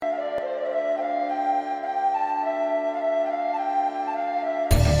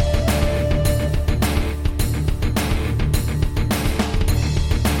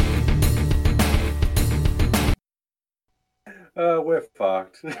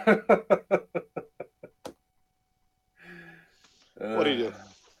What do you do?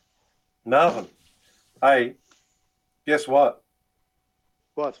 Nothing. Hey, guess what?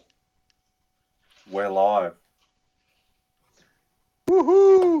 What? We're live.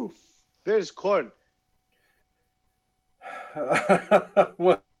 Woohoo! There's corn.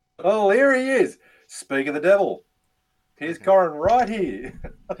 Well, here he is. Speak of the devil. Here's Corin right here.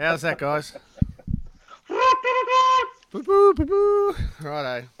 How's that, guys? Boo-boo, boo-boo.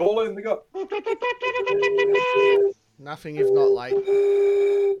 Righto. Call in the guy. Nothing if not late.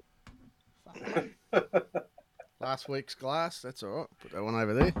 Last week's glass. That's all right. Put that one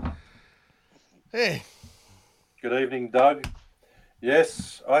over there. Hey. Good evening, Doug.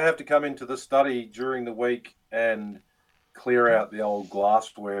 Yes, I have to come into the study during the week and clear out the old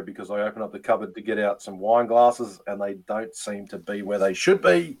glassware because I open up the cupboard to get out some wine glasses and they don't seem to be where they should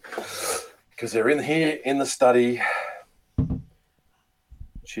be because they're in here in the study.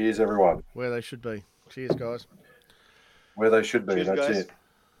 Cheers, everyone. Where they should be. Cheers, guys. Where they should be. Cheers, That's guys. it.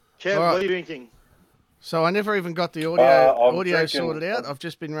 Kev, All right. what are you drinking? So I never even got the I'm audio drinking- sorted out. I've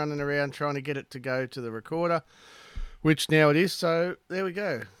just been running around trying to get it to go to the recorder, which now it is. So there we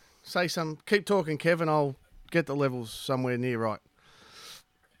go. Keep talking, Kevin. I'll get the levels somewhere near right.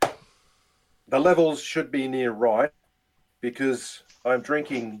 The levels should be near right because I'm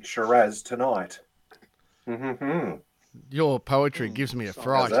drinking Shiraz tonight. Mm-hmm. Your poetry gives me a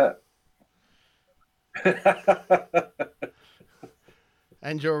fright. How's that?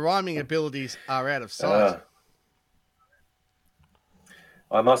 And your rhyming abilities are out of sight.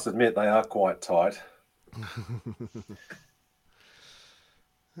 I must admit they are quite tight.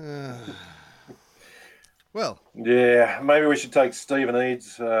 Well, Yeah, maybe we should take Stephen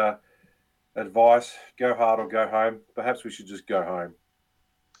Eads' advice. Go hard or go home. Perhaps we should just go home.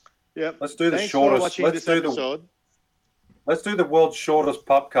 Yep. Let's do the Thanks shortest. for watching this episode. Let's do the world's shortest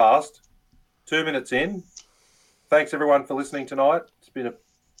pubcast. 2 minutes in. Thanks everyone for listening tonight. It's been a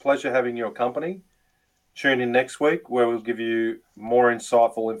pleasure having your company. Tune in next week where we'll give you more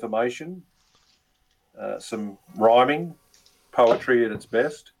insightful information, some rhyming, poetry at its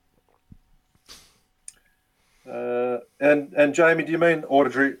best. And Jamie, do you mean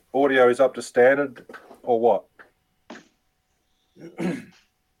audio is up to standard or what?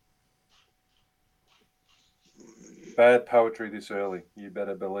 Bad poetry this early. You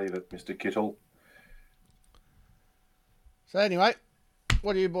better believe it, Mr. Kittle. so anyway,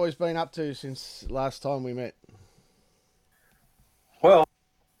 what have you boys been up to since last time we met? Well,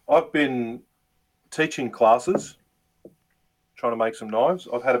 I've been teaching classes, trying to make some knives.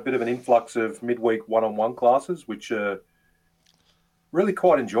 I've had a bit of an influx of midweek one-on-one classes, which are really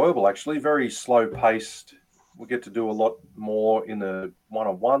quite enjoyable, actually. Very slow-paced. We get to do a lot more in the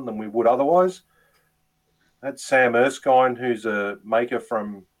one-on-one than we would otherwise. I had Sam Erskine, who's a maker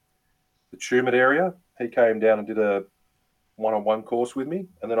from the Tumut area. He came down and did a one-on-one course with me.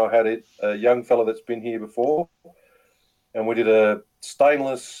 And then I had a young fella that's been here before, and we did a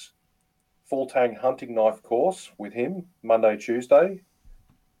stainless full-tang hunting knife course with him Monday, Tuesday.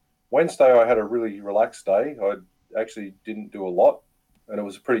 Wednesday, I had a really relaxed day. I actually didn't do a lot, and it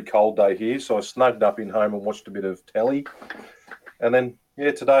was a pretty cold day here, so I snugged up in home and watched a bit of telly. And then,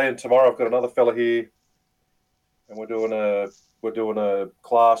 today and tomorrow I've got another fella here, and we're doing a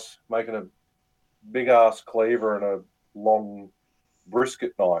class making a big ass cleaver and a long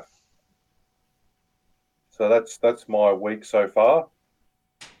brisket knife. So that's my week so far,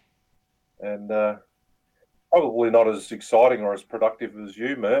 and probably not as exciting or as productive as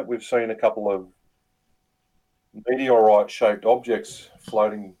you, Mert. We've seen a couple of meteorite-shaped objects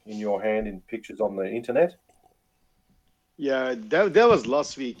floating in your hand in pictures on the internet. Yeah, that was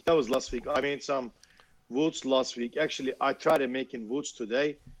last week. I made some woods last week. Actually, I tried making woods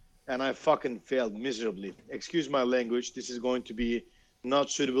today, and I fucking failed miserably. Excuse my language. This is going to be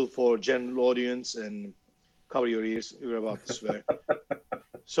not suitable for general audience, and cover your ears. You're about to swear.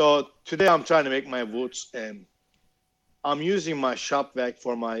 So today I'm trying to make my woods, and I'm using my shop vac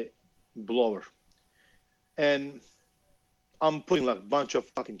for my blower, and I'm putting like a bunch of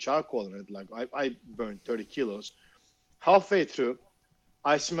fucking charcoal in it. Like I burned 30 kilos. Halfway through,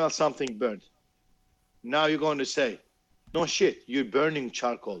 I smell something burnt. Now you're going to say, no shit, you're burning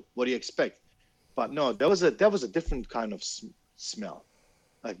charcoal. What do you expect? But no, that was a different kind of smell.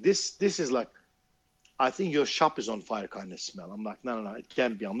 Like this is like, I think your shop is on fire kind of smell. I'm like, no, it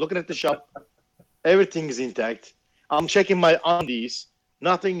can't be. I'm looking at the shop. Everything is intact. I'm checking my undies.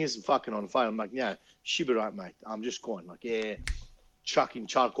 Nothing is fucking on fire. I'm like, yeah, she be right, mate. I'm just going like, yeah, chucking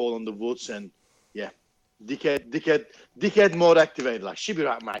charcoal on the woods and yeah, dickhead mode activated. Like, she be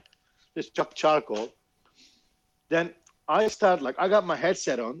right, mate. Just chuck charcoal. Then I start like I got my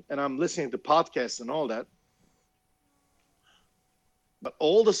headset on and I'm listening to podcasts and all that. But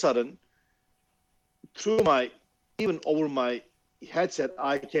all of a sudden, even over my headset,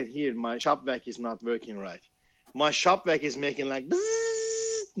 I can hear my shop vac is not working right. My shop vac is making like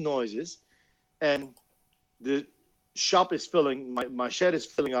bzzz noises, and the shop is my shed is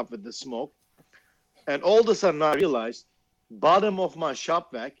filling up with the smoke. And all of a sudden, I realized bottom of my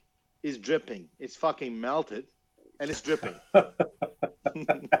shop vac is dripping. It's fucking melted, and it's dripping.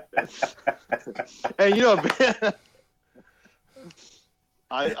 And you know,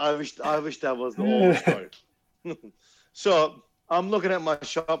 I wish that was the whole story. So I'm looking at my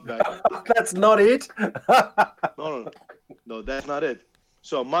shop vac. That's not it. No, that's not it.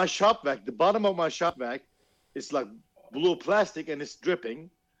 So my shop vac, the bottom of my shop vac, is like blue plastic and it's dripping,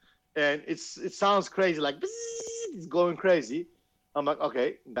 and it sounds crazy, like it's going crazy. I'm like,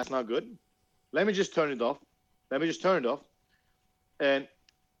 okay, that's not good. Let me just turn it off. And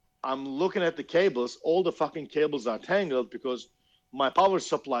I'm looking at the cables. All the fucking cables are tangled because my power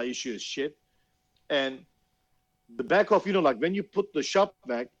supply issue is shit. And the back of, like when you put the shop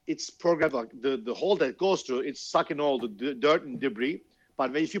vac, it's programmed like the hole that goes through, it's sucking all the dirt and debris.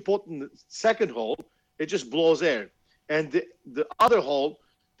 But if you put in the second hole, it just blows air. And the other hole,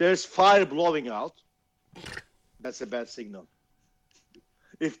 there's fire blowing out. That's a bad signal.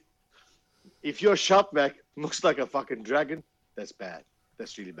 If your shop vac looks like a fucking dragon, that's bad.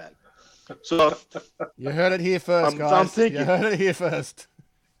 That's really bad. So you heard it here first, guys. I'm thinking, you heard it here first.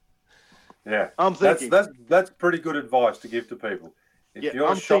 Yeah, I'm thinking that's pretty good advice to give to people. If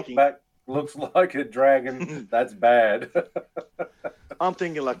your shop thinking, vac looks like a dragon, that's bad. I'm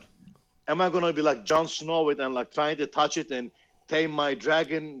thinking like, am I gonna be like Jon Snow and like trying to touch it and tame my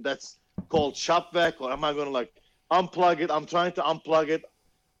dragon that's called shop vac, or am I gonna like unplug it? I'm trying to unplug it.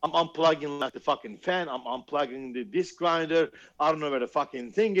 I'm unplugging like the fucking fan. I'm unplugging the disc grinder. I don't know where the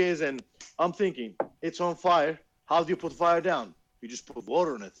fucking thing is, and I'm thinking it's on fire. How do you put fire down? You just put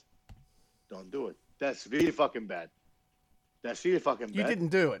water on it. Don't do it. That's really fucking bad. You didn't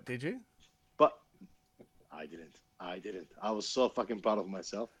do it, did you? But I didn't. I was so fucking proud of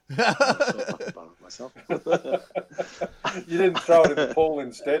myself. You didn't throw it in the pool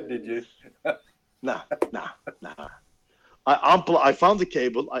instead, did you? Nah. I found the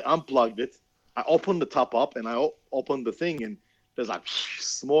cable. I unplugged it. I opened the top up and I opened the thing, and there's like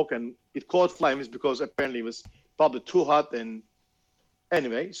smoke, and it caught flames because apparently it was probably too hot. And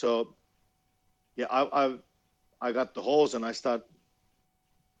anyway, so yeah, I got the hose and I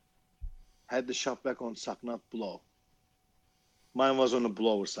had the shop vac on suck, not blow. Mine was on a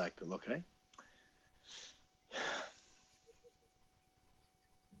blower cycle, okay?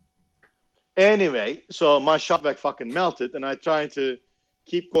 Anyway, so my shop vac fucking melted, and I tried to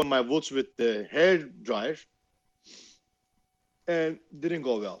keep going my woods with the hair dryer, and didn't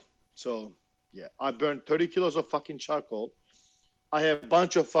go well. So yeah, I burned 30 kilos of fucking charcoal. I have a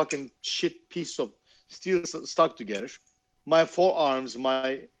bunch of fucking shit piece of steel stuck together. My forearms,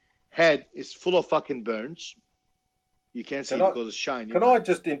 my head is full of fucking burns. You can't see it because it's shiny. Can I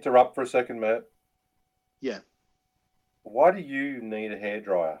just interrupt for a second, Matt? Yeah. Why do you need a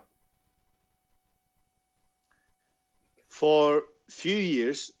hairdryer? For a few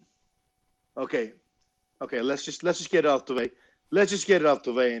years, okay, let's just get it out the way. Let's just get it out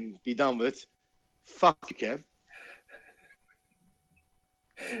the way and be done with it. Fuck you, Kev.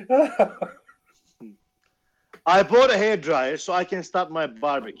 I bought a hairdryer so I can start my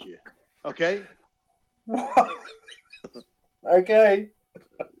barbecue. Okay? Okay.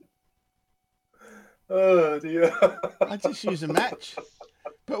 Oh dear. I just use a match,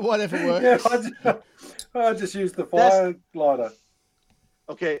 but whatever works. Yeah, I just use the fire lighter.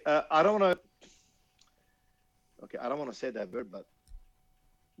 Okay, I don't want to say that word, but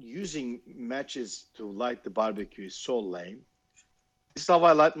using matches to light the barbecue is so lame. This is how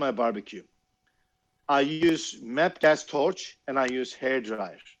I light my barbecue. I use MAP gas torch and I use hair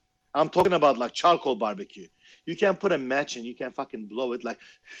dryer. I'm talking about like charcoal barbecue. You can put a match and you can fucking blow it like,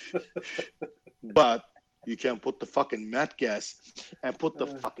 but you can put the fucking mat gas and put the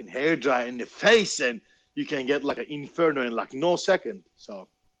fucking hair dryer in the face, and you can get like an inferno in like no second. So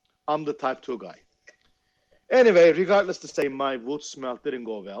I'm the type 2 guy. Anyway, regardless to say, my wood smelt didn't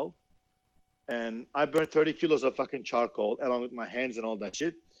go well. And I burned 30 kilos of fucking charcoal along with my hands and all that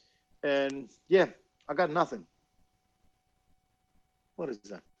shit. And yeah, I got nothing. What is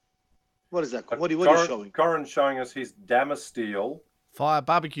that? What is that? What are you showing? Corin's showing us his Damasteel fire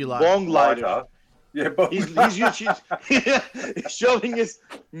barbecue lighter. Bong lighter. Yeah, but he's showing his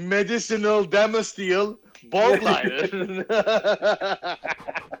medicinal Damasteel bong lighter.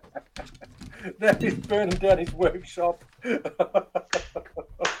 Now he's burning down his workshop.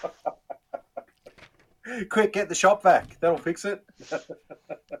 Quick, get the shop vac. That'll fix it.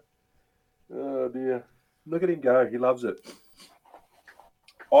 Oh dear. Look at him go. He loves it.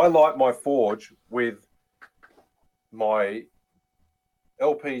 I light my forge with my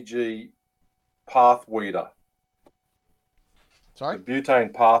LPG path weeder. Sorry? The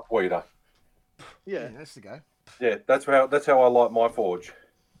butane path weeder. Yeah. That's the go. Yeah, that's how I light my forge.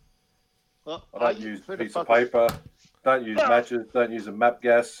 Well, I don't use a piece of paper. Don't use matches. Don't use a map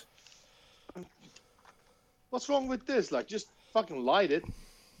gas. What's wrong with this? Like, just fucking light it.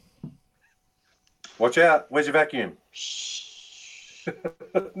 Watch out. Where's your vacuum?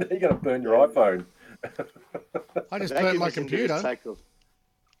 Now you're going to burn your iPhone. I just Vacuum burnt my is in the computer. recycle.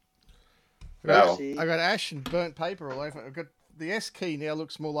 Wow. I got ash and burnt paper all over. I've got the S key now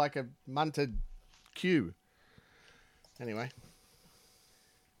looks more like a munted Q. Anyway.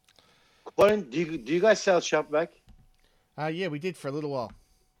 Warren, do you guys sell shop vac? Yeah, we did for a little while.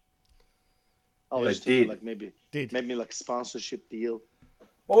 I Yeah, was it thinking did. like Did. maybe like sponsorship deal.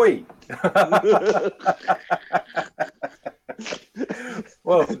 Oi!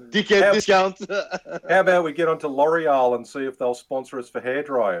 Well, Dickhead discount. how about we get onto L'Oreal and see if they'll sponsor us for hair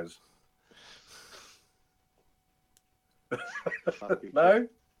dryers? No?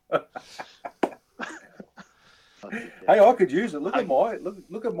 Hey, I could use it. Look at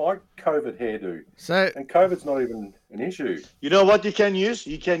my COVID hairdo. So And COVID's not even an issue. You know what you can use?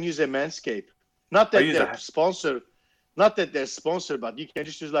 You can use a Manscaped. Not that use they're a- sponsored, not that they're sponsored, but you can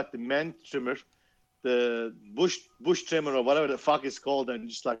just use like the man trimmer, the bush trimmer or whatever the fuck it's called, and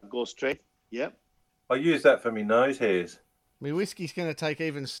just like go straight. Yeah. I use that for my nose hairs. my whiskey's going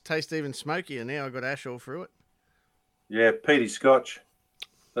to taste even smokier now. I've got ash all through it. Yeah, peaty Scotch.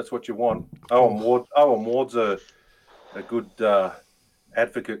 That's what you want. Owen Ward's a good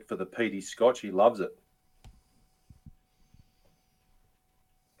advocate for the peaty Scotch. He loves it.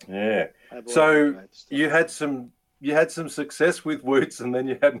 Yeah. So you had some success with Woots, and then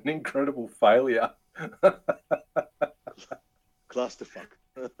you had an incredible failure. Clusterfuck.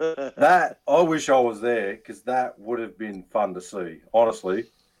 That I wish I was there, because that would have been fun to see, honestly.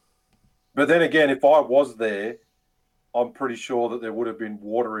 But then again, if I was there, I'm pretty sure that there would have been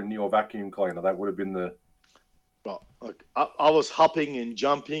water in your vacuum cleaner. That would have been the. Well, look, I was hopping and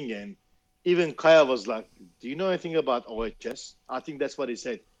jumping, and even Kaya was like, "Do you know anything about OHS?" I think that's what he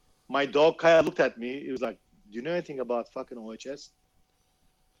said. My dog Kaya looked at me. He was like, "Do you know anything about fucking OHS?"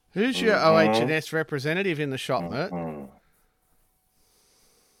 Who's your OH&S representative in the shop, Mert?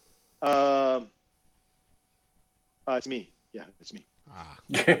 It's me. Yeah, it's me.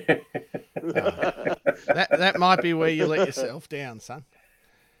 That might be where you let yourself down, son.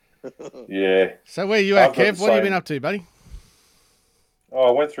 Yeah. So where you at, I've got Kev? the What have you same. been up to, buddy? Oh,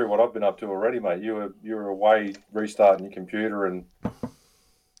 I went through what I've been up to already, mate. You were away restarting your computer and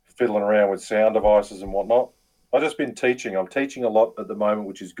fiddling around with sound devices and whatnot. I've just been teaching. I'm teaching a lot at the moment,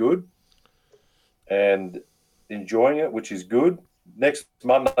 which is good, and enjoying it, which is good. Next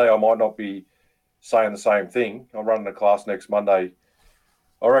Monday, I might not be saying the same thing. I'm running a class next Monday.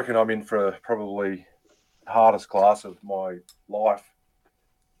 I reckon I'm in for probably the hardest class of my life,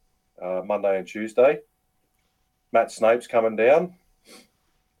 Monday and Tuesday. Matt Snape's coming down.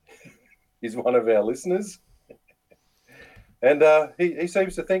 He's one of our listeners. And he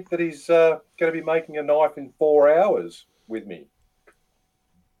seems to think that he's going to be making a knife in 4 hours with me.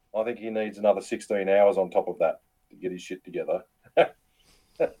 I think he needs another 16 hours on top of that to get his shit together.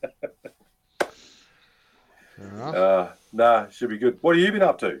 Should be good. What have you been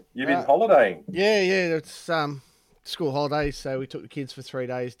up to? You've been holidaying? Yeah. It's school holidays, so we took the kids for 3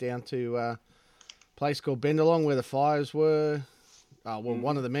 days down to a place called Bendalong where the fires were.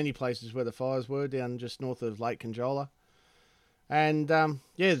 One of the many places where the fires were, down just north of Lake Conjola. And,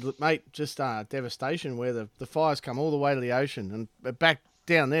 mate, just devastation where the fires come all the way to the ocean. And back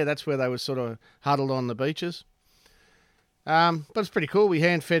down there, that's where they were sort of huddled on the beaches. But it's pretty cool. We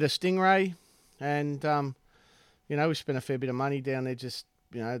hand-fed a stingray and, we spent a fair bit of money down there just,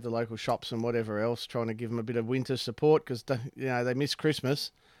 the local shops and whatever else, trying to give them a bit of winter support because, they missed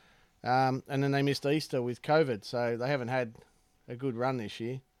Christmas and then they missed Easter with COVID. So they haven't had a good run this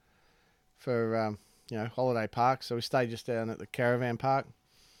year for, holiday parks. So we stayed just down at the caravan park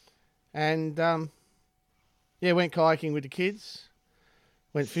and, went kayaking with the kids,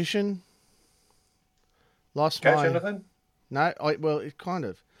 went fishing, Catch anything? No, it kind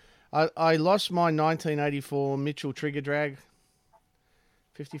of. I lost my 1984 Mitchell Trigger Drag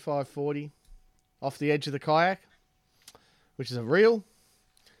 5540 off the edge of the kayak, which is a reel,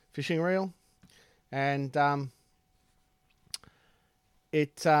 fishing reel, and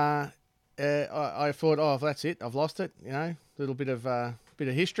it I thought, oh, that's it. I've lost it. You know, a little bit of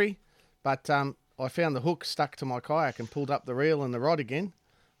history, but I found the hook stuck to my kayak and pulled up the reel and the rod again.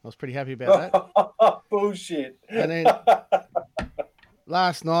 I was pretty happy about that. Bullshit. And then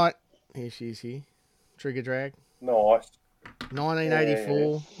last night, here she is here, trigger drag, Nice. 1984. Yeah.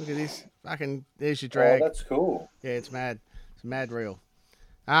 Look at this. Fucking, there's your Oh, drag. that's cool. Yeah, it's mad. It's a mad reel.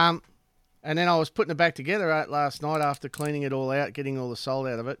 And then I was putting it back together last night after cleaning it all out, getting all the salt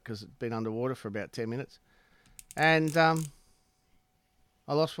out of it because it'd been underwater for about 10 minutes. And I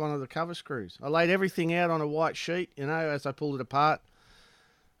lost one of the cover screws. I laid everything out on a white sheet, you know, as I pulled it apart.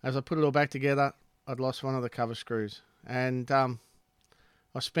 As I put it all back together, I'd lost one of the cover screws. And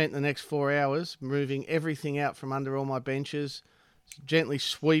I spent the next 4 hours moving everything out from under all my benches, gently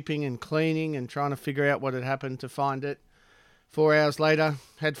sweeping and cleaning and trying to figure out what had happened to find it. 4 hours later,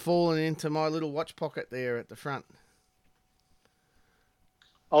 had fallen into my little watch pocket there at the front.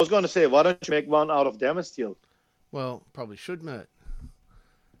 I was going to say, why don't you make one out of Damasteel? Well, probably should, Mert.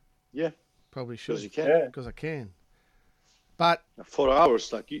 Yeah, Probably should. because you can. Yeah. Because I can. But, 4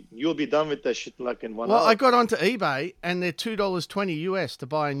 hours, like you'll be done with that shit like in 1 well, hour. I got onto eBay and they're $2.20 US to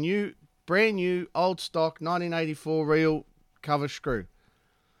buy a brand new, old stock 1984 reel cover screw.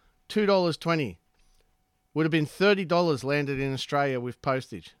 $2.20. Would have been $30 landed in Australia with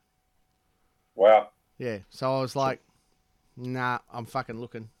postage. Wow. Yeah, so I was like, nah, I'm fucking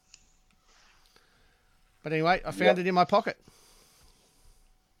looking. But anyway, I found it in my pocket.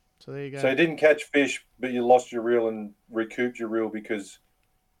 So there you go. So you didn't catch fish, but you lost your reel and recouped your reel because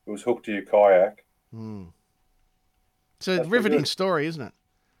it was hooked to your kayak. It's a That's riveting good. story, isn't it?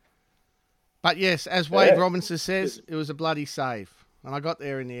 But yes, as Wade Yeah. Robinson says, it was a bloody save. And I got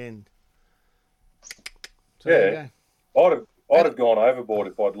there in the end. So Yeah. there you go. I'd have gone overboard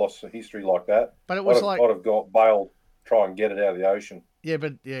if I'd lost a history like that. But it was I'd like, have got bailed, try and get it out of the ocean. yeah,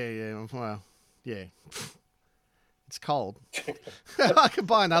 but yeah, well, yeah. It's cold. I could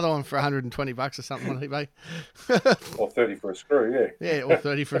buy another one for $120 or something on eBay. Or 30 for a screw, yeah. Yeah, or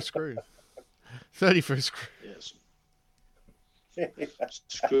 30 for a screw. 30 for a screw. Yes.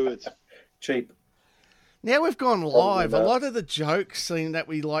 Screw it. Cheap. Now we've gone Probably live. A not. lot of the jokes seem that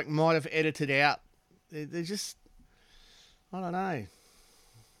we might have edited out. They're just, I don't know.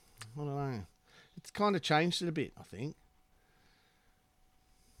 It's kind of changed it a bit, I think.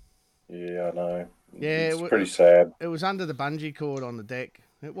 Yeah, I know. Yeah, It's pretty sad. It was under the bungee cord on the deck.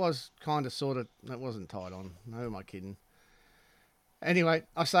 It was kind of sort of, it wasn't tied on. No, am I kidding? Anyway,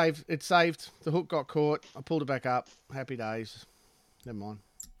 it saved. The hook got caught. I pulled it back up. Happy days. Never mind.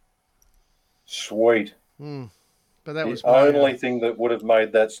 Sweet. But that The was my, only thing that would have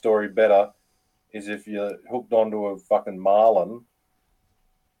made that story better is if you hooked onto a fucking marlin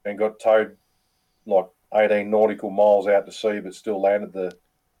and got towed like 18 nautical miles out to sea, but still landed the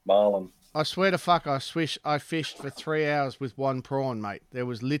marlin. I swear to fuck, I fished for 3 hours with one prawn, mate. There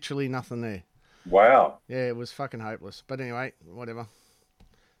was literally nothing there. Wow. Yeah, it was fucking hopeless. But anyway, whatever.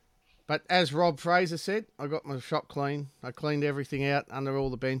 But as Rob Fraser said, I got my shop clean. I cleaned everything out under all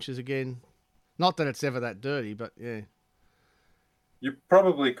the benches again. Not that it's ever that dirty, but yeah. You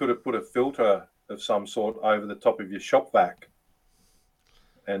probably could have put a filter of some sort over the top of your shop vac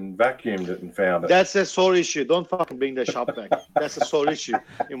and vacuumed it and found it. That's a sore issue. Don't fucking bring that shop back. That's a sore issue,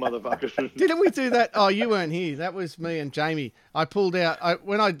 you motherfucker. Didn't we do that? Oh, you weren't here. That was me and Jamie. I pulled out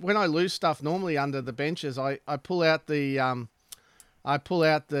when I lose stuff normally under the benches. I pull out the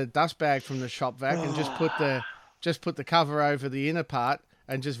dust bag from the shop vac and just put the cover over the inner part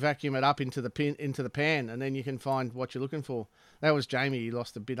and just vacuum it up into the pan, and then you can find what you're looking for. That was Jamie. He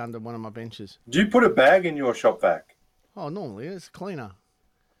lost a bit under one of my benches. Do you put a bag in your shop vac? Oh, normally it's cleaner.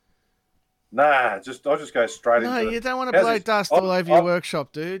 Nah, I just go straight No, into it. you don't want to How's blow this? dust I've- all over your I've-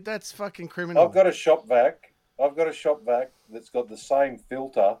 workshop, dude. That's fucking criminal. I've got a shop vac. That's got the same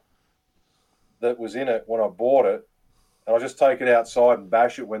filter that was in it when I bought it. And I just take it outside and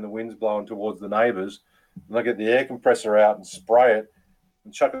bash it when the wind's blowing towards the neighbours. And I get the air compressor out and spray it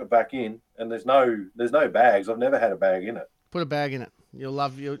and chuck it back in. And there's no bags. I've never had a bag in it. Put a bag in it.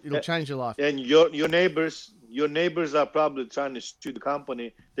 It'll change your life. And your neighbors are probably trying to sue the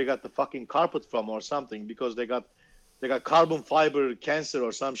company they got the fucking carpet from or something because they got carbon fiber cancer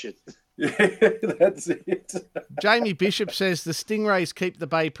or some shit. Yeah, that's it. Jamie Bishop says the stingrays keep the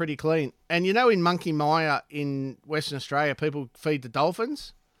bay pretty clean. And you know, in Monkey Mia in Western Australia, people feed the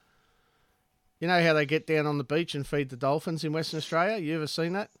dolphins. You know how they get down on the beach and feed the dolphins in Western Australia? You ever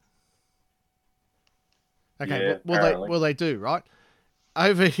seen that? Okay, Yeah, apparently. they do, right?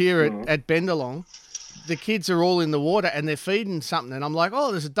 Over here at Bendalong, the kids are all in the water and they're feeding something. And I'm like,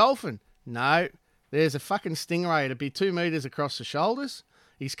 oh, there's a dolphin. No, there's a fucking stingray. It'd be 2 meters across the shoulders.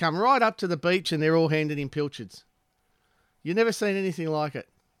 He's come right up to the beach and they're all handing him pilchards. You've never seen anything like it.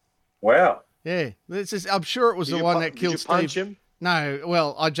 Wow. Yeah, I'm sure it was the one that killed Did you punch Steve. him? No,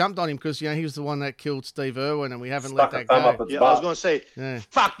 well, I jumped on him because he was the one that killed Steve Irwin, and we haven't Stuck let a that thumb go. up its Yeah, butt. I was going to say, Yeah.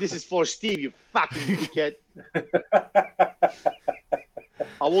 fuck, this is for Steve, you fucking dickhead.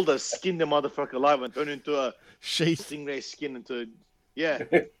 I would have skinned the motherfucker alive and turned into a Sheath. stingray skin into, yeah.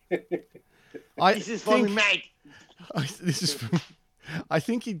 I This is for me, think, mate. I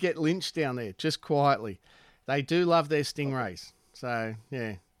think he'd get lynched down there just quietly. They do love their stingrays, so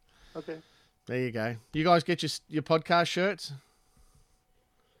yeah. Okay. There you go. You guys get your podcast shirts?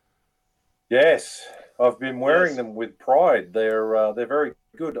 Yes, I've been wearing Yes. them with pride. They're very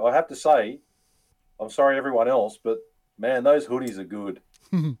good. I have to say, I'm sorry everyone else, but man, those hoodies are good.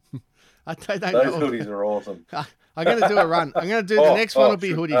 I don't Those know. hoodies are awesome. I'm going to do a run. I'm going to do the next one will be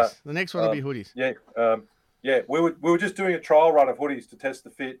sure. hoodies. The next one will be hoodies. Yeah, yeah. We were just doing a trial run of hoodies to test the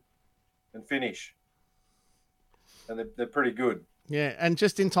fit and finish, and they're pretty good. Yeah, and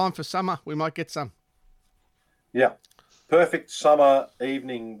just in time for summer, we might get some. Yeah, perfect summer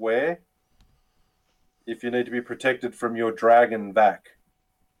evening wear. If you need to be protected from your dragon vac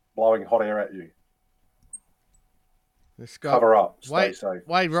blowing hot air at you, Let's go. cover up, stay safe.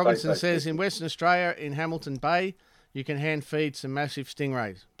 Wade Stay Robinson safe, says people. in Western Australia, in Hamilton Bay, you can hand feed some massive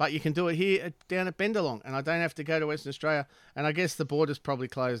stingrays, but you can do it here down at Bendalong, and I don't have to go to Western Australia. And I guess the border's probably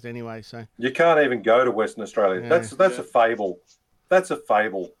closed anyway. So You can't even go to Western Australia. Yeah. That's Yeah. a fable. That's a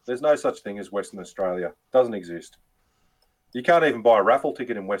fable. There's no such thing as Western Australia. Doesn't exist. You can't even buy a raffle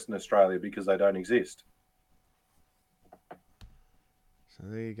ticket in Western Australia because they don't exist.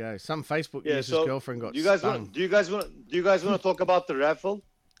 there you go. Some Facebook Yeah, user's so girlfriend got do you guys stung. want? Do you guys want to talk about the raffle?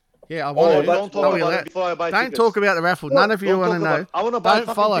 Yeah, I Oh, want to. that's- Don't talk Are we about allowed- it before I buy Don't tickets. talk about the raffle. None of you Don't want to talk know. about- I want to buy Don't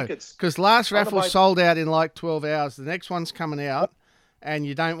fucking follow tickets. because last I wanna raffle buy- sold out in like 12 hours. The next one's coming out, and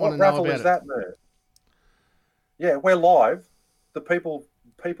you don't want What to know raffle about is it. that, Mert? Yeah, we're live. The people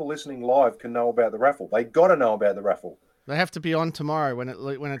listening live can know about the raffle. They got to know about the raffle. They have to be on tomorrow when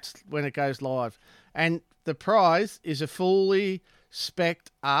it goes live, and the prize is a fully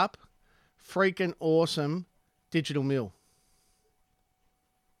spec'd up, freaking awesome digital mill.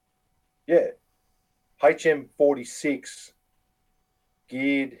 Yeah. HM46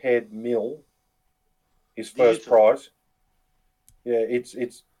 geared head mill is first Beautiful. prize. Yeah,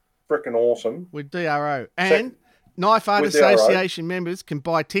 it's freaking awesome. With DRO. And Second- Knife Art with DRO. Association members can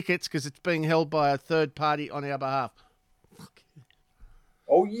buy tickets because it's being held by a third party on our behalf.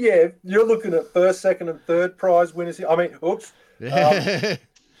 Oh yeah, you're looking at first, second, and third prize winners here. I mean, oops.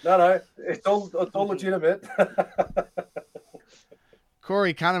 No, it's all legitimate.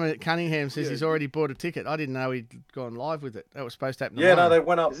 Corey Cunningham says he's already bought a ticket. I didn't know he'd gone live with it. That was supposed to happen Yeah, tomorrow. no, they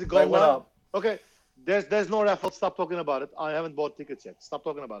went up. Is it They going went live? up. Okay. There's no raffle. Stop talking about it. I haven't bought tickets yet. Stop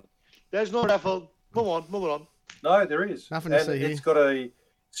talking about it. There's no raffle. Move on. No, there is. Nothing to and see here. it's got a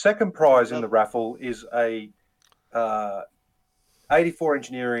second prize in the raffle is a 84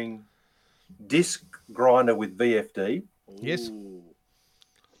 engineering disc grinder with VFD. Yes. Ooh.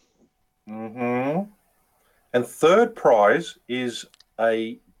 And third prize is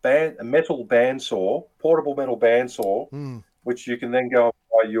a metal bandsaw, portable metal bandsaw, Mm. which you can then go and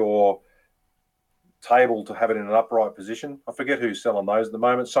buy your table to have it in an upright position. I forget who's selling those at the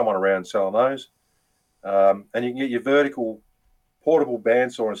moment. Someone around selling those. And you can get your vertical portable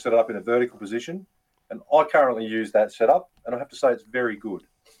bandsaw and set it up in a vertical position. And I currently use that setup, and I have to say it's very good.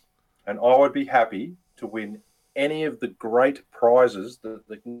 And I would be happy to win any of the great prizes that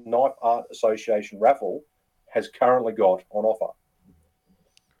the Knife Art Association raffle has currently got on offer.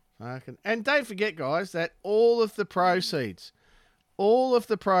 And don't forget, guys, that all of the proceeds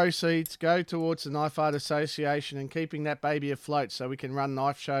go towards the Knife Art Association and keeping that baby afloat so we can run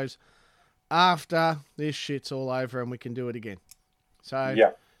knife shows after this shit's all over and we can do it again. So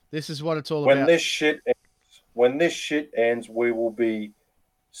Yeah. this is what it's all When about. this shit ends, we will be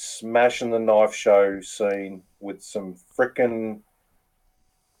smashing the knife show scene with some freaking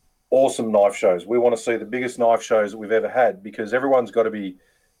awesome knife shows. We want to see the biggest knife shows that we've ever had because everyone's got to be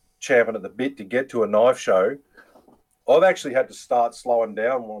champing at the bit to get to a knife show. I've actually had to start slowing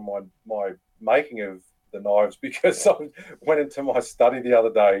down on my making of the knives because I went into my study the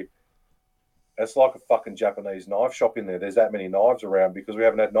other day. It's like a fucking Japanese knife shop in there. There's that many knives around because we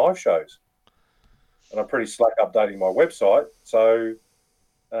haven't had knife shows. And I'm pretty slack updating my website. So,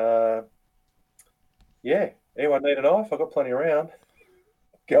 yeah. Anyone need a knife? I've got plenty around.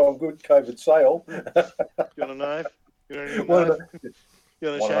 Go on good COVID sale. You want a knife? You want a What knife? a- You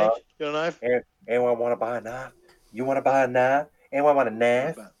want a want a shank? knife? You want a knife? Anyone want to buy a knife? You want to buy a knife? Anyone want a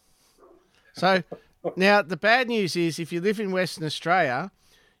knife? So now the bad news is if you live in Western Australia,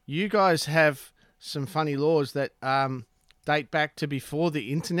 you guys have some funny laws that date back to before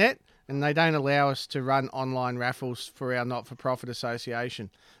the internet, and they don't allow us to run online raffles for our not-for-profit association.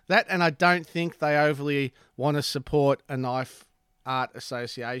 That, and I don't think they overly want to support a knife art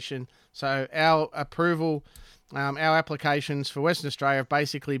association. So our approval, our applications for Western Australia have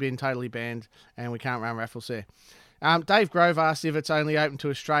basically been totally banned, and we can't run raffles there. Dave Grove asked if it's only open to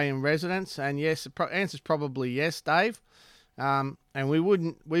Australian residents, and yes, the answer's probably yes, Dave. And we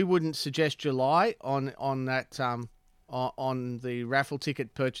wouldn't suggest July on that on the raffle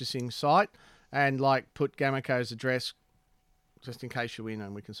ticket purchasing site, and like put Gamaco's address just in case you win,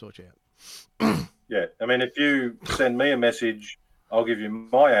 and we can sort you out. Yeah, I mean, if you send me a message, I'll give you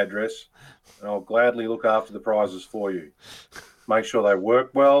my address, and I'll gladly look after the prizes for you. Make sure they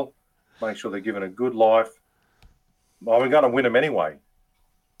work well. Make sure they're given a good life. Well, we're going to win them anyway.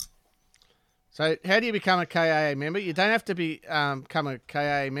 So how do you become a KAA member? You don't have to become a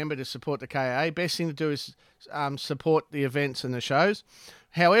KAA member to support the KAA. Best thing to do is support the events and the shows.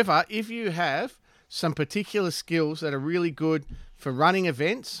 However, if you have some particular skills that are really good for running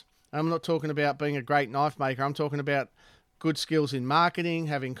events, I'm not talking about being a great knife maker. I'm talking about good skills in marketing,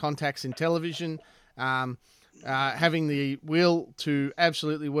 having contacts in television, having the will to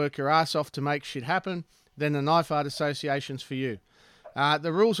absolutely work your ass off to make shit happen, then the Knife Art Association's for you.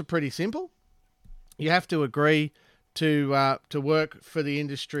 The rules are pretty simple. You have to agree to work for the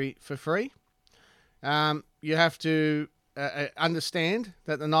industry for free. You have to understand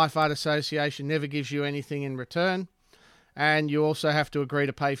that the Knife Art Association never gives you anything in return. And you also have to agree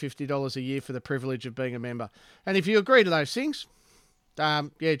to pay $50 a year for the privilege of being a member. And if you agree to those things,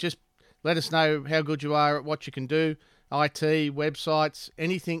 just let us know how good you are at what you can do. IT, websites,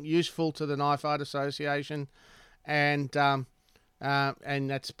 anything useful to the Knife Art Association. And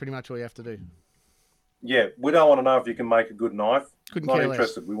that's pretty much all you have to do. Yeah, we don't want to know if you can make a good knife. Not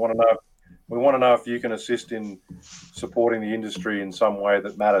interested. We want to know. We want to know if you can assist in supporting the industry in some way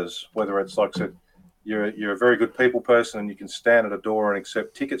that matters. Whether it's like I said, you're a very good people person and you can stand at a door and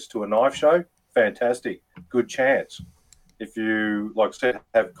accept tickets to a knife show. Fantastic, good chance. If you, like I said,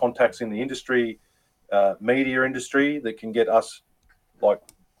 have contacts in the industry, media industry that can get us like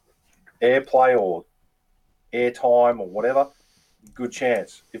airplay or airtime or whatever, good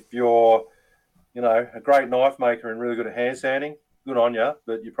chance. If you're a great knife maker and really good at hand sanding, good on you,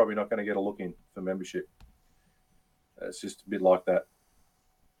 but you're probably not going to get a look in for membership. It's just a bit like that.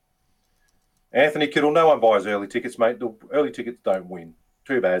 Anthony Kittle, no one buys early tickets, mate. The early tickets don't win.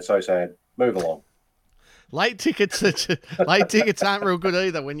 Too bad, so sad. Move along. Late tickets aren't real good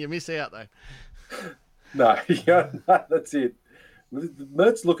either when you miss out, though. No, that's it.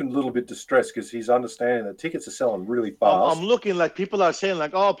 Mert's looking a little bit distressed because he's understanding that tickets are selling really fast. I'm looking like people are saying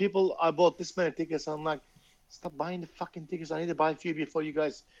like, oh, I bought this many tickets. I'm like, stop buying the fucking tickets. I need to buy a few before you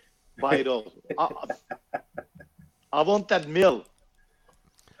guys buy it all. I want that mill.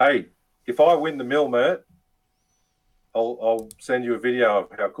 Hey, if I win the mill, Mert, I'll send you a video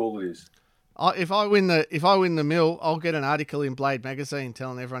of how cool it is. If I win the mill, I'll get an article in Blade magazine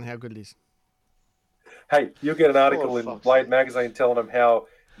telling everyone how good it is. Hey, you'll get an article in Blade magazine telling them how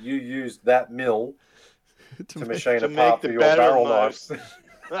you used that mill to machine a part for your barrel knives.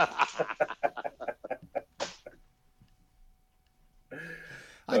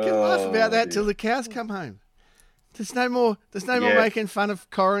 I can laugh about that till the cows come home. There's no more making fun of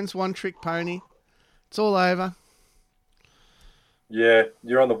Corin's one-trick pony. It's all over. Yeah,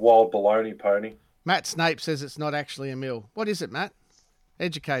 you're on the wild baloney pony. Matt Snape says it's not actually a mill. What is it, Matt?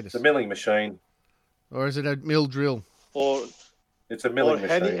 Educate us. It's a milling machine. Or is it a mill drill? Or it's a milling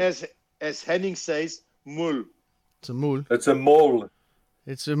machine. As Henning says, mul. It's a mul. It's a mul.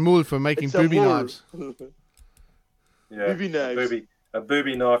 It's a mul for making booby knives. Yeah, booby knives. A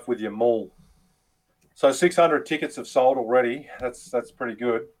booby knife with your mul. So 600 tickets have sold already. That's pretty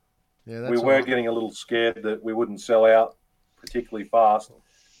good. Yeah, we were getting a little scared that we wouldn't sell out particularly fast,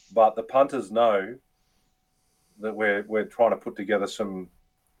 but the punters know that we're trying to put together some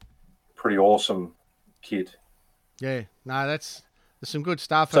pretty awesome kit. Yeah, no, there's some good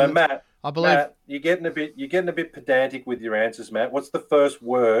stuff. So Matt, I believe you're getting a bit pedantic with your answers, Matt. What's the first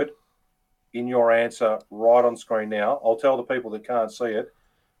word in your answer right on screen now? I'll tell the people that can't see it.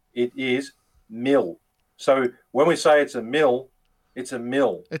 It is mill. So when we say it's a mill, it's a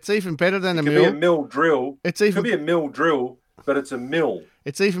mill. It's even better than a mill. It could be a mill drill. It could be a mill drill, but it's a mill.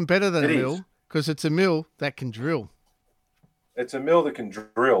 It's even better than a mill because it's a mill that can drill. It's a mill that can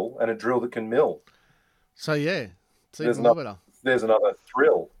drill and a drill that can mill. So yeah, it's even more better. There's another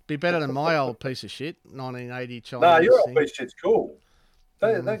thrill. Be better than my old piece of shit, 1980 Chinese. No, your old piece of shit's cool.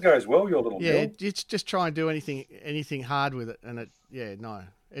 That goes well, your little mill. Yeah, it's just try and do anything hard with it, and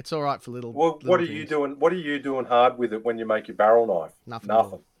It's all right for little. Well, little what are things. you doing? What are you doing hard with it when you make your barrel knife? Nothing. At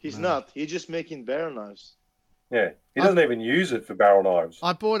all. He's No. not. He's just making barrel knives. Yeah, he doesn't even use it for barrel knives.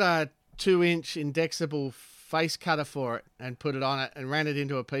 I bought a 2-inch indexable face cutter for it and put it on it and ran it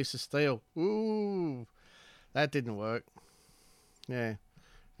into a piece of steel. Ooh, that didn't work. Yeah.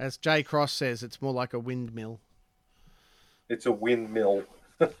 As Jay Cross says, it's more like a windmill. It's a windmill.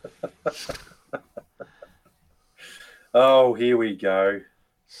 Oh, here we go.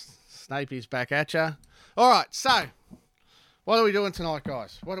 Snapey's back at ya. All right, so what are we doing tonight,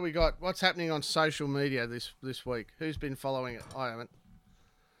 guys? What do we got? What's happening on social media this week? Who's been following it? I haven't.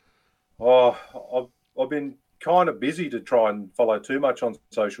 Oh, I've been kind of busy to try and follow too much on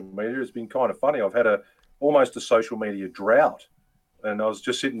social media. It's been kind of funny. I've had almost a social media drought, and I was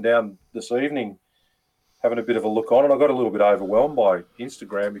just sitting down this evening having a bit of a look on, and I got a little bit overwhelmed by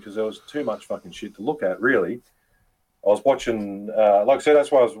Instagram because there was too much fucking shit to look at, really. I was watching, like I said,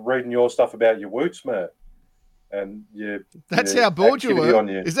 that's why I was reading your stuff about your woots, mate. And that's how bored you were.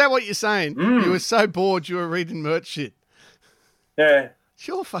 You. Is that what you're saying? You were so bored you were reading merch shit. Yeah.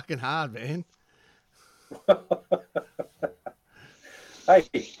 You're fucking hard, man.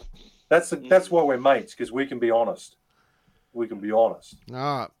 Hey, that's why we're mates, because we can be honest. We can be honest. All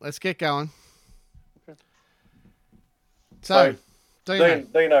right, let's get going. Okay. So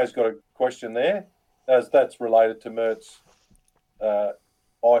Dino's got a question there, as that's related to Mert's ISO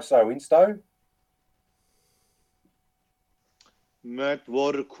Insto. Mert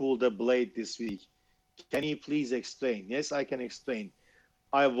water cooled the blade this week. Can you please explain? Yes, I can explain.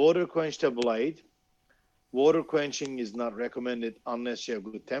 I water quenched a blade. Water quenching is not recommended unless you have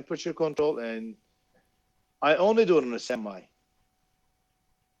good temperature control, and I only do it on a semi.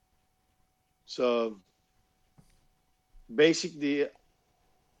 So basically,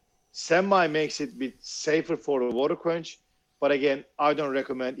 semi makes it a bit safer for a water quench, but again, I don't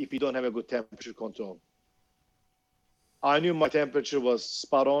recommend if you don't have a good temperature control. I knew my temperature was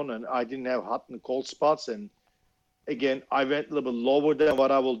spot on and I didn't have hot and cold spots. And again, I went a little bit lower than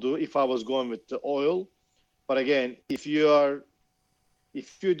what I will do if I was going with the oil. But again, if you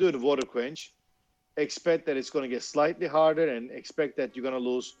do the water quench, expect that it's going to get slightly harder and expect that you're going to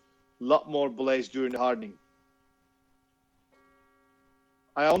lose a lot more blades during the hardening.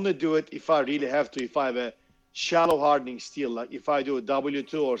 I only do it if I really have to, if I have a shallow hardening steel, like if I do a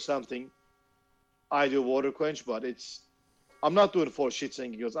W2 or something, I do water quench, but I'm not doing it for shits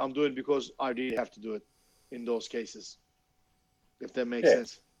and giggles. I'm doing it because I really have to do it in those cases, if that makes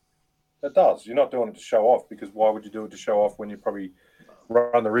sense. It does. You're not doing it to show off, because why would you do it to show off when you probably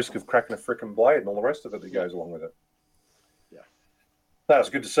run the risk of cracking a frickin' blade and all the rest of it that goes along with it? Yeah. That was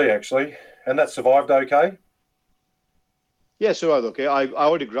good to see, actually. And that survived okay? Yeah, survived okay. I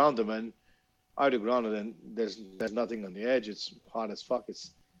already ground them, and there's nothing on the edge. It's hard as fuck.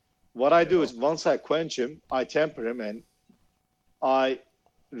 What I do is once I quench him, I temper him, and I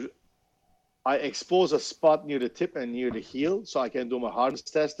expose a spot near the tip and near the heel so I can do my hardness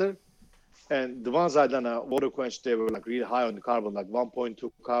tester. And the ones I done a water quench, they were like really high on the carbon, like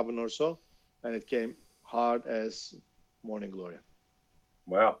 1.2 carbon or so, and it came hard as morning glory.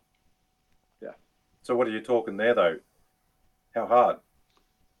 Wow. Yeah. So what are you talking there, though? How hard?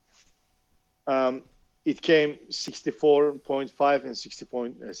 It came 64.5 and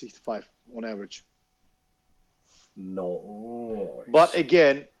 60.65 on average. No. But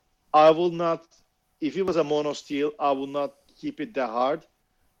again, I will not, if it was a mono steel, I will not keep it that hard.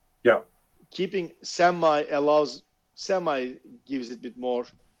 Yeah. Keeping semi gives it a bit more.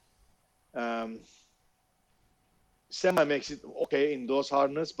 Semi makes it okay in those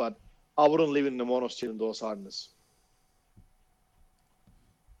hardness, but I wouldn't leave it in the mono steel in those hardness.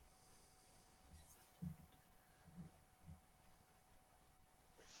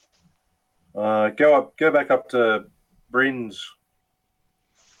 Go back up to Bryn's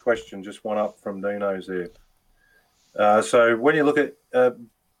question, just one up from Dino's there. So when you look at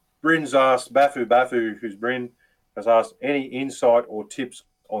Bryn's asked, Bafu, who's Bryn, has asked any insight or tips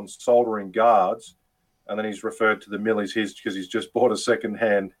on soldering guards, and then he's referred to the Millie's his because he's just bought a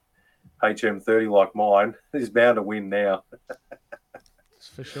second-hand HM30 like mine. He's bound to win now. That's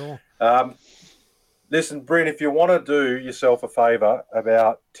for sure. Listen, Bryn, if you want to do yourself a favour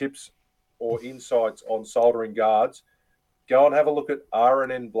about tips or insights on soldering guards, go and have a look at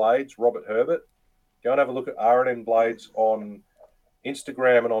R&N Blades, Robert Herbert. Go and have a look at R&N Blades on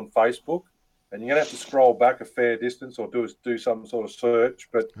Instagram and on Facebook. And you're going to have to scroll back a fair distance or do some sort of search.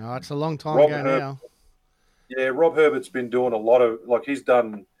 But it's a long time ago now. Yeah, Rob Herbert's been doing a lot of, like, he's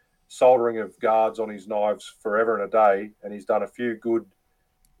done soldering of guards on his knives forever and a day, and he's done a few good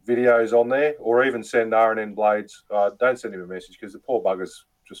videos on there. Or even send R&N Blades. Don't send him a message because the poor bugger's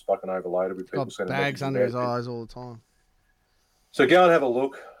just fucking overloaded with people Got sending bags messages under his about it. eyes all the time. So go and have a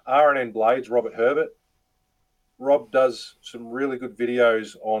look. R&N Blades, Robert Herbert. Rob does some really good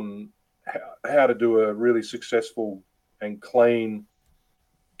videos on how to do a really successful and clean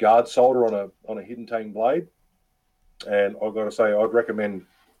guard solder on a hidden tang blade. And I've got to say, I'd recommend,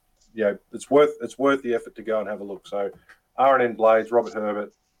 it's worth the effort to go and have a look. So R&N Blades, Robert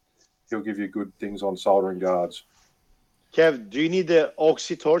Herbert, he'll give you good things on soldering guards. Kev, do you need the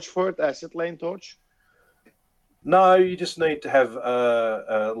oxy torch for it, acetylene torch? No, you just need to have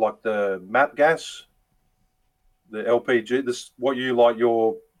like the MAP gas, the LPG. This is what you light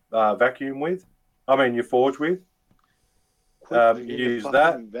your vacuum with. I mean, your forge with. You use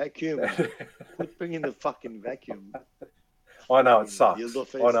that. Vacuum. Quit bringing the fucking vacuum. I know it sucks.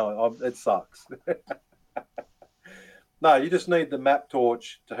 I know it sucks. No, you just need the MAP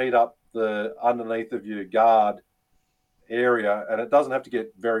torch to heat up the underneath of your guard area, and it doesn't have to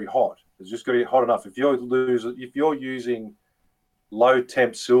get very hot. It's just got to get hot enough. If you're using low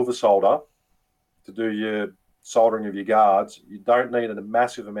temp silver solder to do your soldering of your guards, you don't need a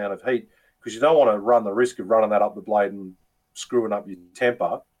massive amount of heat, because you don't want to run the risk of running that up the blade and screwing up your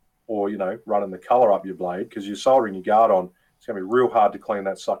temper, or running the color up your blade, because you're soldering your guard on. It's going to be real hard to clean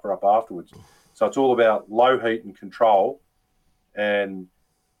that sucker up afterwards. So it's all about low heat and control, and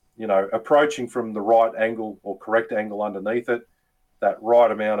approaching from the right angle or correct angle underneath it, that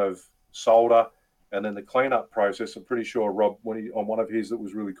right amount of solder, and then the cleanup process. I'm pretty sure Rob, on one of his that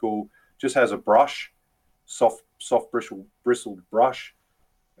was really cool, just has a brush, soft bristled brush,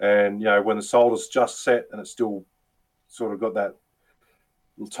 and when the solder's just set and it's still sort of got that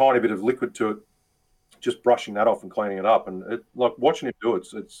tiny bit of liquid to it, just brushing that off and cleaning it up. And like watching him do it,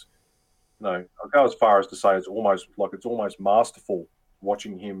 it's I'll go as far as to say it's almost masterful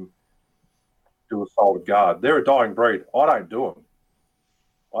watching him do a soldered guard. They're a dying breed. I don't do them.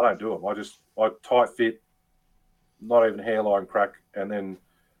 I tight fit, not even hairline crack, and then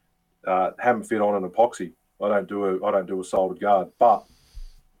hammer fit on an epoxy. I don't do a soldered guard. But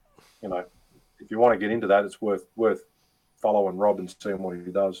if you want to get into that, it's worth following Rob and seeing what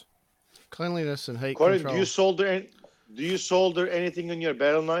he does. Cleanliness and heat Corey, control. do you solder anything on your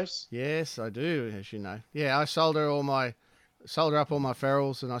barrel knives? Yes, I do, as you know. Yeah, I solder up all my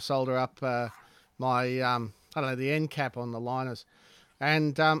ferrules, and I solder up my the end cap on the liners.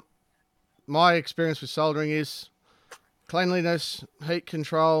 And my experience with soldering is cleanliness, heat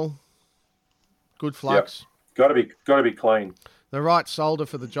control, good flux. Yep. Got to be clean. The right solder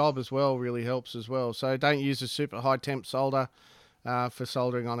for the job as well really helps as well. So don't use a super high temp solder for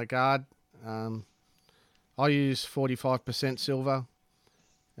soldering on a guard. I use 45% silver,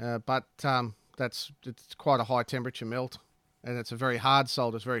 but it's quite a high temperature melt, and it's a very hard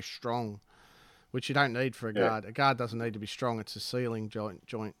solder. It's very strong, which you don't need for a guard. A guard doesn't need to be strong. It's a sealing joint.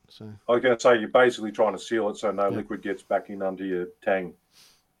 So I was going to say, you're basically trying to seal it so no liquid gets back in under your tang.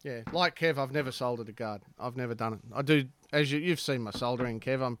 Yeah, like Kev, I've never soldered a guard. I've never done it. I do, as you've seen my soldering,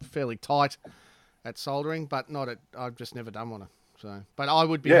 Kev. I'm fairly tight at soldering, but I've just never done one. So, but I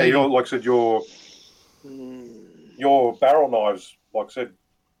would be. Yeah, like I said, your barrel knives, like I said,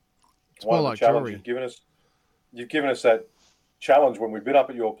 it's more like jewelry. You've given us that challenge when we've been up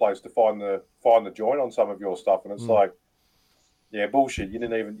at your place to find the joint on some of your stuff, and it's like, yeah, bullshit.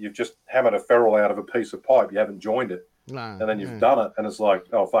 You've just hammered a ferrule out of a piece of pipe. You haven't joined it. No, and then you've done it, and it's like,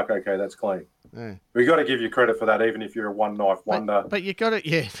 oh fuck, okay, that's clean. Yeah. We got to give you credit for that, even if you're a one knife wonder. But you got to,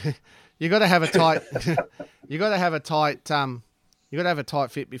 you got to have a tight, you got to have a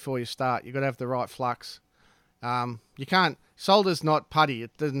tight fit before you start. You got to have the right flux. You can't. Solder's not putty.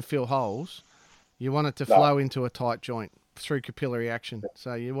 It doesn't fill holes. You want it to flow into a tight joint through capillary action.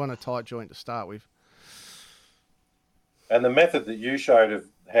 So you want a tight joint to start with. And the method that you showed of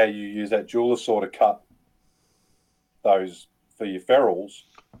how you use that jeweler saw to cut those for your ferrules,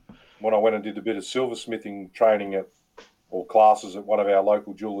 when I went and did a bit of silversmithing training or classes at one of our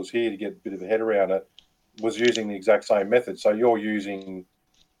local jewelers here to get a bit of a head around it, was using the exact same method. So you're using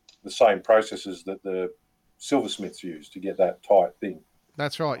the same processes that the silversmiths use to get that tight thing.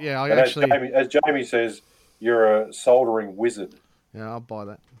 That's right. Yeah, as Jamie says, you're a soldering wizard. Yeah, I'll buy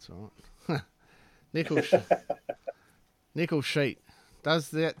that. That's all right. Nickel sheet.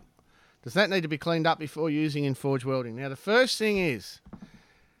 Does that need to be cleaned up before using in forge welding? Now, the first thing is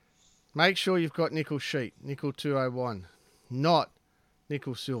make sure you've got nickel sheet, nickel 201, not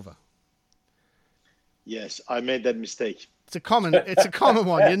nickel silver. Yes, I made that mistake. It's a common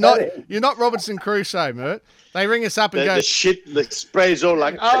one. You're not Robinson Crusoe, Mert. They ring us up and go, the shit, the sprays all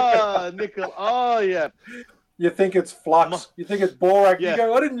like, nickel, yeah. You think it's flux. You think it's borax. Yeah. You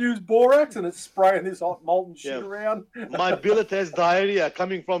go, I didn't use borax, and it's spraying this hot molten shit Yeah. around. My billet has diarrhea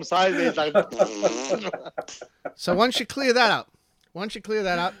coming from sideways. Like, So once you clear that up,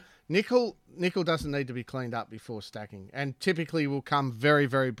 nickel doesn't need to be cleaned up before stacking, and typically will come very,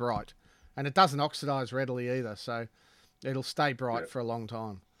 very bright, and it doesn't oxidize readily either, so it'll stay bright for a long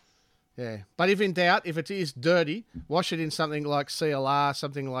time. Yeah, but if in doubt, if it is dirty, wash it in something like CLR,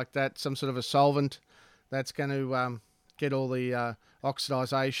 something like that, some sort of a solvent that's going to get all the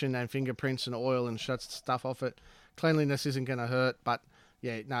oxidization and fingerprints and oil and stuff off it. Cleanliness isn't going to hurt, but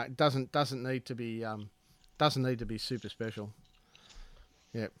yeah, no, it doesn't need to be super special.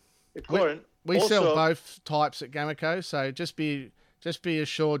 Yeah, Corin, we also, sell both types at Gamico, so just be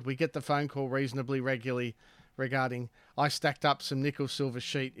assured we get the phone call reasonably regularly regarding I stacked up some nickel silver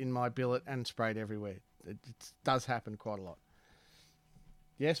sheet in my billet and sprayed everywhere. It does happen quite a lot.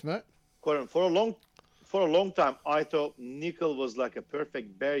 Yes, Mert? Corin, for a long time, I thought nickel was like a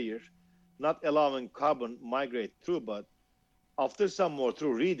perfect barrier, not allowing carbon migrate through. But after some more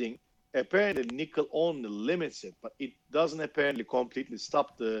through reading, apparently nickel only limits it, but it doesn't apparently completely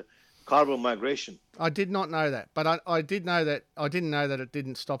stop the carbon migration. I did not know that, but I did know that. I didn't know that it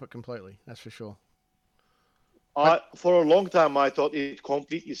didn't stop it completely. That's for sure. For a long time, I thought it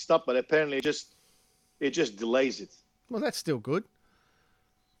completely stopped, but apparently it just delays it. Well, that's still good.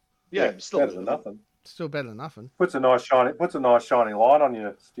 Yeah, still better than nothing. Still better than nothing. Puts a nice shiny light on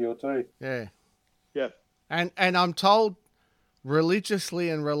your steel too. Yeah. Yeah. And I'm told religiously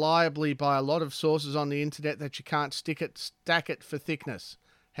and reliably by a lot of sources on the internet that you can't stack it for thickness.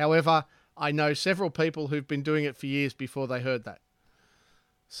 However, I know several people who've been doing it for years before they heard that.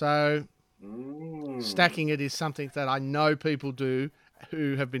 So stacking it is something that I know people do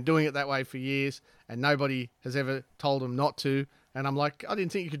who have been doing it that way for years, and nobody has ever told them not to. And I'm like, I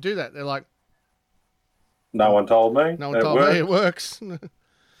didn't think you could do that. They're like, no one told me. No one told me it works.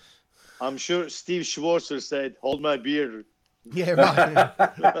 I'm sure Steve Schwarzer said, "Hold my beer." Yeah, right.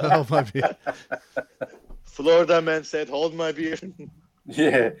 Hold my beer. Florida man said, "Hold my beer."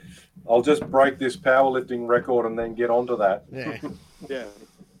 Yeah, I'll just break this powerlifting record and then get onto that. Yeah. Yeah.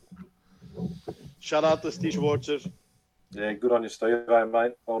 Shout out to Steve Schwarzer. Yeah, good on you, Steve,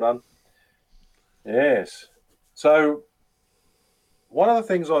 mate. Well done. Yes. So, one of the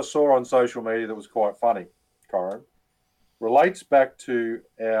things I saw on social media that was quite funny, Corin, relates back to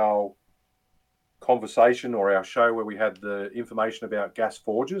our conversation or our show where we had the information about gas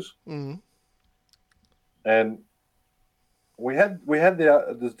forges. Mm-hmm. And we had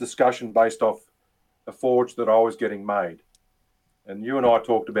the discussion based off a forge that I was getting made. And you and I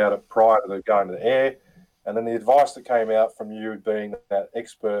talked about it prior to going to the air. And then the advice that came out from you being that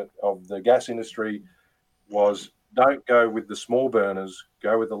expert of the gas industry was don't go with the small burners,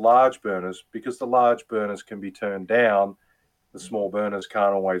 go with the large burners, because the large burners can be turned down. The small burners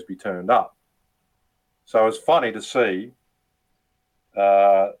can't always be turned up. So it's funny to see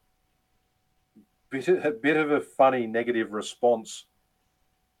a bit of a funny negative response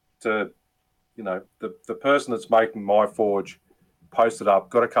to, the person that's making my forge posted up,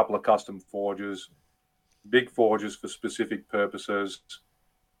 got a couple of custom forges, big forges for specific purposes,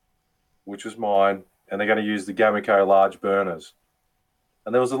 which was mine, and they're going to use the Gamico large burners.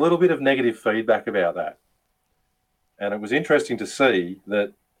 And there was a little bit of negative feedback about that. And it was interesting to see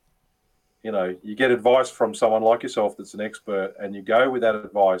that, you get advice from someone like yourself that's an expert, and you go with that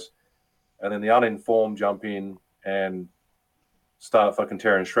advice, and then the uninformed jump in and start fucking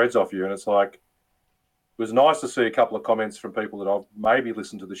tearing shreds off you. And it's like, it was nice to see a couple of comments from people that I've maybe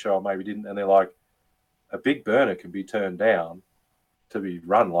listened to the show or maybe didn't, and they're like, a big burner can be turned down to be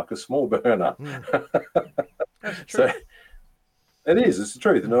run like a small burner. That's true. So it is, it's the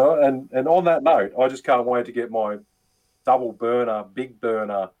truth. And on that note, I just can't wait to get my double burner, big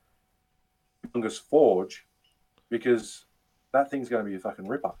burner, longest forge, because that thing's going to be a fucking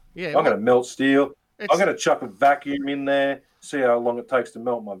ripper. Yeah, I'm going to melt steel. I'm going to chuck a vacuum in there, see how long it takes to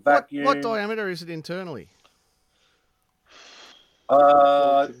melt my vacuum. What diameter is it internally?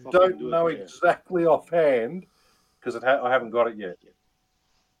 Don't know exactly offhand because I haven't got it yet.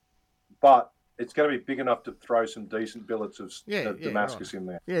 But it's going to be big enough to throw some decent billets of Damascus in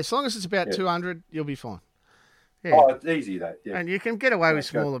there. Yeah, as long as it's about 200, you'll be fine. Yeah. Oh, it's easy that. Yeah. And you can get away with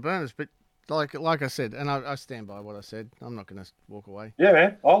smaller burners, but like I said, and I stand by what I said. I'm not going to walk away. Yeah,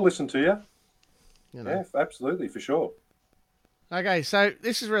 man. I'll listen to you. Yeah, absolutely, for sure. Okay, so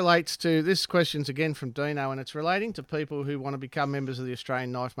this question's again from Dino, and it's relating to people who want to become members of the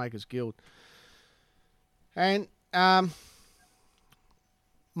Australian Knife Makers Guild. And my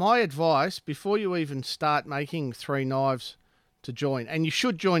advice, before you even start making 3 knives to join, and you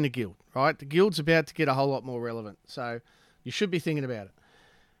should join the guild, right? The guild's about to get a whole lot more relevant, so you should be thinking about it.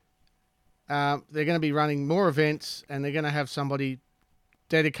 They're going to be running more events, and they're going to have somebody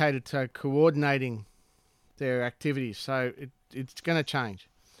dedicated to coordinating their activities, so it's going to change.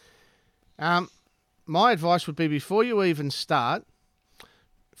 My advice would be, before you even start,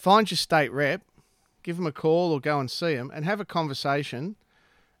 find your state rep, give them a call or go and see them, and have a conversation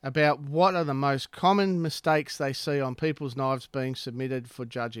about what are the most common mistakes they see on people's knives being submitted for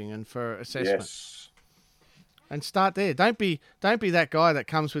judging and for assessment. Yes. And start there. Don't be that guy that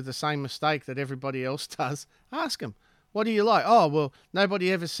comes with the same mistake that everybody else does. Ask them, what do you like? Oh, well,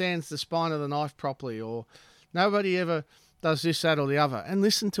 nobody ever sands the spine of the knife properly, or nobody ever does this, that, or the other. And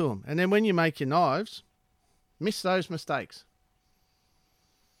listen to them. And then when you make your knives, miss those mistakes.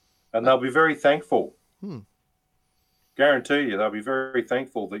 And they'll be very thankful. Guarantee you, they'll be very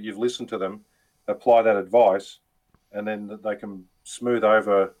thankful that you've listened to them, apply that advice, and then that they can smooth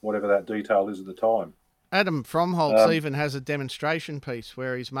over whatever that detail is at the time. Adam Fromholtz even has a demonstration piece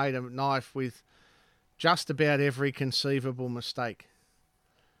where he's made a knife with just about every conceivable mistake.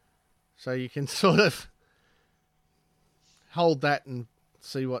 So you can sort of hold that and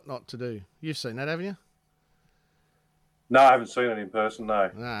see what not to do. You've seen that, haven't you? No, I haven't seen it in person. No.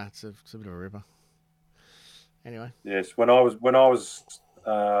 Nah, it's a bit of a ripper. Anyway. Yes, when I was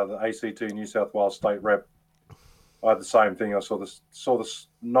the ACT New South Wales state rep, I had the same thing. I saw the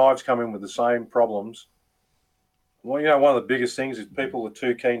knives come in with the same problems. Well, you know, one of the biggest things is people are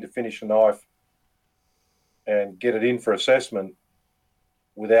too keen to finish a knife and get it in for assessment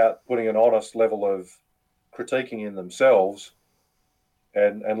without putting an honest level of critiquing in themselves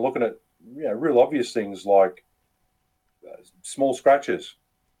and looking at, you know, real obvious things like small scratches.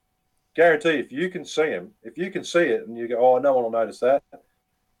 Guarantee if you can see them, if you can see it and you go, oh, no one will notice that,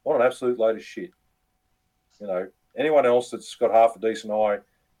 what an absolute load of shit. You know, anyone else that's got half a decent eye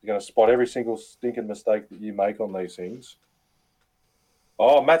is going to spot every single stinking mistake that you make on these things.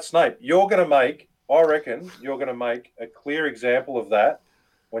 Oh, Matt Snape, I reckon you're going to make a clear example of that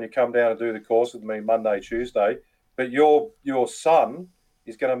when you come down and do the course with me Monday, Tuesday. But your son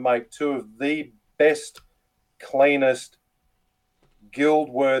is going to make two of the best, cleanest,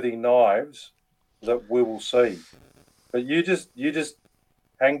 guild-worthy knives that we will see. But you just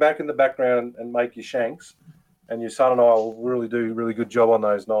hang back in the background and make your shanks, and your son and I will really do a really good job on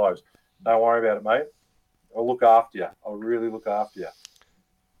those knives. Don't worry about it, mate. I'll look after you. I'll really look after you.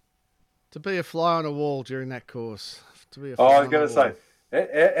 To be a fly on a wall during that course. I was going to say,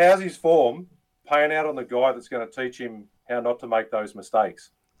 how's his form paying out on the guy that's going to teach him how not to make those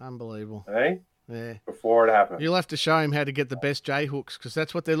mistakes? Unbelievable. Eh? Yeah. Before it happens. You'll have to show him how to get the best J-hooks, because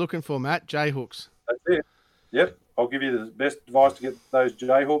that's what they're looking for, Matt. J-hooks. That's it. Yep. I'll give you the best advice to get those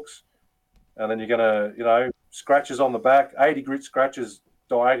J-hooks. And then you're going to, scratches on the back, 80 grit scratches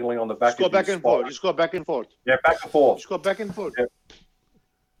diagonally on the back. Just go back and forth. Just go back and forth. Yeah, back and forth. Just go back and forth. Yep.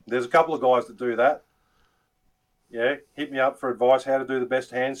 There's a couple of guys that do that. Yeah, hit me up for advice how to do the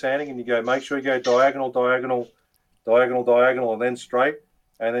best hand sanding, and you go, make sure you go diagonal, diagonal, diagonal, diagonal, and then straight.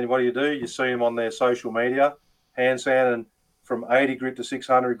 And then what do? You see them on their social media, hand sanding from 80 grit to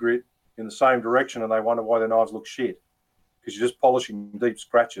 600 grit in the same direction, and they wonder why their knives look shit, because you're just polishing deep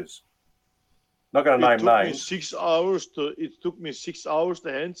scratches. Not going to name names. It took me 6 hours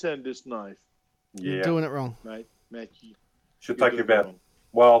to hand sand this knife. Yeah. You're doing it wrong. Mate, should take you about,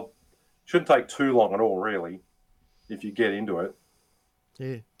 shouldn't take too long at all, really, if you get into it.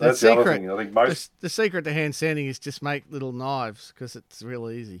 Yeah. That's the other thing. I think the secret to hand sanding is just make little knives, because it's real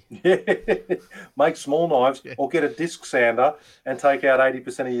easy. Yeah. Make small knives, or get a disc sander and take out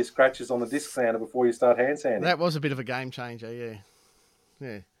 80% of your scratches on the disc sander before you start hand sanding. That was a bit of a game changer, yeah.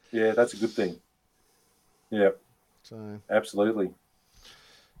 Yeah. Yeah, that's a good thing. Yeah. So absolutely.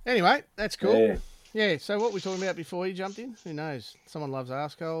 Anyway, that's cool. Yeah. Yeah, so what were we talking about before you jumped in? Who knows? Someone loves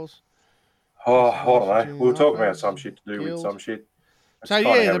arseholes. Oh, I don't know. We'll talk about some shit to do with some shit. So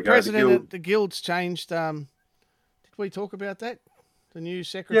yeah, the president of the guild's changed. Did we talk about that? The new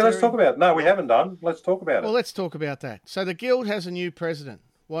secretary? Yeah, let's talk about it. No, we haven't done. Let's talk about it. Well, let's talk about that. So the guild has a new president,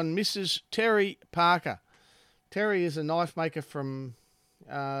 one Mrs. Terry Parker. Terry is a knife maker from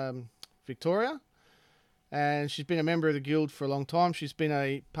Victoria, and she's been a member of the guild for a long time. She's been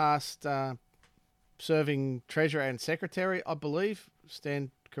a past serving treasurer and secretary, I believe. Stand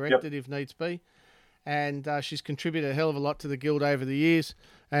corrected if needs be. And she's contributed a hell of a lot to the guild over the years,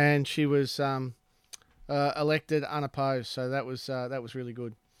 and she was elected unopposed. So that was really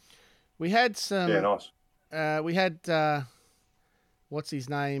good. We had some. Yeah, nice. We had what's his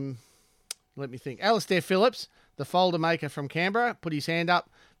name? Let me think. Alistair Phillips, the folder maker from Canberra, put his hand up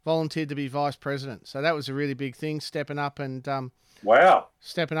volunteered to be vice president. So that was a really big thing, stepping up and Wow.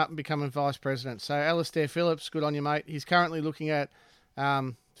 becoming vice president. So Alastair Phillips, good on you, mate. He's currently looking at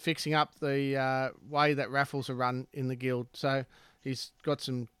fixing up the way that raffles are run in the guild. So he's got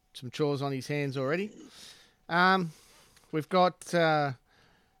some chores on his hands already. We've got the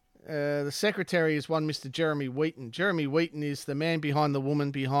secretary is one Mr. Jeremy Wheaton. Jeremy Wheaton is the man behind the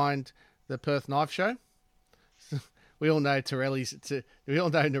woman behind the Perth Knife Show. We all know we all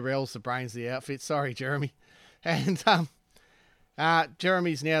know Narelle's the brains of the outfit. Sorry, Jeremy. And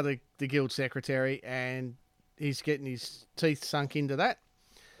Jeremy's now the guild secretary, and he's getting his teeth sunk into that.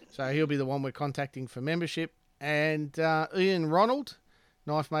 So he'll be the one we're contacting for membership. And Ian Ronald,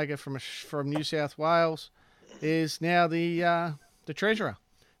 knife maker from New South Wales, is now the treasurer.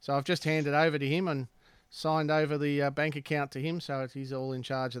 So I've just handed over to him and signed over the bank account to him, so he's all in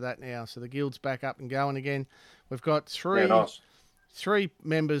charge of that now. So the guild's back up and going again. We've got three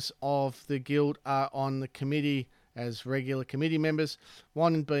members of the guild are on the committee as regular committee members,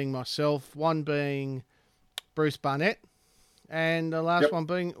 one being myself, one being Bruce Barnett, and the last one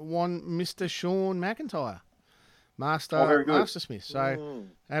being one Mr. Sean McIntyre, Mastersmith. So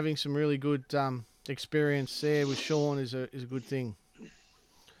having some really good experience there with Sean is a good thing.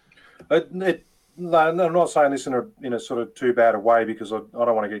 No, I'm not saying this in a sort of too bad a way, because I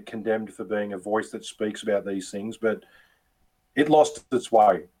don't want to get condemned for being a voice that speaks about these things, but it lost its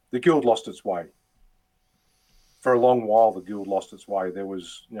way. The guild lost its way. For a long while, the guild lost its way. There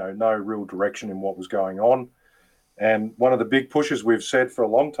was no real direction in what was going on. And one of the big pushes we've said for a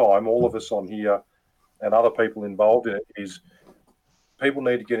long time, all of us on here and other people involved in it, is people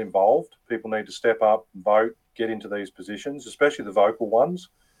need to get involved. People need to step up, vote, get into these positions, especially the vocal ones.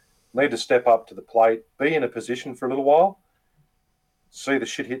 Need to step up to the plate, be in a position for a little while, see the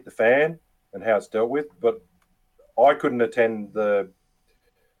shit hit the fan and how it's dealt with. But I couldn't attend the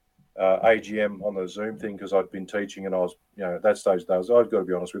AGM on the Zoom thing because I'd been teaching, and I was, at that stage, I've got to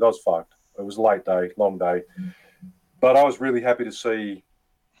be honest with you, I was fucked. It was a late day, long day. But I was really happy to see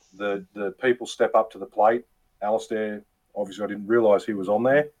the people step up to the plate. Alastair, obviously I didn't realise he was on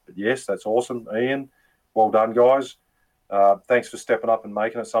there, but yes, that's awesome. Ian, well done, guys. Thanks for stepping up and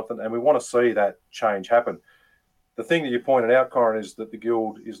making it something. And we want to see that change happen. The thing that you pointed out, Corin, is that the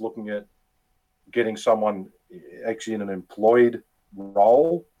guild is looking at getting someone actually in an employed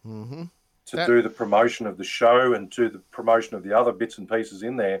role to do the promotion of the show and to the promotion of the other bits and pieces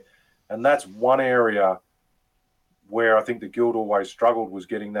in there. And that's one area where I think the guild always struggled, was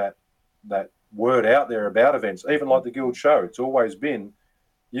getting that word out there about events. Even like the guild show, it's always been,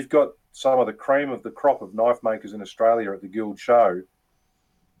 you've got some of the cream of the crop of knife makers in Australia at the guild show,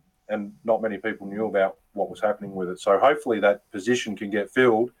 and not many people knew about what was happening with it. So hopefully that position can get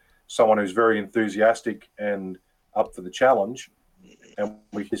filled, someone who's very enthusiastic and up for the challenge, and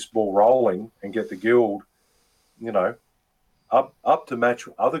we get this ball rolling and get the guild, up to match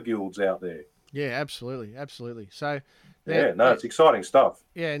other guilds out there. Yeah, absolutely. So, it's exciting stuff.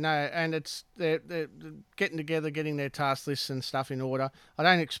 Yeah, no, and they're getting together, getting their task lists and stuff in order. I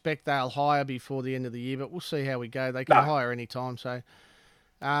don't expect they'll hire before the end of the year, but we'll see how we go. They can hire any time. So,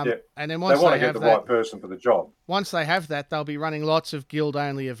 and then once they want to get the right person for the job. Once they have that, they'll be running lots of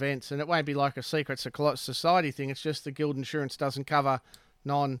guild-only events, and it won't be like a secret society thing. It's just the guild insurance doesn't cover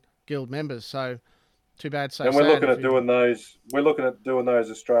non-guild members. So, too bad. So, and we're looking at doing those. We're looking at doing those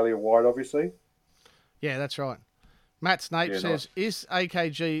Australia-wide, obviously. Yeah, that's right. Matt Snape says, is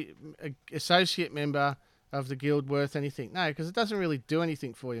AKG an associate member of the guild worth anything? No, because it doesn't really do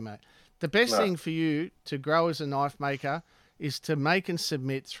anything for you, mate. The best thing for you to grow as a knife maker is to make and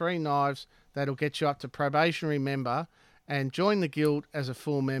submit 3 knives that'll get you up to probationary member, and join the guild as a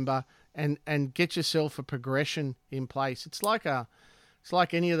full member, and get yourself a progression in place. It's like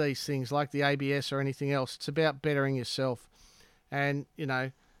any of these things, like the ABS or anything else. It's about bettering yourself. And,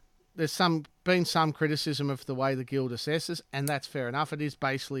 there's been some criticism of the way the guild assesses, and that's fair enough. It is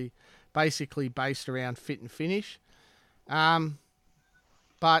basically based around fit and finish.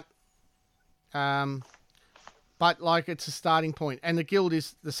 But like, it's a starting point, and the guild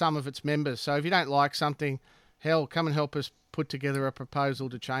is the sum of its members. So if you don't like something, hell, come and help us put together a proposal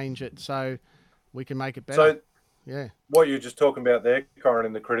to change it so we can make it better. So, what you're just talking about there, Corin,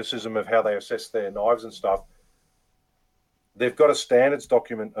 in the criticism of how they assess their knives and stuff, they've got a standards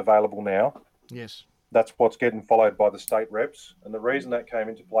document available now. Yes. That's what's getting followed by the state reps. And the reason that came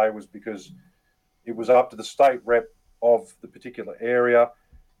into play was because it was up to the state rep of the particular area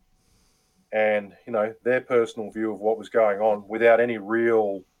and, their personal view of what was going on, without any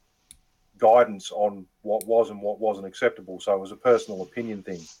real guidance on what was and what wasn't acceptable. So it was a personal opinion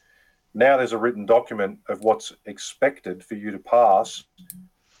thing. Now there's a written document of what's expected for you to pass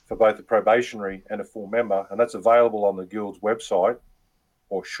for both a probationary and a full member, and that's available on the Guild's website,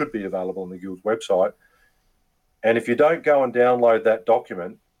 or should be available on the Guild's website. And if you don't go and download that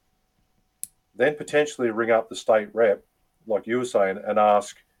document, then potentially ring up the state rep, like you were saying, and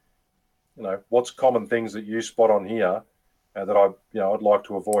ask, what's common things that you spot on here that I'd like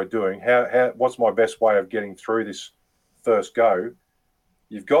to avoid doing. What's my best way of getting through this first go?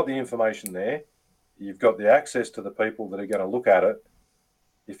 You've got the information there. You've got the access to the people that are going to look at it.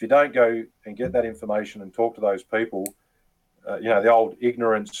 If you don't go and get that information and talk to those people, the old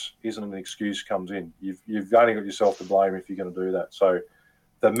ignorance isn't an excuse comes in. You've only got yourself to blame if you're going to do that. So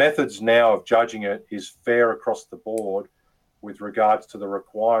the methods now of judging it is fair across the board with regards to the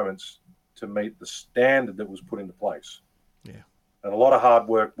requirements to meet the standard that was put into place. Yeah. And a lot of hard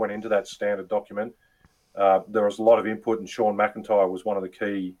work went into that standard document. There was a lot of input, and Sean McIntyre was one of the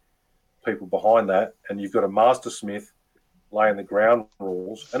key people behind that. And you've got a mastersmith laying the ground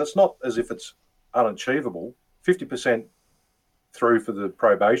rules. And it's not as if it's unachievable. 50% through for the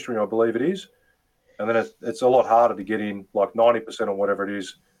probationary, I believe it is. And then it's a lot harder to get in, like 90% or whatever it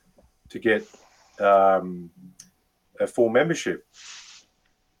is, to get a full membership.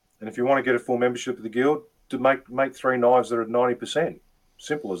 And if you want to get a full membership of the Guild, to make 3 knives that are at 90%.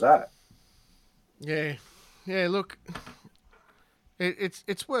 Simple as that. Yeah. Look,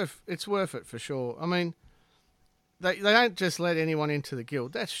 it's worth it for sure. I mean, they don't just let anyone into the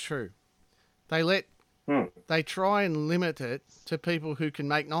Guild. That's true. They try and limit it to people who can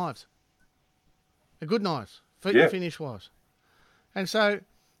make knives. Good knives, finish wise. And so,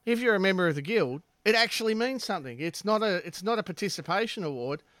 if you're a member of the Guild, it actually means something. It's not a participation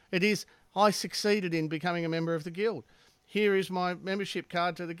award. It is, I succeeded in becoming a member of the Guild. Here is my membership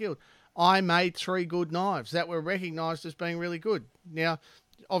card to the Guild. I made 3 good knives that were recognised as being really good. Now,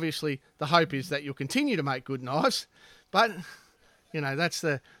 obviously, the hope is that you'll continue to make good knives, but that's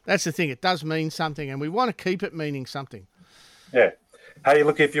the thing. It does mean something, and we want to keep it meaning something. Yeah. Hey,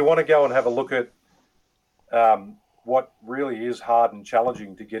 look, if you want to go and have a look at what really is hard and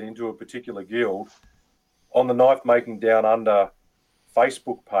challenging to get into a particular guild, on the Knife Making Down Under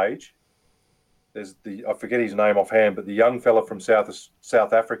Facebook page, there's I forget his name offhand, but the young fella from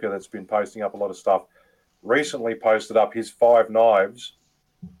South Africa that's been posting up a lot of stuff recently posted up his 5 knives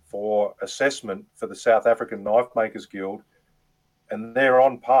for assessment for the South African Knife Makers Guild, and they're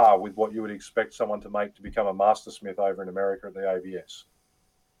on par with what you would expect someone to make to become a mastersmith over in America at the ABS.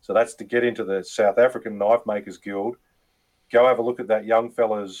 So that's to get into the South African Knife Makers Guild. Go have a look at that young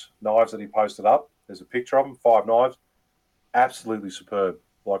fella's knives that he posted up. There's a picture of them, 5 knives. Absolutely superb.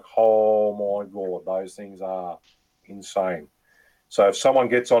 Like, oh my God, those things are insane. So if someone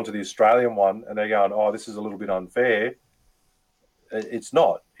gets onto the Australian one and they're going, oh, this is a little bit unfair, it's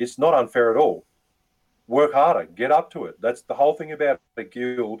not. It's not unfair at all. Work harder. Get up to it. That's the whole thing about the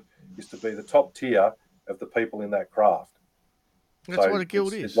guild, is to be the top tier of the people in that craft. That's what a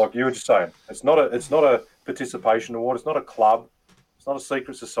guild is. It's like you were just saying. It's not a participation award. It's not a club. It's not a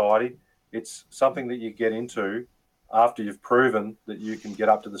secret society. It's something that you get into after you've proven that you can get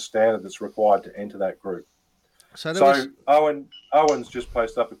up to the standard that's required to enter that group. So Owen's just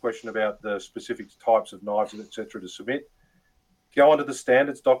posted up a question about the specific types of knives and etc. to submit. Go onto the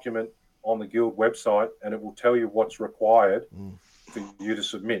standards document on the Guild website, and it will tell you what's required for you to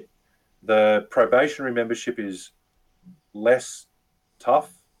submit. The probationary membership is less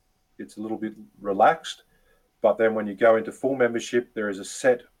tough. It's a little bit relaxed. But then when you go into full membership, there is a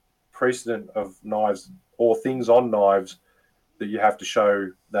set precedent of knives or things on knives that you have to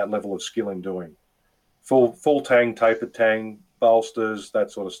show that level of skill in doing. Full tang, tapered tang, bolsters, that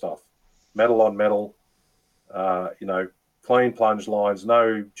sort of stuff. Metal on metal, clean plunge lines,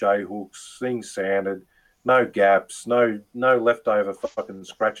 no J hooks, things sanded, no gaps, no leftover fucking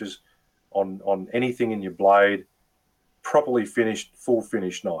scratches on anything in your blade. Properly finished, full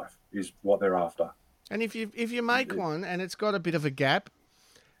finish knife is what they're after. And if you make one and it's got a bit of a gap,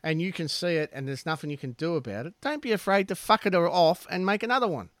 and you can see it, and there's nothing you can do about it, don't be afraid to fuck it off and make another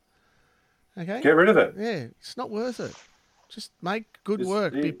one. Okay? Get rid of it. Yeah, it's not worth it. Just make good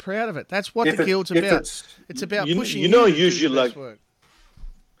work. Be proud of it. That's what the guild's about. It's about pushing you to do the best work.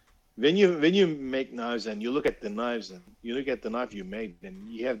 When you make knives and you look at the knives and you look at the knife you made, then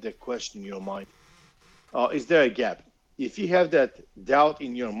you have that question in your mind. Is there a gap? If you have that doubt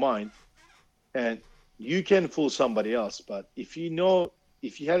in your mind, and you can fool somebody else, but if you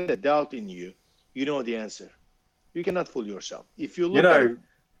have that doubt in you, you know the answer. You cannot fool yourself. If you look at it,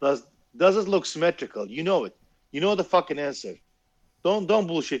 does it look symmetrical? You know it. You know the fucking answer. Don't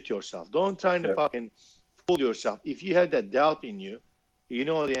bullshit yourself. Don't try to fucking fool yourself. If you have that doubt in you, you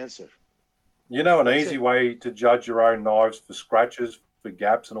know the answer. You know an easy way to judge your own knives for scratches, for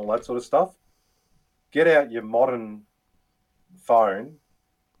gaps and all that sort of stuff. Get out your modern phone,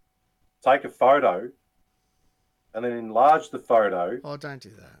 take a photo, and then enlarge the photo. Oh, don't do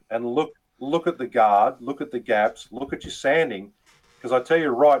that. And look at the guard, look at the gaps, look at your sanding. Because I tell you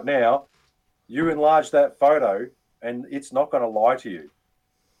right now, you enlarge that photo and it's not going to lie to you.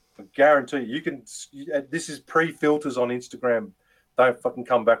 I guarantee you can. This is pre-filters on Instagram. Don't fucking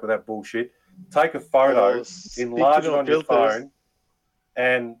come back with that bullshit. Take a photo, enlarge it on your phone,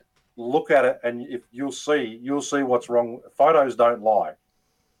 and look at it, and if you'll see what's wrong. Photos don't lie.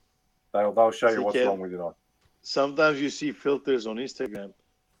 They'll show you what's wrong with it. Sometimes you see filters on Instagram.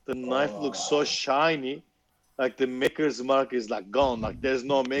 The knife looks so shiny, like the maker's mark is like gone. Like there's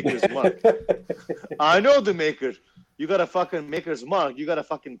no maker's mark. I know the maker. You got a fucking maker's mark. You got to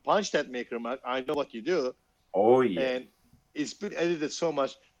fucking punch that maker mark. I know what you do. Oh yeah. And it's been edited so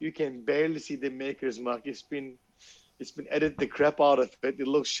much you can barely see the maker's mark. It's been edited the crap out of it. It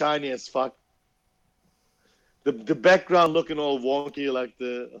looks shiny as fuck. The background looking all wonky, like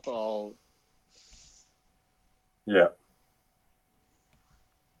Yeah.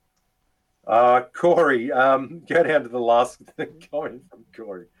 Corey, go down to the last comment from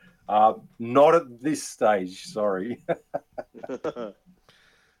Corey. Not at this stage, sorry.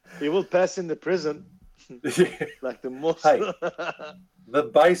 He will pass in the prison. Like the most. Hey, the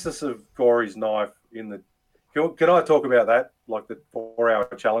basis of Corey's knife in the. Can I talk about that? Like the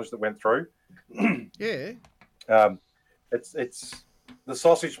 4-hour challenge that went through? Yeah. It's the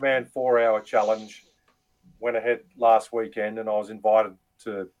Sausage Man 4-hour challenge. Went ahead last weekend, and I was invited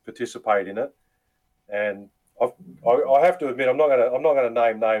to participate in it. And I have to admit, I'm not gonna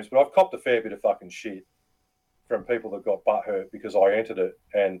name names, but I've copped a fair bit of fucking shit from people that got butthurt because I entered it.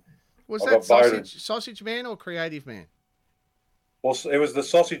 And was I that voted. sausage Man or Creative Man? Well, it was the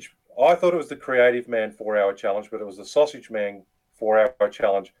Sausage. I thought it was the Creative Man 4-hour challenge, but it was the Sausage Man 4-hour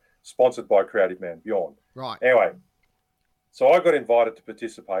challenge sponsored by Creative Man, Bjorn. Right. Anyway, so I got invited to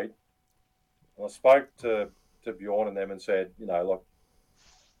participate. And I spoke to Bjorn and them and said, look,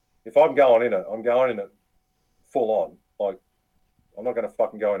 if I'm going in it full on. Like, I'm not going to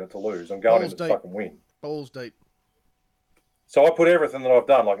fucking go in it to lose. I'm going in it to fucking win. Balls deep. So I put everything that I've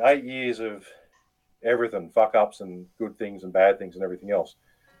done, like 8 years of everything, fuck ups and good things and bad things and everything else.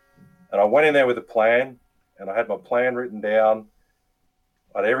 And I went in there with a plan, and I had my plan written down.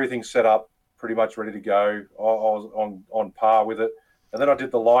 I had everything set up, pretty much ready to go. I was on par with it. And then I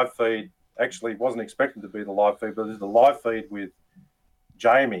did the live feed. Actually, wasn't expecting to be the live feed, but I did the live feed with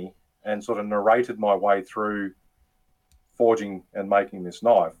Jamie and sort of narrated my way through forging and making this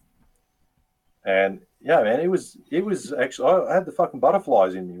knife. And yeah, man, it was actually, I had the fucking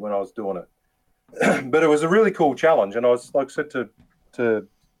butterflies in me when I was doing it. But it was a really cool challenge. And I was, like I said to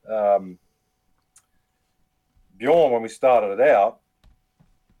Bjorn when we started it out,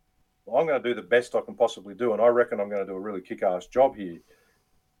 well, I'm going to do the best I can possibly do. And I reckon I'm going to do a really kick-ass job here.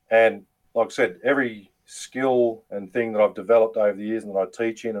 And like I said, every skill and thing that I've developed over the years and that I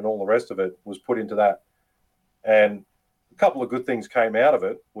teach in and all the rest of it was put into that. And a couple of good things came out of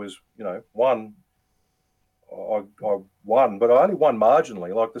it was, one, I won, but I only won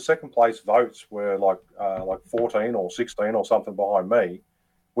marginally. Like the second place votes were like 14 or 16 or something behind me,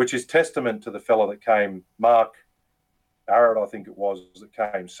 which is testament to the fella that came, Mark Barrett, I think it was,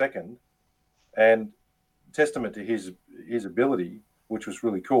 that came second, and testament to his ability, which was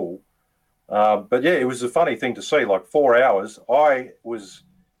really cool. But yeah, it was a funny thing to see. Like 4 hours, I was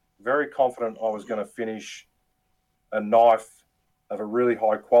very confident I was going to finish a knife of a really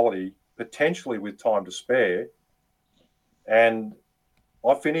high quality, potentially with time to spare. And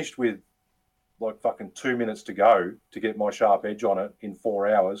I finished with like fucking 2 minutes to go to get my sharp edge on it in 4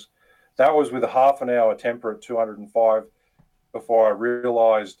 hours. That was with a half an hour temper at 205 before I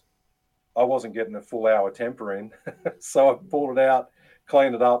realized I wasn't getting a full hour temper in. So I pulled it out,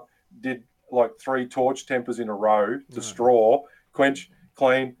 cleaned it up, did like 3 torch tempers in a row to straw, quench,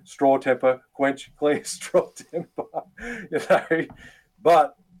 clean, straw temper, quench, clean, straw temper.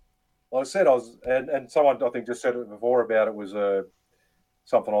 But like I said, and someone I think just said it before about it was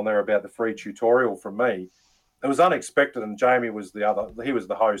something on there about the free tutorial from me. It was unexpected, and Jamie was he was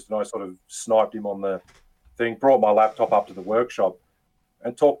the host, and I sort of sniped him on the thing, brought my laptop up to the workshop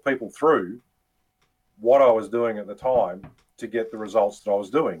and talked people through what I was doing at the time to get the results that I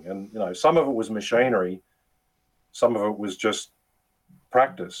was doing. And, some of it was machinery. Some of it was just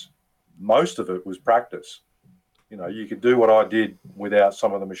practice. Most of it was practice. You could do what I did without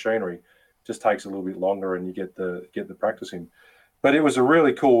some of the machinery. It just takes a little bit longer and you get the practice in. But it was a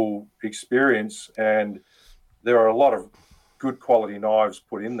really cool experience, and there are a lot of good quality knives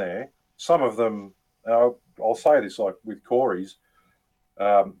put in there. Some of them, I'll say this, like with Corey's,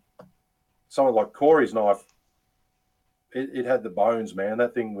 Something like Corey's knife, it had the bones, man.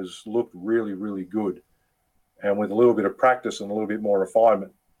 That thing looked really, really good. And with a little bit of practice and a little bit more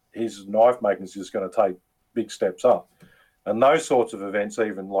refinement, his knife making is just going to take big steps up. And those sorts of events,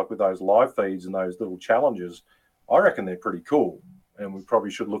 even like with those live feeds and those little challenges, I reckon they're pretty cool. And we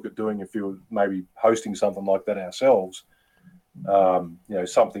probably should look at doing a few, maybe hosting something like that ourselves.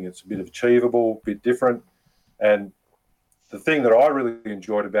 Something that's a bit achievable, a bit different. And the thing that I really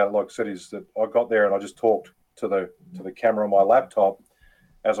enjoyed about it, like I said, is that I got there and I just talked to the camera on my laptop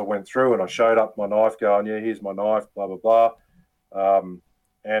as I went through, and I showed up my knife going, yeah, here's my knife, blah, blah, blah.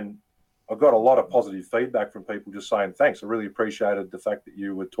 And I got a lot of positive feedback from people just saying, thanks. I really appreciated the fact that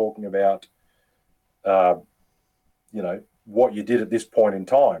you were talking about, what you did at this point in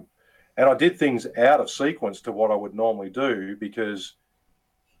time. And I did things out of sequence to what I would normally do because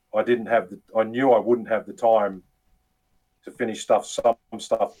I knew I wouldn't have the time to finish some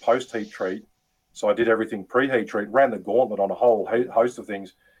stuff post-heat treat. So I did everything pre-heat treat, ran the gauntlet on a whole host of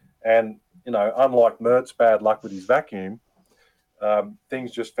things. And, unlike Mert's bad luck with his vacuum,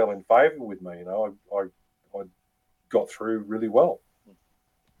 things just fell in favour with me. I got through really well.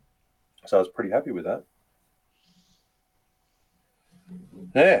 So I was pretty happy with that.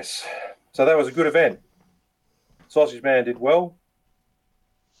 Yes. So that was a good event. Sausage Man did well.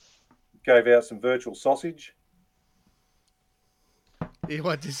 Gave out some virtual sausage.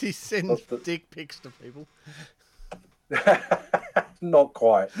 What does he send dick pics to people? Not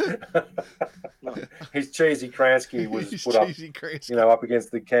quite. His cheesy Kransky was put up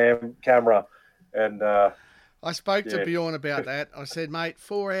against the camera, and I spoke to Bjorn about that. I said, mate,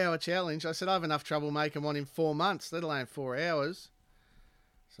 4-hour challenge. I said, I have enough trouble making one in 4 months, let alone 4 hours.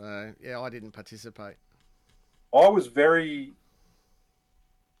 So I didn't participate. I was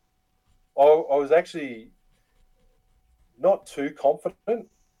actually not too confident,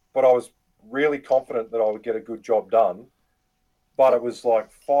 but I was really confident that I would get a good job done. But it was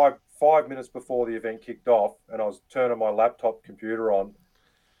like five minutes before the event kicked off, and I was turning my laptop computer on,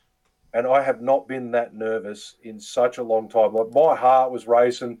 and I have not been that nervous in such a long time. Like, my heart was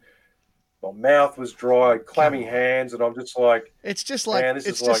racing, my mouth was dry, clammy hands, and I'm just like, it's just like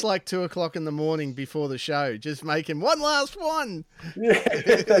like 2 o'clock in the morning before the show, just making one last one. Yeah,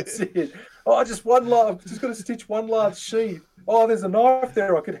 that's it. Oh, I'm just going to stitch one last sheet. Oh, there's a knife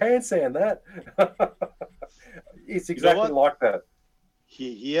there. I could hand sand that. It's exactly like that.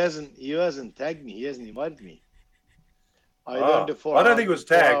 He hasn't tagged me. He hasn't invited me. I don't think it was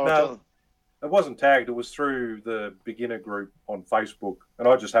tagged. No, it wasn't tagged. It was through the beginner group on Facebook, and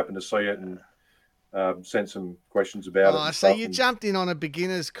I just happened to see it and sent some questions about it. Oh, so you jumped in on a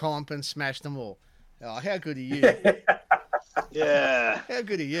beginner's comp and smashed them all. Oh, how good are you? Yeah. How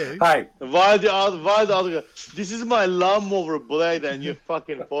good are you? Hey. Why the other guy? This is my lawnmower blade and your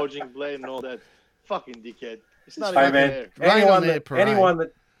fucking forging blade and all that. Fucking dickhead. It's not even man. there.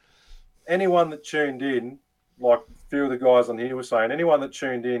 Anyone that tuned in, like a few of the guys on here were saying, anyone that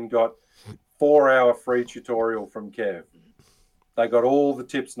tuned in got 4-hour free tutorial from Kev. They got all the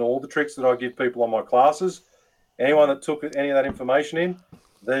tips and all the tricks that I give people on my classes. Anyone that took any of that information in,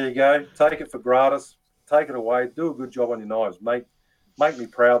 there you go. Take it for gratis. Take it away. Do a good job on your knives. Make me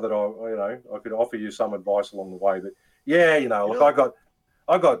proud that I could offer you some advice along the way. But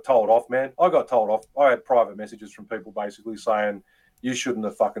I got told off, man. I got told off. I had private messages from people basically saying, you shouldn't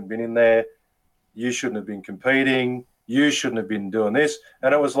have fucking been in there. You shouldn't have been competing. You shouldn't have been doing this.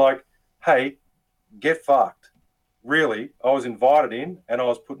 And it was like, hey, get fucked. Really, I was invited in and I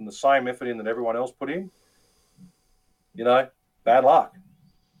was putting the same effort in that everyone else put in. Bad luck.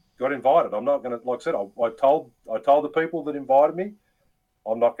 Got invited. I'm not going to, like I said, I told the people that invited me,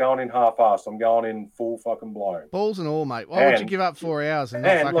 I'm not going in half-assed. I'm going in full fucking blown. Balls and all, mate. Why would you give up 4 hours and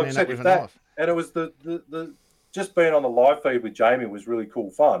not fucking end up with a knife? And it was the just being on the live feed with Jamie was really cool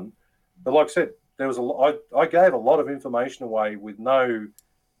fun. But like I said, I gave a lot of information away with no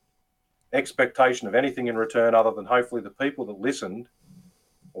expectation of anything in return other than hopefully the people that listened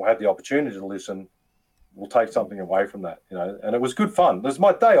or had the opportunity to listen will take something away from that, and it was good fun. It was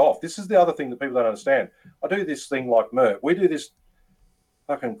my day off. This is the other thing that people don't understand. I do this thing like Mert. We do this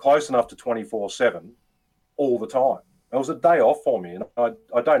fucking close enough to 24/7 all the time. It was a day off for me, and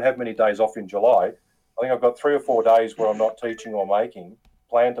I don't have many days off in July. I think I've got 3 or 4 days where I'm not teaching or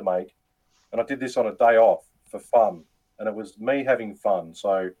plan to make, and I did this on a day off for fun, and it was me having fun.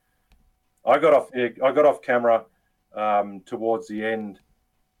 So I got off camera towards the end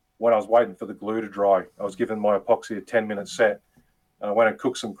when I was waiting for the glue to dry. I was giving my epoxy a 10-minute set. And I went and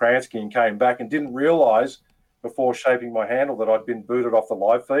cooked some Kransky and came back and didn't realise before shaping my handle that I'd been booted off the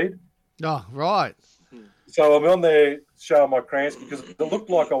live feed. Oh, right. So I'm on there showing my Kransky because it looked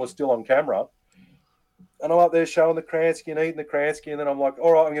like I was still on camera. And I'm up there showing the Kransky and eating the Kransky. And then I'm like,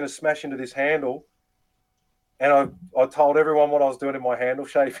 all right, I'm going to smash into this handle. And I told everyone what I was doing in my handle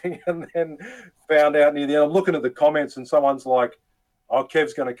shaping and then found out near the end. I'm looking at the comments and someone's like, oh,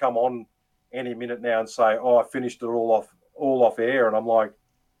 Kev's going to come on any minute now and say, oh, I finished it all off air. And I'm like,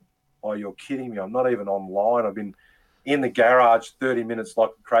 oh, you're kidding me. I'm not even online. I've been in the garage 30 minutes like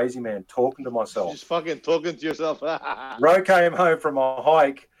a crazy man talking to myself. Just fucking talking to yourself. Ro came home from a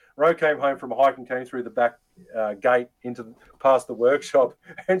hike. And came through the back gate past the workshop.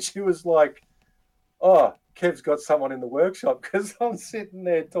 And she was like, oh, Kev's got someone in the workshop because I'm sitting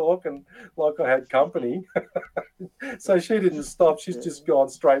there talking like I had company. So she didn't stop. She's just gone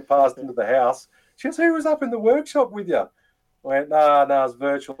straight past into the house. She goes, who was up in the workshop with you? I went, no, it's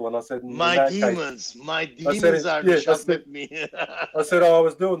virtual. And I said, my demons are shut with me. I said, I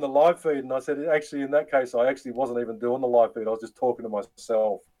was doing the live feed. And I said, actually, in that case, I actually wasn't even doing the live feed. I was just talking to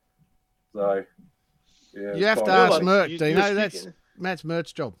myself. So, yeah. You have to ask Merc, Dino. That's Matt's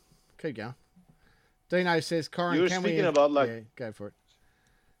Merc's job. Keep going. Dino says, Corin, you were speaking about like... Yeah, go for it.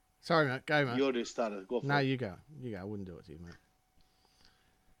 Sorry, mate. Go, mate. You already started. Go for it. No, you go. I wouldn't do it to you, mate.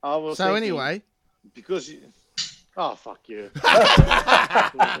 I was so thinking, anyway... Because... Oh, fuck you.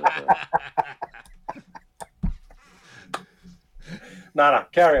 No,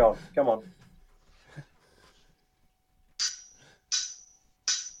 carry on. Come on.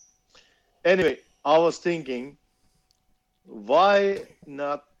 Anyway, I was thinking, why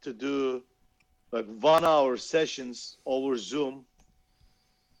not to do like 1 hour sessions over Zoom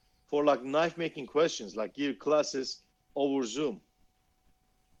for like knife making questions, like give classes over Zoom?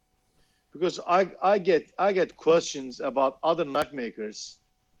 Because I get questions about other knife makers,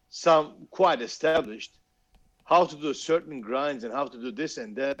 some quite established, how to do certain grinds and how to do this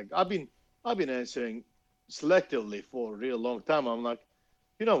and that. Like I've been answering selectively for a real long time. I'm like,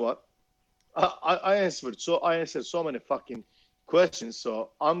 you know what? I answered so many fucking questions.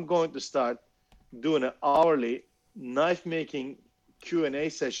 So I'm going to start doing an hourly knife making Q&A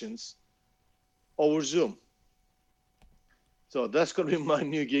sessions over Zoom. So that's going to be my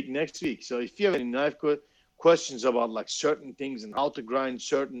new gig next week. So if you have any knife questions about like certain things and how to grind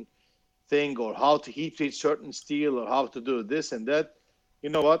certain thing or how to heat treat certain steel or how to do this and that, you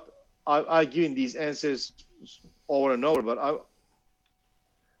know what? I given these answers over and over, but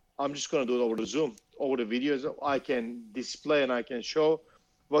I'm just going to do it over the Zoom, over the videos. I can display and I can show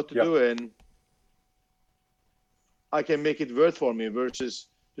what to do, and I can make it worth for me versus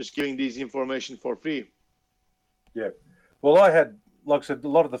just giving these information for free. Yeah. Well, I had, like I said, a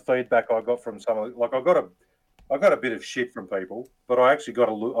lot of the feedback I got from like I got a bit of shit from people, but I actually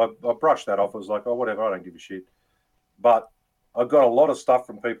I brushed that off. I was like, oh, whatever, I don't give a shit. But I got a lot of stuff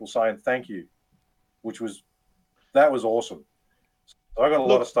from people saying thank you, that was awesome. So I got a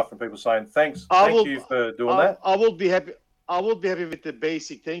lot of stuff from people saying thank you for doing that. I will be happy. I will be happy with the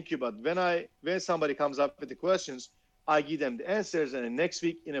basic thank you, but when somebody comes up with the questions, I give them the answers, and then next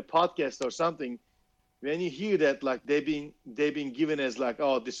week in a podcast or something, when you hear that, like they've been given as like,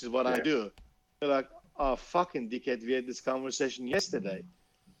 oh, this is what I do, they're like, oh, fucking dickhead, we had this conversation yesterday.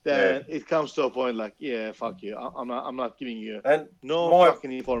 Then it comes to a point like, yeah, fuck you, I'm not giving you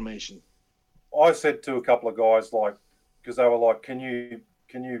fucking information. I said to a couple of guys, like, because they were like, can you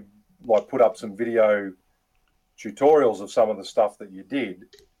like put up some video tutorials of some of the stuff that you did?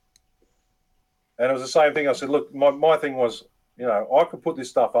 And it was the same thing. I said, look, my thing was, you know, I could put this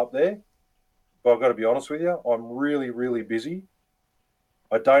stuff up there, but I've got to be honest with you, I'm really, really busy.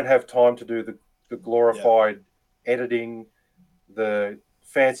 I don't have time to do the glorified editing, the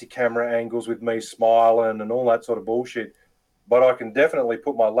fancy camera angles with me smiling and all that sort of bullshit. But I can definitely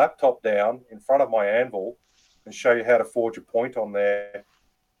put my laptop down in front of my anvil and show you how to forge a point on there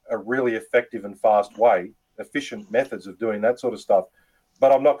a really effective and fast way, efficient methods of doing that sort of stuff.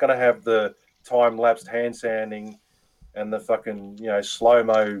 But I'm not going to have the time-lapsed hand sanding and the fucking, you know,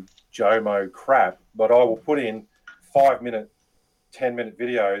 slow-mo, Jomo crap. But I will put in 5-minute, 10-minute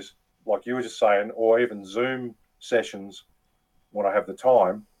videos, like you were just saying, or even Zoom sessions when I have the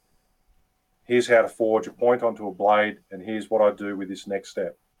time. Here's how to forge a point onto a blade, and here's what I do with this next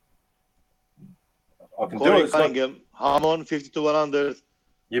step. I can do it. Cunningham, Hamon, 50 to 100.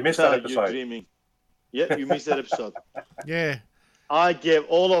 You missed that episode. You're dreaming. Yeah, you missed that episode. Yeah. I gave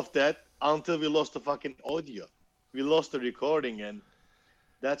all of that until we lost the fucking audio. We lost the recording, and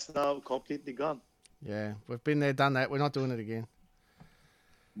that's now completely gone. Yeah, we've been there, done that. We're not doing it again.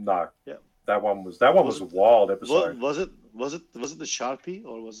 No. Yeah. That one was a wild episode. Was it the Sharpie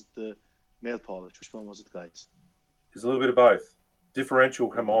or was it the nail polish? Which one was it, guys? There's a little bit of both. Differential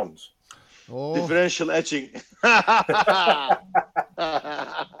Hamons. Oh, Differential etching.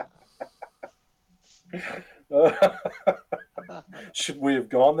 Should we have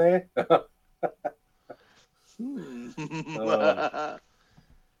gone there?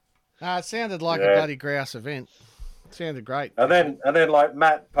 it sounded like a Yeah. bloody grouse event. Sounded great. And then like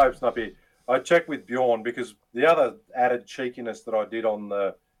Matt Pope's not here. I checked with Bjorn because the other added cheekiness that I did on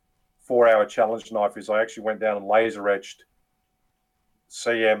the 4-hour challenge knife is I actually went down and laser etched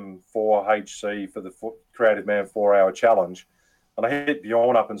CM4HC for the Creative Man 4-hour challenge. And I hit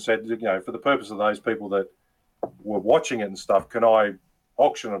Bjorn up and said, for the purpose of those people that were watching it and stuff, can I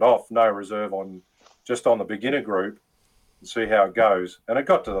auction it off, no reserve just on the beginner group and see how it goes? And it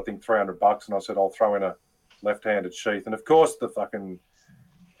got to, I think, $300. And I said, I'll throw in a left-handed sheath. And of course, the fucking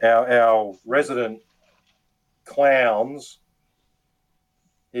our resident clowns,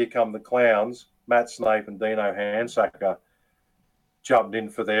 here come the clowns, Matt Snape and Dino Handsacker, jumped in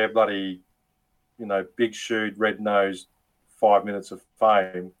for their bloody, big shoot, red-nosed 5 minutes of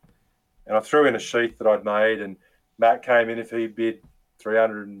fame. And I threw in a sheath that I'd made, and Matt came in if he bid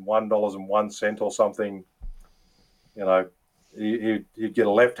 $301.01 or something. He'd get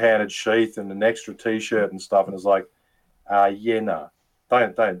a left-handed sheath and an extra T-shirt and stuff, and it's like,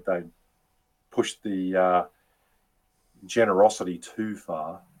 don't push the generosity too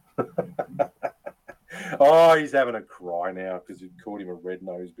far. Oh, he's having a cry now because you called him a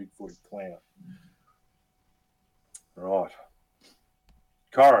red-nosed, big-footed clown. Right.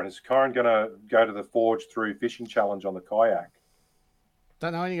 Corin, is Corin going to go to the Forge Through fishing challenge on the kayak?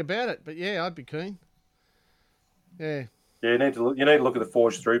 Don't know anything about it, but yeah, I'd be keen. Yeah. Yeah, you need to look at the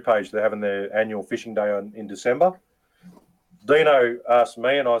Forge Through page. They're having their annual fishing day in December. Dino asked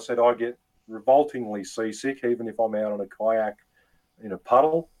me, and I said I get revoltingly seasick even if I'm out on a kayak in a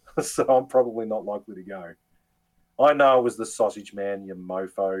puddle, so I'm probably not likely to go. I know it was the sausage man, you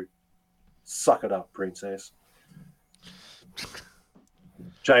mofo. Suck it up, princess.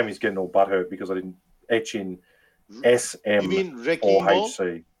 Jamie's getting all butthurt because I didn't etch in SM You mean or wrecking ball?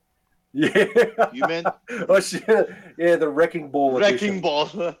 HC. Yeah. You meant Oh, shit. Yeah, the wrecking ball wrecking edition. ball.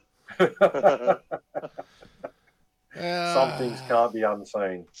 Some things can't be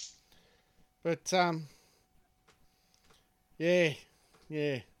unseen. But yeah.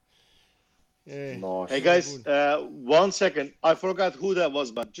 Nice. Hey guys, 1 second. I forgot who that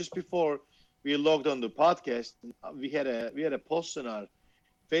was, but just before we logged on the podcast, we had a post in our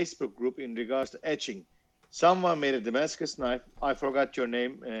Facebook group in regards to etching. Someone made a Damascus knife. I forgot your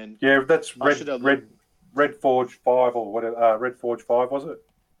name, and Yeah, that's I should have Red Forge 5 or whatever. Red Forge 5, was it?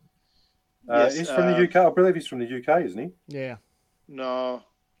 Yes, He's from the UK. I believe he's from the UK, isn't he? Yeah. no,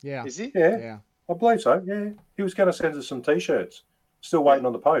 Yeah. is he? Yeah, Yeah. I believe so. Yeah, he was going to send us some T-shirts. Still waiting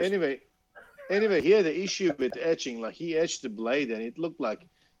on the post. Anyway, he had the issue with etching. Like he etched the blade, and it looked like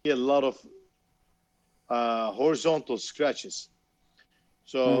he had a lot of horizontal scratches.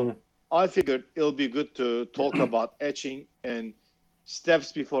 So I figured it'll be good to talk about etching and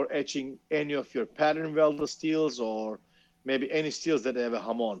steps before etching any of your pattern welded steels or maybe any steels that have a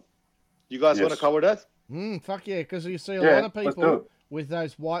hamon. You guys want to cover that? Fuck yeah, because you see a Yeah, lot of let's do people it. with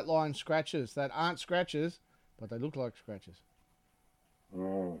those white line scratches that aren't scratches, but they look like scratches.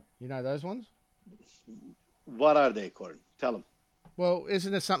 You know those ones? What are they, Corin? Tell them. Well,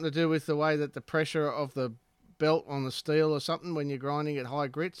 isn't it something to do with the way that the pressure of the belt on the steel or something when you're grinding at high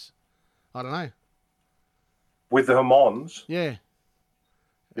grits? I don't know. With the Hamons, Yeah.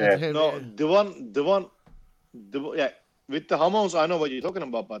 Yeah. No, yeah, with the hamons, I know what you're talking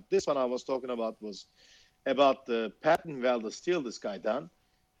about, but this one I was talking about was about the pattern welded steel this guy done.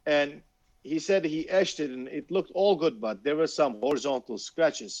 And he said he etched it and it looked all good, but there were some horizontal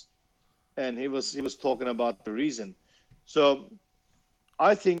scratches. And he was talking about the reason. So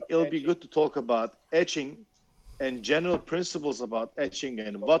I think it'll be good to talk about etching and general principles about etching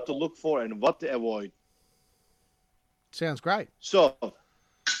and what to look for and what to avoid. Sounds great. So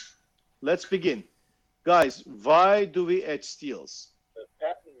let's begin. Guys, why do we etch steels?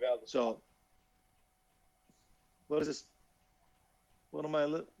 So what is this? What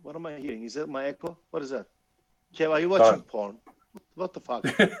am I hearing? Is that my echo? What is that? Kev, are you watching porn? What the fuck?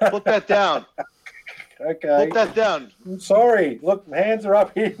 Put that down. okay. Put that down. I'm sorry. Look, hands are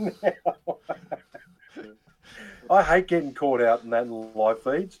up here now. I hate getting caught out in that in live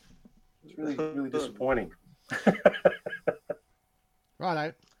feeds. It's really disappointing.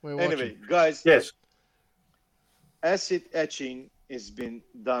 Righto. We're watching. Anyway, guys, Yes. acid etching has been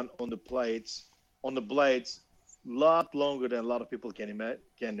done on the blades a lot longer than a lot of people can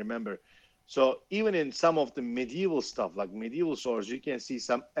remember. So even in some of the medieval stuff, like medieval swords, you can see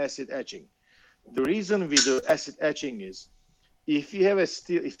some acid etching. The reason we do acid etching is if you have a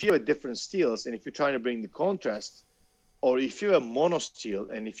steel, if you have different steels, and if you're trying to bring the contrast, or if you have mono steel,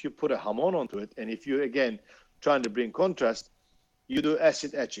 and if you put a hamon onto it, and if you again trying to bring contrast, you do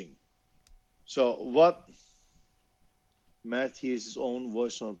acid etching. So what? Matt hears his own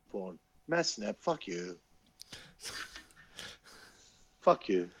voice on porn. Matt Snap, fuck you. Fuck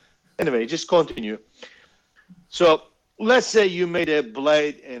you. Anyway, just continue. So let's say you made a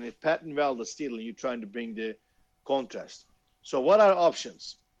blade and a pattern welded steel, and you're trying to bring the contrast. So what are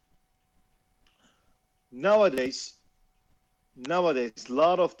options? Nowadays, a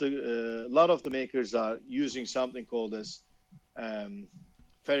lot of the makers are using something called as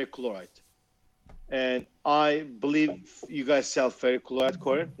ferric chloride, and I believe you guys sell ferric chloride,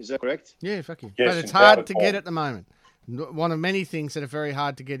 Corin. Is that correct? Yeah, fuck you. Yes, but it's in hard powder to form. get at the moment. One of many things that are very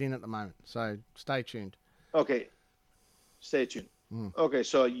hard to get in at the moment. So stay tuned. Okay, stay tuned. Okay,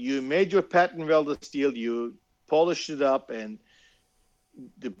 so you made your pattern welded steel, you polished it up, and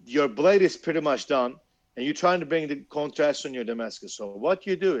your blade is pretty much done, and you're trying to bring the contrast on your Damascus. So what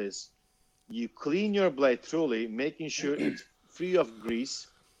you do is you clean your blade thoroughly, making sure it's free of grease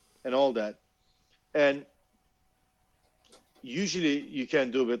and all that. And usually you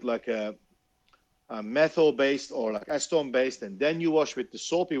can do it like a methyl-based or like acetone-based, and then you wash with the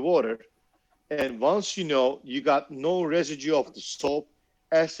soapy water. And once you know you got no residue of the soap,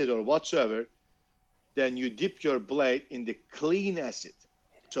 acid, or whatsoever, then you dip your blade in the clean acid.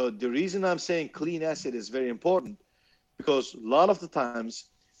 So the reason I'm saying clean acid is very important, because a lot of the times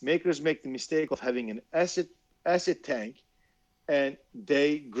makers make the mistake of having an acid tank, and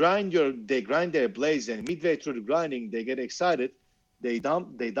they grind their blades, and midway through the grinding they get excited, they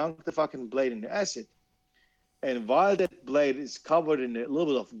dunk the fucking blade in the acid, and while that blade is covered in a little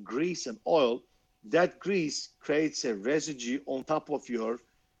bit of grease and oil, that grease creates a residue on top of your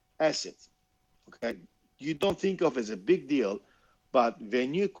acid. Okay, you don't think of it as a big deal, but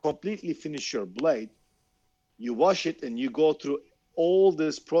when you completely finish your blade, you wash it and you go through all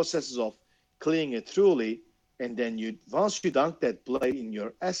these processes of cleaning it thoroughly, and then once you dunk that blade in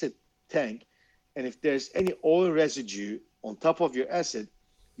your acid tank, and if there's any oil residue on top of your acid,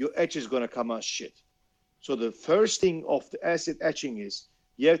 your etch is going to come out shit. So the first thing of the acid etching is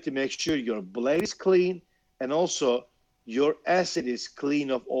you have to make sure your blade is clean, and also your acid is clean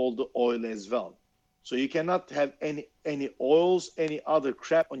of all the oil as well. So you cannot have any oils, any other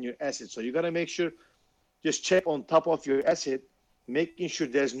crap on your acid. So you got to make sure, just check on top of your acid, making sure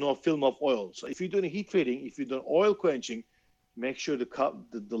there's no film of oil. So if you're doing heat treating, if you're doing oil quenching, make sure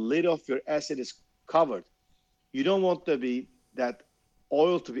the lid of your acid is covered. You don't want that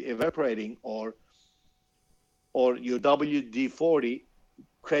oil to be evaporating, or your WD-40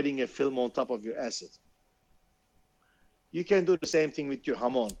 creating a film on top of your acid. You can do the same thing with your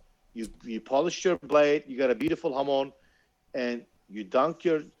hamon. You polish your blade, you got a beautiful hamon, and you dunk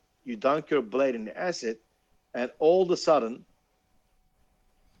your blade in the acid, and all of a sudden,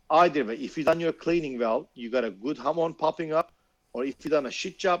 either way, if you've done your cleaning well, you got a good hamon popping up, or if you've done a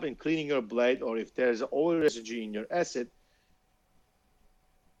shit job in cleaning your blade, or if there's oil residue in your acid,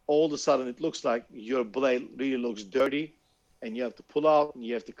 all of a sudden it looks like your blade really looks dirty, and you have to pull out and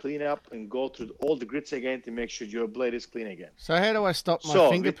you have to clean up and go through all the grits again to make sure your blade is clean again. So how do I stop my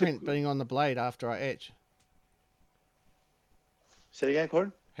fingerprint being on the blade after I etch? Say it again,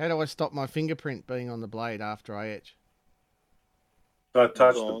 Corin? How do I stop my fingerprint being on the blade after I etch? Don't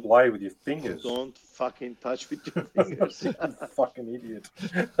touch the blade with your fingers. Don't fucking touch with your fingers. You fucking idiot.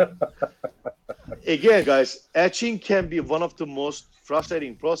 Again, guys, etching can be one of the most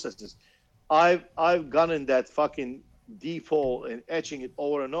frustrating processes. I've gone in that fucking deep hole and etching it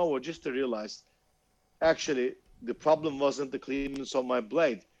over and over just to realize, actually, the problem wasn't the cleanness of my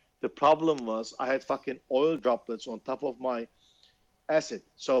blade. The problem was I had fucking oil droplets on top of my acid.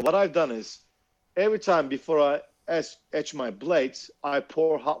 So what I've done is, every time before I etch my blades, I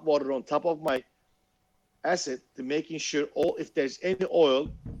pour hot water on top of my acid to making sure if there's any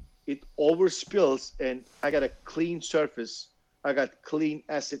oil, it overspills and I got a clean surface. I got clean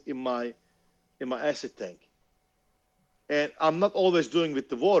acid in my acid tank. And I'm not always doing with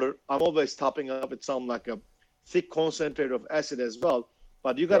the water. I'm always topping up with some like a thick concentrate of acid as well.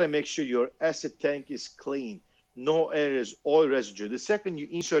 But you got to make sure your acid tank is clean. No areas oil residue. The second you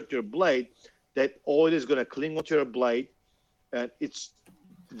insert your blade, that oil is going to cling onto your blade, and it's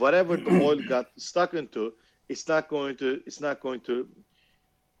whatever the oil got stuck into, it's not going to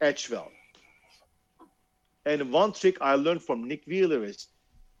etch well. And one trick I learned from Nick Wheeler is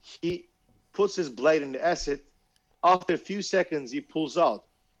he puts his blade in the acid. After a few seconds, he pulls out,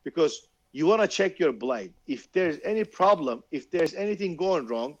 because you want to check your blade. If there's any problem, if there's anything going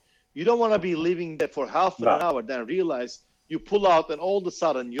wrong, you don't want to be leaving that for half an hour, then realize You pull out, and all of a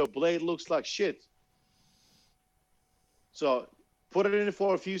sudden your blade looks like shit. So put it in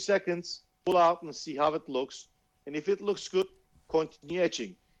for a few seconds, pull out and see how it looks. And if it looks good, continue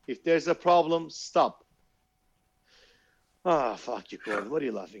etching. If there's a problem, stop. Ah, fuck you, Gordon. What are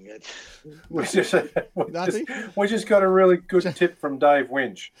you laughing at? Nothing. We just got a really good tip from Dave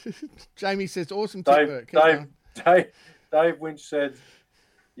Winch. Jamie says, awesome tip work. Keep Dave Winch said,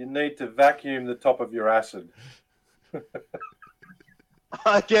 you need to vacuum the top of your acid.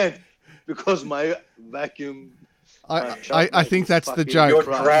 I can't, because my vacuum... I think that's the joke.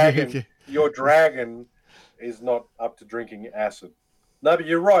 Your dragon is not up to drinking acid. No, but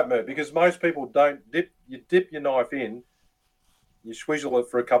you're right, Mert, because most people don't dip. You dip your knife in, you swizzle it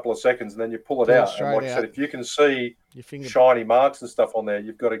for a couple of seconds, and then you pull it out. And like I said, if you can see shiny marks and stuff on there,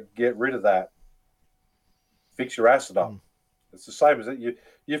 you've got to get rid of that. Fix your acid up. It's the same as that.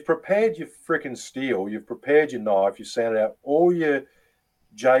 You've prepared your freaking steel. You've prepared your knife. You sanded out all your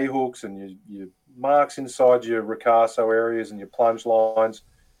J hooks and your marks inside your ricasso areas and your plunge lines,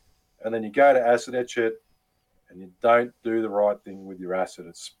 and then you go to acid etch it, and you don't do the right thing with your acid.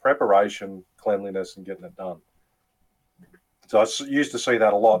 It's preparation, cleanliness, and getting it done. So I used to see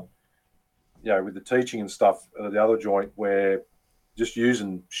that a lot, with the teaching and stuff at the other joint, where just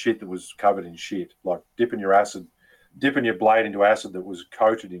using shit that was covered in shit, like dipping your blade into acid that was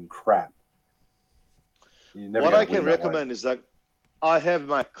coated in crap. What I can recommend is that I have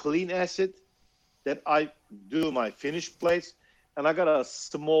my clean acid that I do my finished plates, and I got a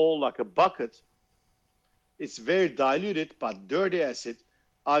small, like a bucket. It's very diluted, but dirty acid.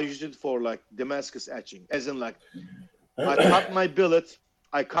 I use it for like Damascus etching, as in like I cut my billet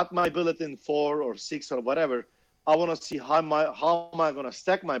in 4 or 6 or whatever. I want to see how am I going to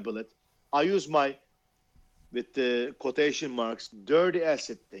stack my billet. I use my, with the quotation marks, dirty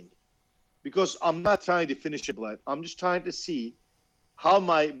acid thing, because I'm not trying to finish a blade. I'm just trying to see how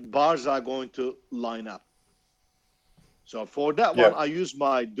my bars are going to line up. So for that one, I use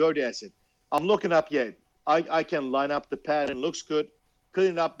my dirty acid. I'm looking up, I can line up the pattern, looks good,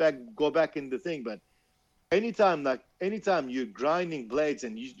 clean it up, go back in the thing. But anytime you're grinding blades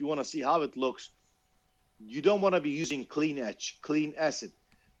and you want to see how it looks, you don't want to be using clean acid.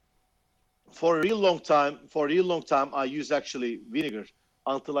 For a real long time, I use actually vinegar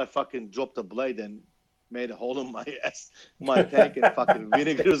until I fucking dropped the blade and made a hole in my tank, and fucking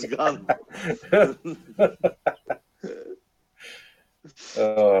vinegar is gone.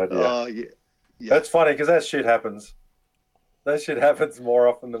 Oh, dear. Yeah. That's funny because that shit happens. That shit happens more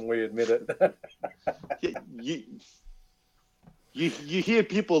often than we admit it. You hear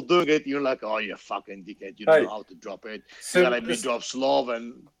people doing it, you're like, oh, you fucking dickhead, you know how to drop it. You gotta be drop slow.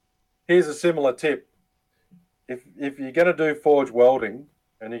 And here's a similar tip. If you're going to do forge welding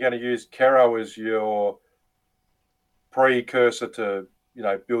and you're going to use Kero as your precursor to,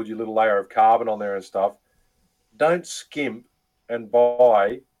 build your little layer of carbon on there and stuff, don't skimp and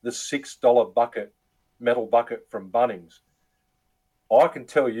buy the $6 metal bucket from Bunnings. I can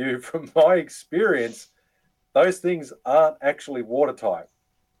tell you from my experience, those things aren't actually watertight.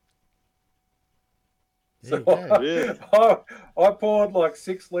 So I poured like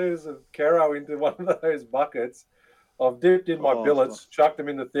 6 liters of Kero into one of those buckets. I've dipped in my billets, chucked them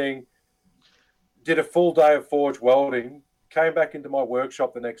in the thing, did a full day of forge welding, came back into my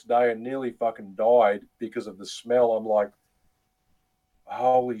workshop the next day and nearly fucking died because of the smell. I'm like,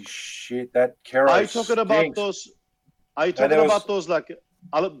 holy shit, that Kero Are you talking about those? Are you talking about those like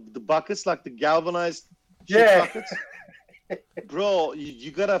the buckets, like the galvanized buckets? Bro,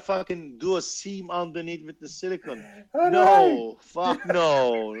 you gotta fucking do a seam underneath with the silicone. No.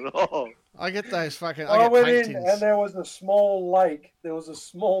 I get those fucking. I went in and there was a small lake.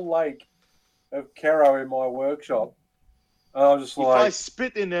 Of Kero in my workshop. I was just if I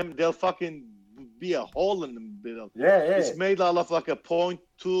spit in them, they'll fucking be a hole in the middle. Yeah. It's made out of like a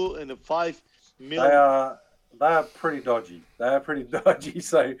 0.2 and a 5 mil. They are pretty dodgy.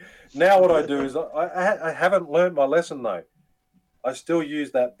 So now what I do is I haven't learned my lesson though. I still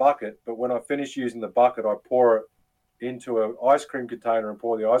use that bucket, but when I finish using the bucket, I pour it into an ice cream container and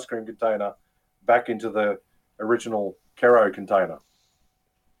pour the ice cream container back into the original Kero container.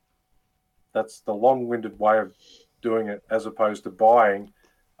 That's the long-winded way of doing it, as opposed to buying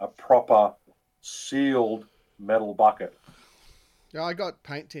a proper sealed metal bucket. Yeah, I got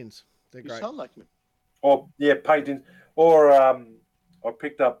paint tins. They're great. You sound like me. Or paint tins. Or I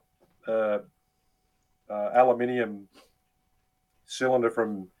picked up aluminium cylinder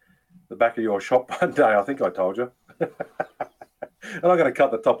from the back of your shop one day. I think I told you. And I'm going to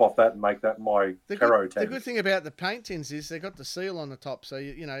cut the top off that and make that my Kero tank. The good thing about the paint tins is they've got the seal on the top, so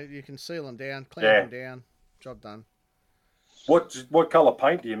you can seal them down, clamp them down, job done. What colour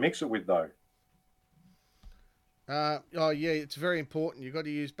paint do you mix it with though? Oh yeah, it's very important. You've got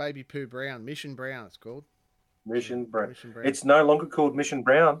to use baby poo brown, Mission Brown. It's called Mission Brown. Mission Brown. It's no longer called Mission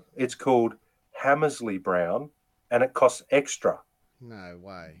Brown. It's called Hammersley Brown, and it costs extra. No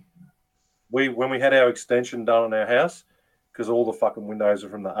way. When we had our extension done on our house, because all the fucking windows are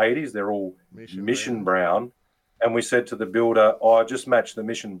from the 80s, they're all Mission Brown. And we said to the builder, "Oh, I just matched the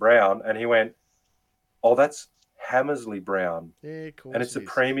Mission Brown," and he went, "Oh, that's Hammersley Brown." Yeah, of course. And it's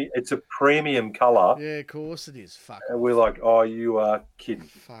a premium colour. Yeah, of course it is. Fuck. And we're like, "Oh, you are kidding."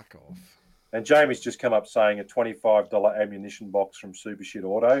 Fuck off. And Jamie's just come up saying a $25 ammunition box from Super Shit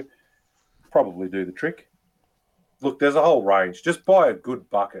Auto probably do the trick. Look, there's a whole range. Just buy a good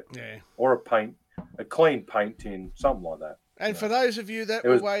bucket. Yeah. Or a clean paint tin, something like that. And for those of you that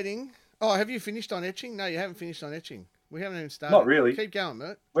were waiting, have you finished on etching? No, you haven't finished on etching. We haven't even started. Not really. Keep going,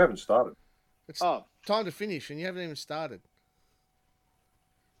 Mert. We haven't started. It's time to finish, and you haven't even started.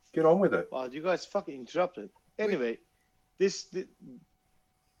 Get on with it. Wow, you guys fucking interrupted. Anyway, how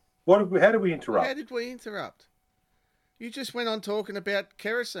did we interrupt? How did we interrupt? You just went on talking about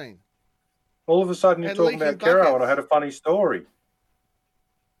kerosene. All of a sudden, you're talking about Kero, and I had a funny story.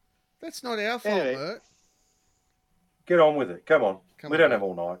 That's not our fault, Mert. Get on with it. Come on. We don't have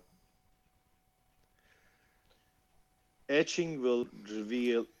all night. Etching will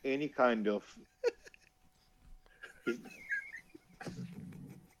reveal any kind of...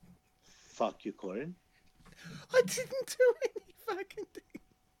 Fuck you, Corin. I didn't do any fucking thing.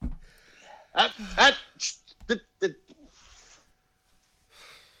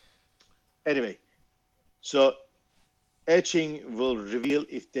 Anyway, so etching will reveal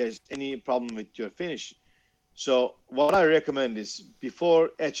if there's any problem with your finish. So what I recommend is before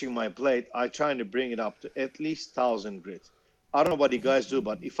etching my blade, I try to bring it up to at least 1,000 grit. I don't know what you guys do,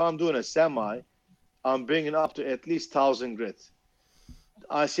 but if I'm doing a semi, I'm bringing up to at least 1,000 grit.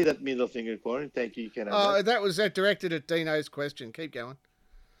 I see that middle finger, Corin. Thank you. You can have that was directed at Dino's question. Keep going.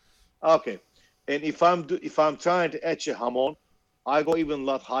 Okay. And if I'm trying to etch a hamon, I go even a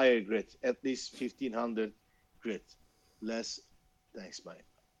lot higher grit, at least 1,500 grit. Less. Thanks, mate.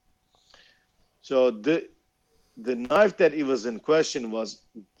 So the knife that it was in question was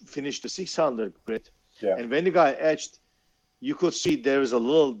finished to 600 grit. Yeah. And when the guy etched, you could see there was a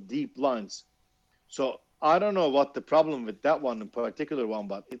little deep lines. So I don't know what the problem with that one in particular one,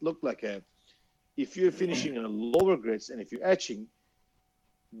 but it looked like if you're finishing in a lower grits and if you're etching,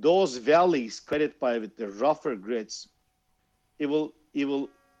 those valleys created by with the rougher grits, it will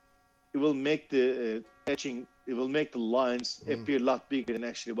make the etching, it will make the lines appear a lot bigger than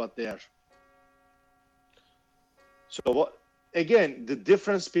actually what they are. So again, the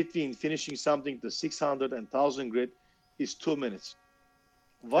difference between finishing something to 600 and 1,000 grit is 2 minutes.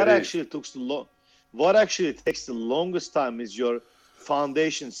 What actually takes the longest time is your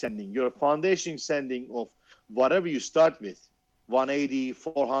foundation sanding. Your foundation sanding of whatever you start with, 180,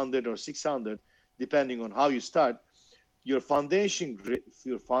 400, or 600, depending on how you start. Your foundation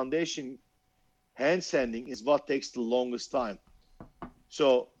hand sanding is what takes the longest time.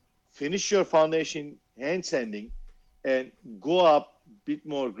 So finish your foundation hand sanding and go up a bit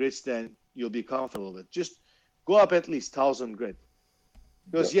more grits than you'll be comfortable with. Just go up at least 1,000 grit.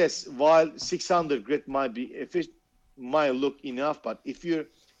 Because yes, while 600 grit might look enough, but if you're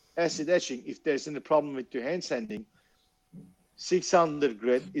acid etching, if there's any problem with your hand sanding, 600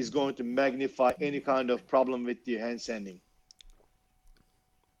 grit is going to magnify any kind of problem with your hand sanding.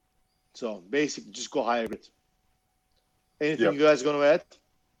 So basically, just go higher grit. Anything you guys going to add?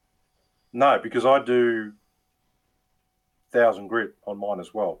 No, because I do 1,000 grit on mine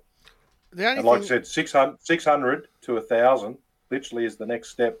as well. And like I said, 600 to 1,000 literally is the next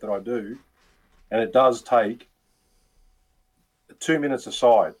step that I do, and it does take 2 minutes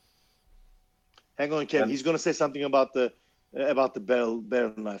aside. Hang on, Kev. He's going to say something about the barrel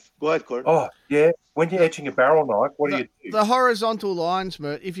knife. Go ahead, Court. Oh, yeah. When you're etching a barrel knife, what do you do? The horizontal lines,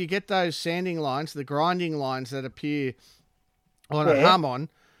 Mert, if you get those sanding lines, the grinding lines that appear on a hamon,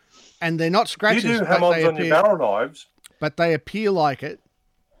 and they're not scratches. You do hamons on your barrel knives. But they appear like it.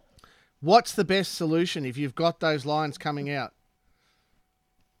 What's the best solution if you've got those lines coming out?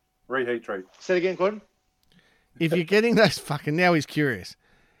 Reheat treat. Say it again, Gordon. If you're getting those now he's curious.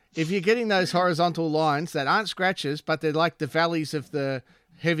 If you're getting those horizontal lines that aren't scratches, but they're like the valleys of the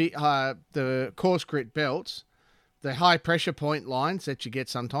the coarse grit belts, the high pressure point lines that you get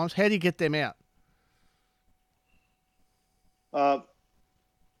sometimes, how do you get them out? I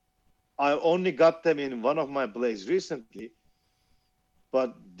only got them in one of my blades recently,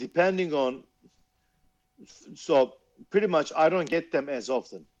 but depending on, so pretty much I don't get them as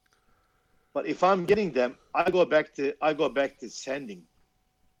often. But if I'm getting them, I go back to sanding.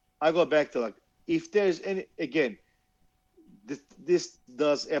 I go back to like, if there's any, again, this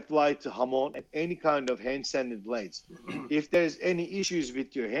does apply to Hamon and any kind of hand sanding blades. If there's any issues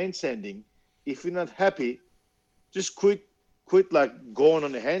with your hand sanding, if you're not happy, just quit like going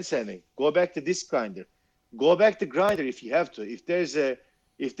on the hand sanding. Go back to disc grinder. Go back to grinder if you have to. If there's a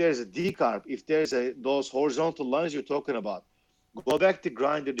decarb, if there's those horizontal lines you're talking about, go back to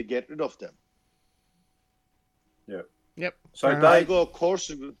grinder to get rid of them. Yeah. Yep. So I go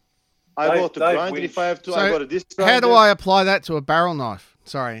coarse. I go to grinder if I have to. So I go to disc grinder. how do I apply that to a barrel knife?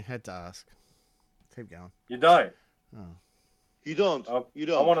 Sorry, had to ask. Keep going. You don't. Oh. You don't. You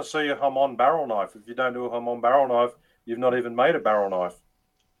don't. I want to see a Hamon barrel knife. If you don't do a Hamon barrel knife, you've not even made a barrel knife.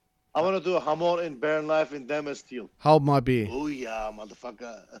 I want to do a Hamon and barrel knife in Damascus steel. Hold my beer. Oh yeah,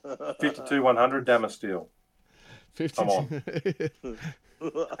 motherfucker. 52-100 Damascus steel. 50. Come on.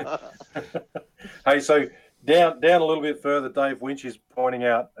 Hey, so down a little bit further, Dave Winch is pointing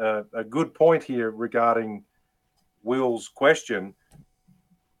out a good point here regarding Will's question.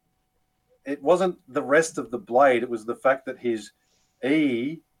 It wasn't the rest of the blade, it was the fact that his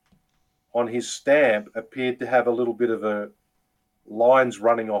E on his stamp appeared to have a little bit of a lines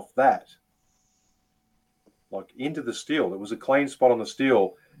running off that, like into the steel. There was a clean spot on the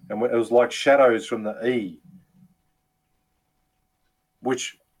steel, and it was like shadows from the E,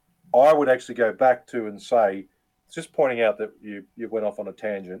 which I would actually go back to and say, just pointing out that you went off on a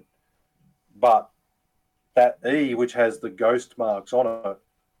tangent, but that E, which has the ghost marks on it,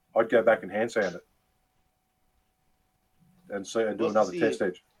 I'd go back and hand sand it and see and do another test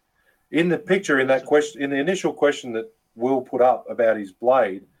edge. In the picture, in that question, in the initial question that Will put up about his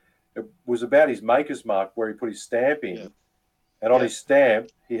blade, it was about his maker's mark where he put his stamp in, and on his stamp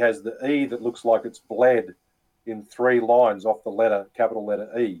he has the E that looks like it's bled in 3 lines off the letter, capital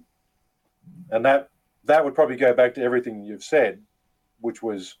letter E, and that would probably go back to everything you've said, which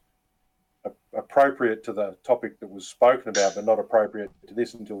was appropriate to the topic that was spoken about, but not appropriate to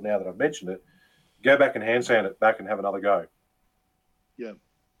this until now that I've mentioned it. Go back and hand sand it back and have another go. Yeah.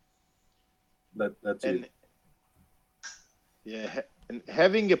 That's it. Yeah, and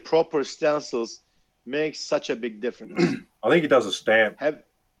having a proper stencils makes such a big difference. I think he does a stamp.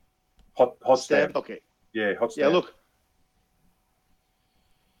 Hot stamp. Okay. Yeah, hot stamp. Yeah, look.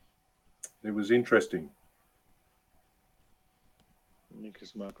 It was interesting.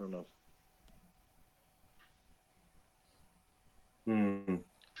 Maker's mark enough.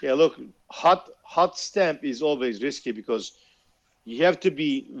 Yeah, look, hot stamp is always risky because you have to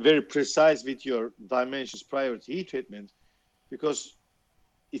be very precise with your dimensions prior to heat treatment, because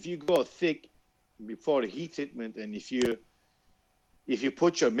if you go thick before the heat treatment and if you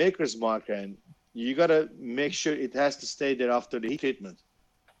put your maker's marker in, you gotta make sure it has to stay there after the heat treatment.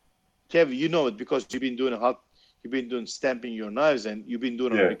 Kev, you know it because you've been doing stamping your knives and you've been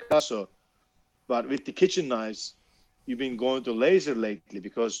doing it on Picasso, but with the kitchen knives, you've been going to laser lately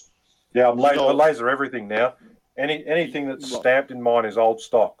because I laser everything now. Anything that's stamped in mine is old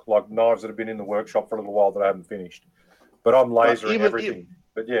stock, like knives that have been in the workshop for a little while that I haven't finished. But I'm lasering everything.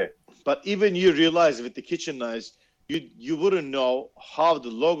 But even you realize with the kitchen knives, you wouldn't know how the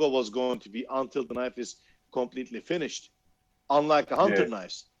logo was going to be until the knife is completely finished. Unlike a hunter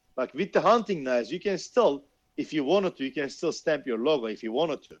knives, like with the hunting knives, you can still, if you wanted to, you can still stamp your logo if you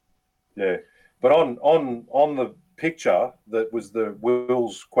wanted to. Yeah, but on the picture that was the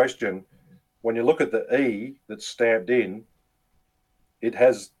Will's question, when you look at the E that's stamped in, it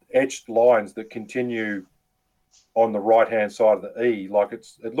has etched lines that continue on the right-hand side of the E. Like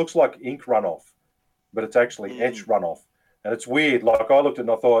it looks like ink runoff, but it's actually etched runoff. And it's weird. Like I looked at it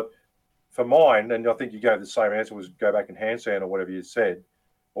and I thought, for mine, and I think you gave the same answer, was go back and hand sand or whatever you said,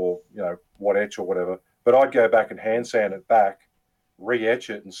 or, what etch or whatever. But I'd go back and hand sand it back, re-etch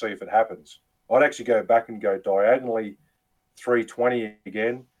it and see if it happens. I'd actually go back and go diagonally 320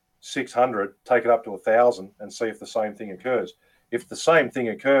 again, 600, take it up to 1,000 and see if the same thing occurs. If the same thing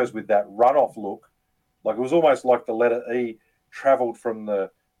occurs with that runoff look, like it was almost like the letter E traveled from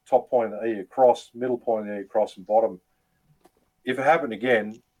the top point of the E across, middle point of the E across and bottom. If it happened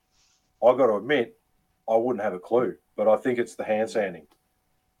again, I've got to admit, I wouldn't have a clue, but I think it's the hand sanding.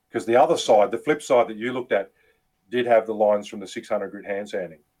 Because the other side, the flip side that you looked at, did have the lines from the 600 grit hand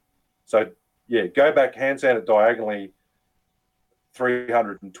sanding. So, go back, hand sand it diagonally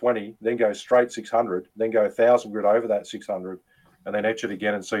 320, then go straight 600, then go 1,000 grit over that 600, and then etch it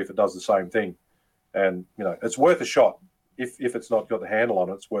again and see if it does the same thing. And, it's worth a shot. If it's not got the handle on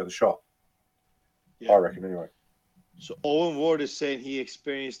it, it's worth a shot. I reckon, anyway. So Owen Ward is saying he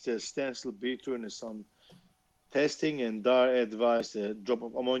experienced a stencil beater in some testing, and Dar advised a drop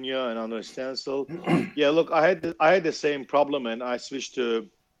of ammonia and under stencil. Yeah, look, I had the same problem, and I switched to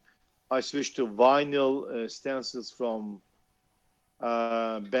vinyl stencils from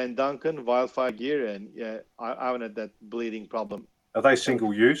Ben Duncan Wildfire Gear, and yeah, I haven't had that bleeding problem. Are they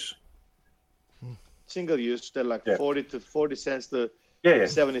single use? Single use, they're like Yeah. 40 cents to Yeah.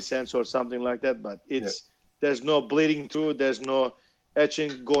 70 cents or something like that. But there's no bleeding through, there's no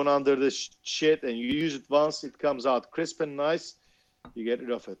etching going under the shit, and you use it once, it comes out crisp and nice. You get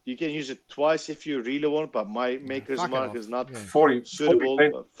rid of it. You can use it twice if you really want, but my maker's Fuck it mark off. is not Yeah. 40 suitable.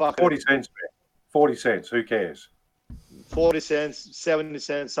 cents. Fuck 40 it. cents, man. 40 cents. Who cares? 40 cents, 70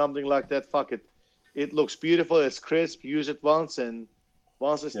 cents, something like that. Fuck it. It looks beautiful. It's crisp. Use it once, and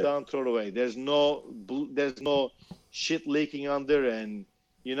once it's done, throw it away. There's no shit leaking under, and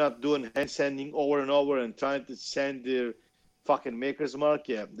you're not doing hand sanding over and over and trying to sand the fucking maker's mark.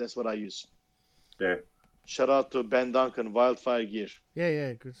 Yeah, that's what I use. Yeah. Shout out to Ben Duncan Wildfire Gear.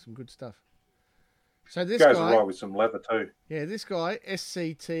 Yeah, good, some good stuff. So this Goes guy, right with some leather too. yeah, this guy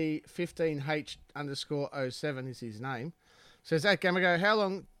SCT15H_07 is his name. Says at Gamago, how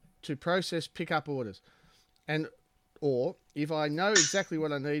long to process pickup orders, or if I know exactly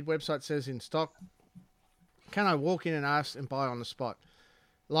what I need, website says in stock, can I walk in and ask and buy on the spot?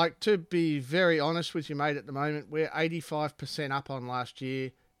 Like, to be very honest with you, mate, at the moment we're 85% up on last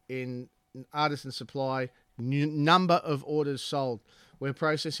year in Artisan Supply number of orders sold. We're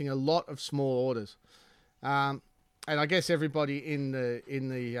processing a lot of small orders, and I guess everybody in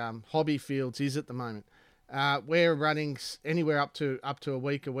the hobby fields is at the moment. We're running anywhere up to a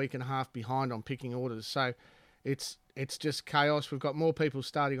week and a half behind on picking orders. So it's just chaos. We've got more people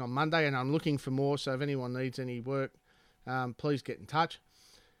starting on Monday, and I'm looking for more. So if anyone needs any work, please get in touch.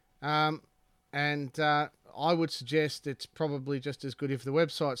 I would suggest it's probably just as good if the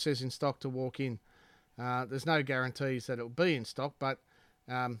website says in stock to walk in. There's no guarantees that it'll be in stock, but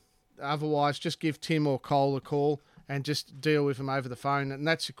otherwise just give Tim or Cole a call and just deal with them over the phone. And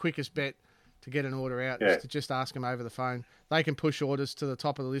that's the quickest bet to get an order out, is to just ask them over the phone. They can push orders to the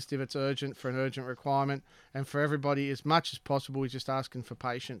top of the list if it's urgent, for an urgent requirement. And for everybody, as much as possible, we're just asking for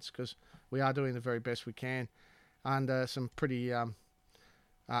patience, because we are doing the very best we can under some pretty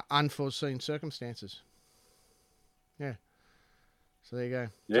unforeseen circumstances. Yeah. So there you go.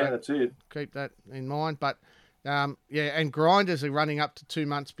 Yeah, So that's it. keep that in mind. But and grinders are running up to 2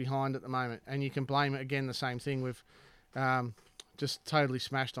 months behind at the moment, and you can blame it again the same thing with just totally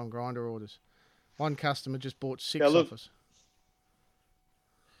smashed on grinder orders. One customer just bought 6 off us.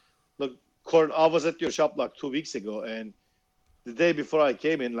 Look, Cord, I was at your shop like 2 weeks ago, and the day before I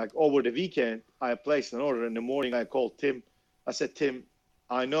came in, like over the weekend, I placed an order. In the morning, I called Tim. I said, Tim,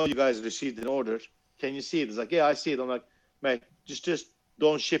 I know you guys received an order. Can you see it? He's like, yeah, I see it. I'm like, mate, just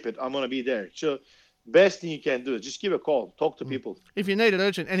don't ship it. I'm going to be there. So best thing you can do is just give a call. Talk to people. If you need it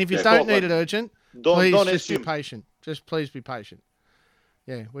urgent. And if you don't need it urgent, please just assume. be patient. Just please be patient.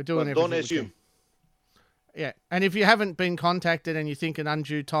 Yeah, we're doing everything don't assume. we can. Yeah, and if you haven't been contacted and you think an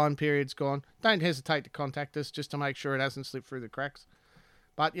undue time period's gone, don't hesitate to contact us just to make sure it hasn't slipped through the cracks.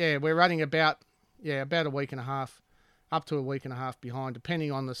 But yeah, we're running about a week and a half, up to a week and a half behind,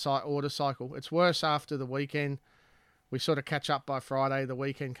 depending on the order cycle. It's worse after the weekend. We sort of catch up by Friday. The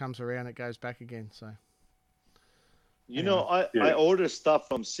weekend comes around, it goes back again. So, you know, I order stuff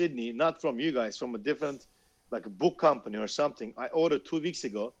from Sydney, not from you guys, from a different, like a book company or something. I ordered 2 weeks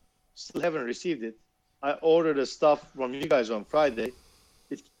ago, still haven't received it. I ordered the stuff from you guys on Friday.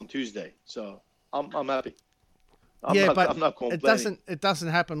 It's on Tuesday, so I'm happy. I'm not complaining. It doesn't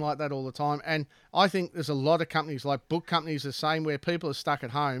happen like that all the time. And I think there's a lot of companies, like book companies, the same, where people are stuck at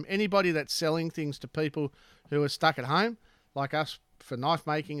home. Anybody that's selling things to people who are stuck at home, like us for knife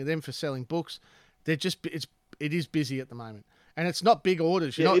making and them for selling books, it is busy at the moment. And it's not big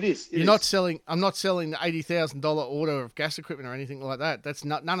orders. It is. Not selling. I'm not selling the $80,000 order of gas equipment or anything like that.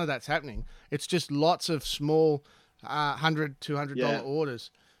 None of that's happening. It's just lots of small $100, $200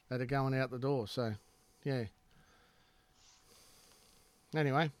 orders that are going out the door. So, yeah.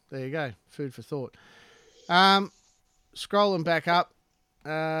 Anyway, there you go. Food for thought. Scrolling back up.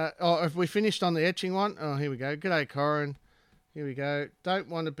 Have we finished on the etching one? Oh, here we go. G'day, Corin. Here we go. Don't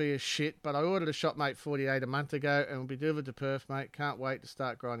want to be a shit, but I ordered a Shopmate 48 a month ago and will be delivered to Perth, mate. Can't wait to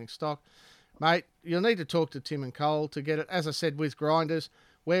start grinding stock. Mate, you'll need to talk to Tim and Cole to get it. As I said, with grinders,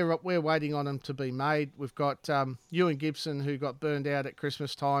 we're waiting on them to be made. We've got Ewan Gibson, who got burned out at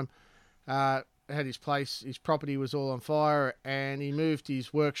Christmas time, had his property was all on fire, and he moved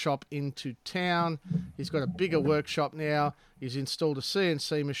his workshop into town. He's got a bigger workshop now. He's installed a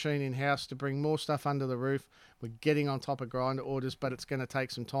CNC machine in-house to bring more stuff under the roof. We're getting on top of grinder orders, but it's going to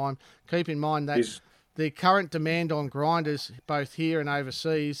take some time. Keep in mind that the current demand on grinders, both here and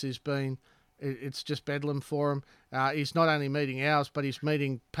overseas, it's just bedlam for him. He's not only meeting ours, but he's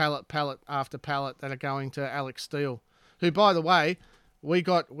meeting pallet after pallet that are going to Alex Steele, who, by the way, we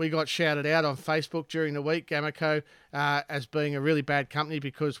got shouted out on Facebook during the week, Gamaco, as being a really bad company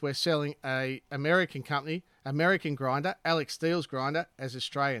because we're selling a American company, American grinder, Alex Steele's grinder, as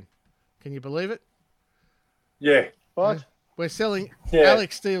Australian. Can you believe it? Yeah. What? We're selling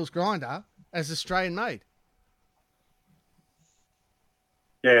Alex Steele's grinder as Australian made.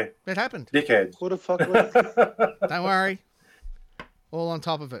 Yeah. It happened. Dickheads. Who the fuck was it? Don't worry. All on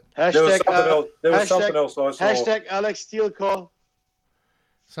top of it. There was Hashtag, something else I saw. hashtag Alex Steele call.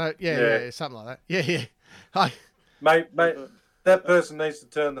 So, yeah, something like that. Yeah. Mate, that person needs to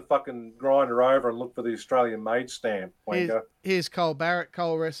turn the fucking grinder over and look for the Australian made stamp. Here's Cole Barrett.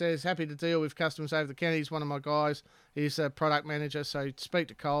 Cole says, happy to deal with customers over the county. He's one of my guys. He's a product manager, so speak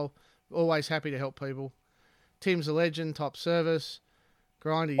to Cole. Always happy to help people. Tim's a legend, top service.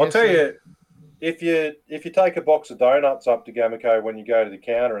 Grinder. I'll tell you, if you take a box of donuts up to Gamaco when you go to the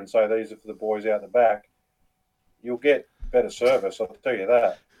counter and say these are for the boys out the back, you'll get better service. I'll tell you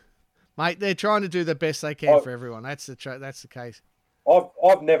that, mate. They're trying to do the best they can for everyone. That's the case.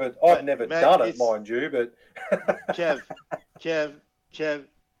 I've never Mate, done it, mind you, but Kev,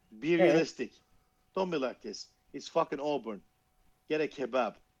 be realistic. Don't be like this. It's fucking Auburn. Get a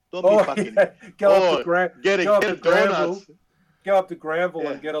kebab. Don't be fucking. Go up to donuts. Go up to Granville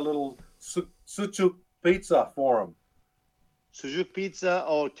and get a little sucuk pizza for them. Sujuk pizza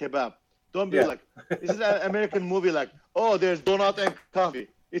or kebab. Don't be like, this is an American movie like, oh, there's donut and coffee.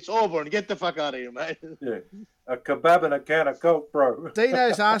 It's Auburn. Get the fuck out of here, man. Yeah. A kebab and a can of Coke, bro.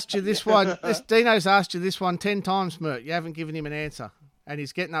 Dino's asked you this one. Dino's asked you this one 10 times, Mert. You haven't given him an answer. And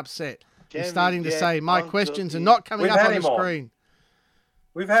he's getting upset. He's starting to say, my questions are not coming up on the screen.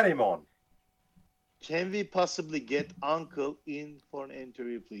 We've had him on. Can we possibly get Uncle in for an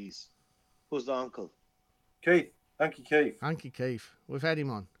interview, please? Who's the uncle? Keith. Unky Keith. Unky Keith. We've had him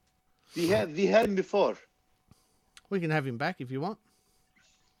on. We had him before. We can have him back if you want.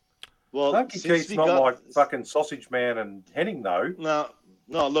 Well, Unky Keith's not like fucking Sausage Man and Henning, though. No,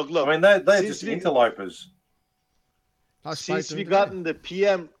 look. I mean, they're just interlopers. Since we got in the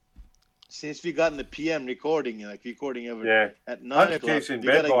PM recording, like recording at 9 o'clock. Keith's in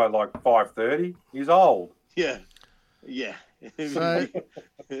bed by like 5:30. He's old. Yeah. So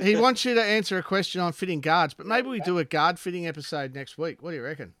he wants you to answer a question on fitting guards, but maybe we do a guard fitting episode next week. What do you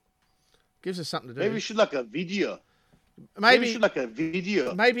reckon? Gives us something to do. Maybe we should like a video.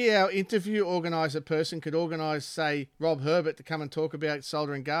 Maybe our interview organizer person could organize, say, Rob Herbert to come and talk about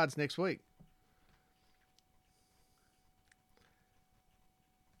soldering guards next week.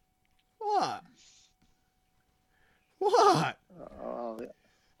 What?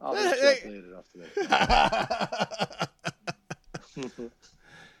 I'll just later after that.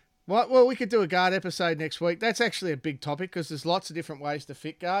 Well, we could do a guard episode next week. That's actually a big topic because there's lots of different ways to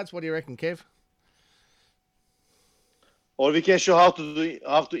fit guards. What do you reckon, Kev? Or we can show how to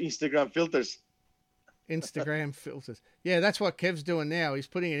Instagram filters. Instagram filters. Yeah, that's what Kev's doing now. He's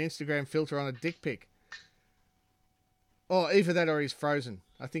putting an Instagram filter on a dick pic. Or either that or he's frozen.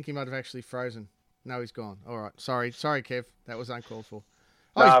 I think he might have actually frozen. No, he's gone. All right. Sorry, Kev. That was uncalled for.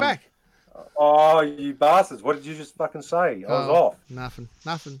 Oh, he's back. Oh, you bastards. What did you just fucking say? I was off. Nothing.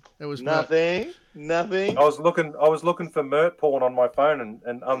 It was nothing. I was looking for Mert porn on my phone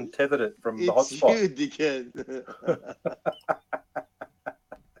and untethered it from the hotspot. It's you, dickhead.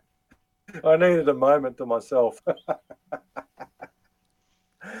 I needed a moment to myself.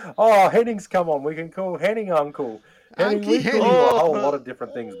 Oh, Henning's come on. We can call Henning Uncle. Henning, we call him a whole lot of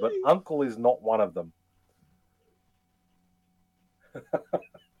different things, but Uncle is not one of them.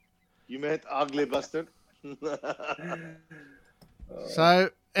 You meant ugly bastard. So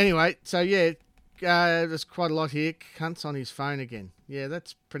anyway, there's quite a lot here. Cunt's on his phone again. Yeah,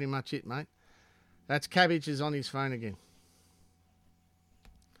 that's pretty much it, mate. That's Cabbage is on his phone again.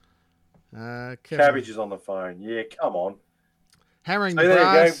 Cabbage is on the phone. Yeah, come on. Hammering the brass.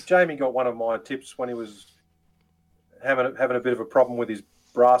 There you go. Jamie got one of my tips when he was having a bit of a problem with his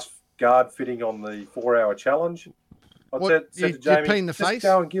brass guard fitting on the 4-hour challenge. I said to Jamie, just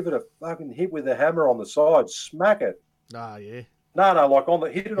go and give it a fucking hit with a hammer on the side. Smack it. Ah, yeah. No,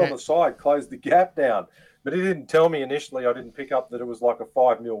 hit it on the side, close the gap down. But he didn't tell me initially. I didn't pick up that it was like a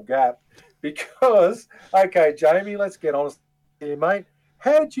 5mm gap because, okay, Jamie, let's get honest here, mate.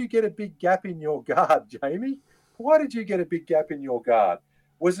 How did you get a big gap in your guard, Jamie? Why did you get a big gap in your guard?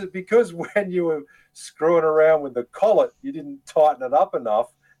 Was it because when you were screwing around with the collet, you didn't tighten it up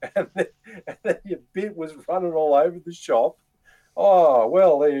enough and then your bit was running all over the shop? Oh,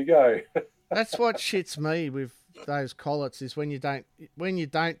 well, there you go. That's what shits me with those collets is when you don't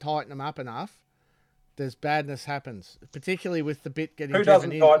tighten them up enough, there's badness happens. Particularly with the bit getting Who driven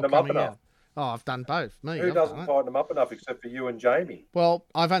doesn't in tighten or them up coming enough? out. Oh, I've done both. Who I've doesn't done it. tighten them up enough except for you and Jamie? Well,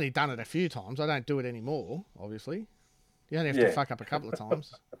 I've only done it a few times. I don't do it anymore, obviously. You only have to fuck up a couple of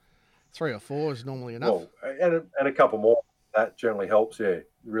times. 3 or 4 is normally enough. Well, and a couple more. That generally helps, yeah.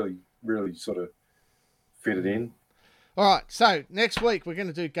 Really, really sort of fit it in. All right, so next week we're going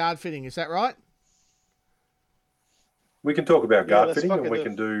to do guard fitting. Is that right? We can talk about guard let's fitting and fucking we do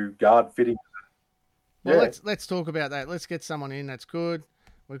can do guard fitting. Well, let's talk about that. Let's get someone in. That's good.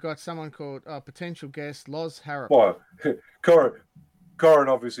 We've got someone called potential guest Loz Harrop. Well, Corin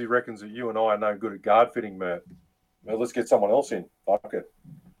obviously reckons that you and I are no good at guard fitting, Mert. Well, let's get someone else in. Fuck it.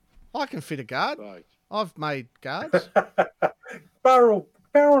 I can fit a guard. Right. I've made guards. Barrel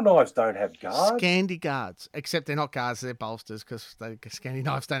knives don't have guards. Scandi guards, except they're not guards; they're bolsters because Scandi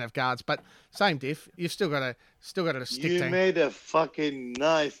knives don't have guards. But same diff. You've still got a stick You tank. made a fucking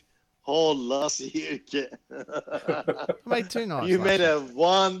knife whole last year. I made 2 knives. You last made year. a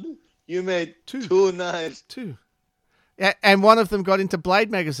one. You made 2. 2 knives. 2. Yeah, and one of them got into Blade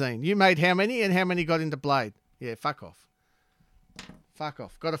magazine. You made how many, and how many got into Blade? Yeah, fuck off. Fuck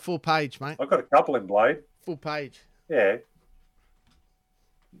off. Got a full page, mate. I've got a couple in Blade. Full page. Yeah.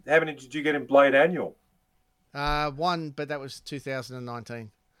 How many did you get in Blade Annual? 1, but that was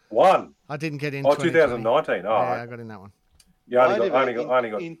 2019. 1. I didn't get in. Oh, 2020. 2019. Oh, Yeah, I got in that one. you only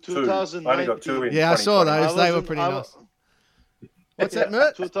got in 2. 2019, Only got 2 in. Yeah, I saw 2020. those. They were pretty nice. What's that,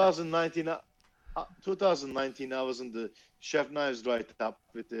 Mert? 2019, I was in the Chef Knives write-up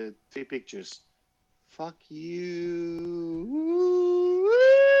with the 3 pictures. Fuck you.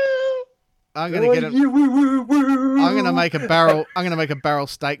 I'm gonna get him. I'm gonna make a barrel. I'm gonna make a barrel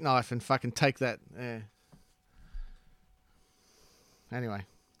steak knife and fucking take that. Yeah. Anyway,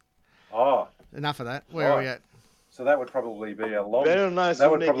 Oh, enough of that. Where are we Right. at? so that would probably be a long. Very nice. That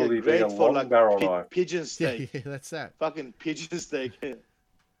You would make probably it be a great for long like barrel knife. pigeon steak. Yeah, that's that. Fucking pigeon steak.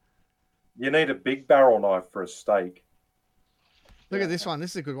 You need a big barrel knife for a steak. Look at this one.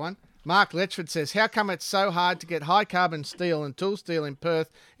 This is a good one. Mark Letchford says, how come it's so hard to get high carbon steel and tool steel in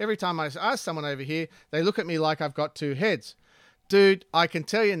Perth? Every time I ask someone over here, they look at me like I've got 2 heads. Dude, I can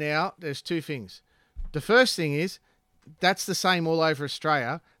tell you now, there's 2 things. The first thing is, that's the same all over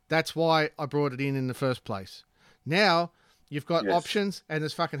Australia. That's why I brought it in the first place. Now, you've got Yes. options, and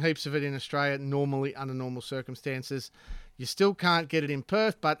there's fucking heaps of it in Australia, normally, under normal circumstances. You still can't get it in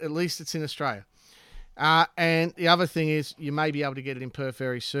Perth, but at least it's in Australia. And the other thing is you may be able to get it in Perth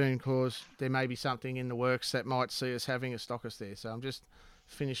very soon because there may be something in the works that might see us having a stockist there. So I'm just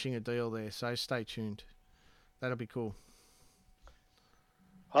finishing a deal there. So stay tuned. That'll be cool.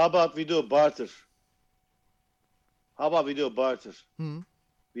 How about we do a barter? Hmm.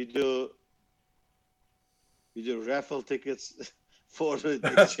 We do raffle tickets for the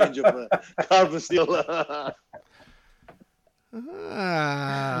exchange of carbon steel.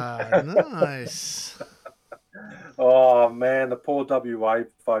 Nice. Oh man, the poor WA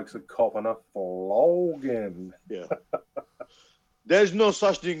folks are copping a flogging. Yeah. There's no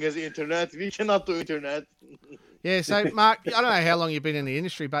such thing as internet. We cannot do internet. Yeah, so Mark, I don't know how long you've been in the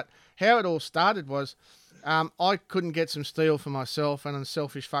industry, but how it all started was I couldn't get some steel for myself, and I'm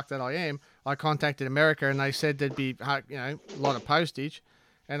selfish fuck that I am. I contacted America, and they said there'd be a lot of postage.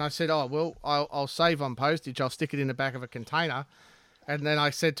 And I said, oh, well, I'll save on postage. I'll stick it in the back of a container. And then I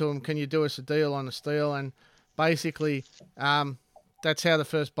said to them, can you do us a deal on the steel? And basically, that's how the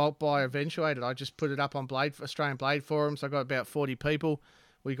first bulk buy eventuated. I just put it up on Australian Blade Forums. I got about 40 people.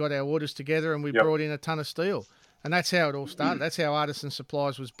 We got our orders together, and we brought in a ton of steel. And that's how it all started. That's how Artisan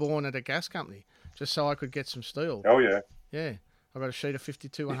Supplies was born at a gas company, just so I could get some steel. Oh yeah. Yeah. I got a sheet of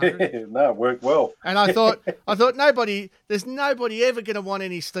 5200. No, it worked well. And I thought there's nobody ever going to want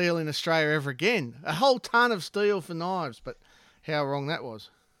any steel in Australia ever again. A whole ton of steel for knives, but how wrong that was.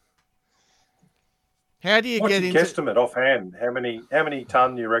 How do you What's get your into guesstimate offhand? How many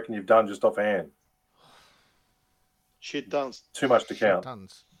ton you reckon you've done just offhand? Shit tons. Too much to count.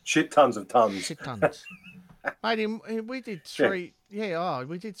 tons? Shit tons of tons. Shit tons. Mate, we did 3.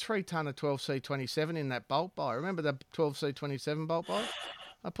 We did 3 ton of 12C27 in that bulk buy. Remember the 12C27 bulk buy?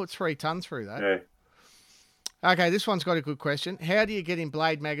 I put 3 ton through that. Yeah. Okay, this one's got a good question. How do you get in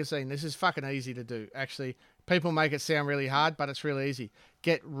Blade magazine? This is fucking easy to do. Actually, people make it sound really hard, but it's really easy.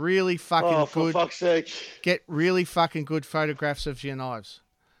 Get really fucking For good. fuck's sake. Get really fucking good photographs of your knives.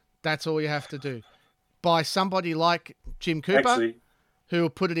 That's all you have to do. By somebody like Jim Cooper, Actually, who will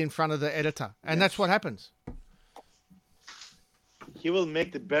put it in front of the editor, and that's what happens. He will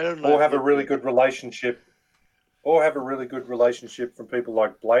make the better knife. or have a really good relationship. Or have a really good relationship from people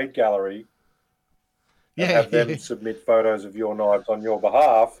like Blade Gallery and Yeah, have them yeah. submit photos of your knives on your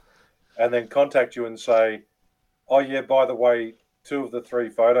behalf, and then contact you and say, "Oh yeah, by the way, 2 of the 3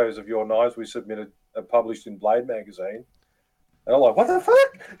 photos of your knives we submitted are published in Blade magazine." And I'm like, "What the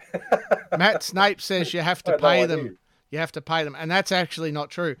fuck?" Matt Snape says you have I to had no pay idea. them. You have to pay them, and that's actually not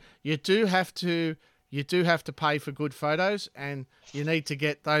true. You do have to pay for good photos, and you need to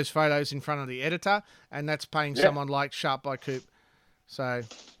get those photos in front of the editor, and that's paying Yeah. someone like Sharp by Coop. So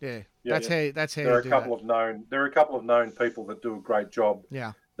Yeah. that's how you There are do a couple that. there are a couple of known people that do a great job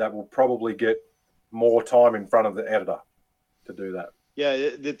Yeah. that will probably get more time in front of the editor to do that. Yeah,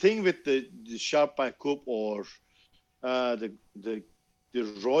 the thing with the Sharp by Coop or the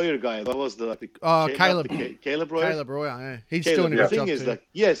Royer guy, that was the Caleb. Caleb Royer. Caleb Royer, yeah. He's Caleb, doing a the good thing job is too. like,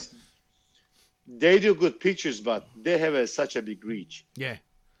 yes, they do good pictures, but they have such a big reach. Yeah.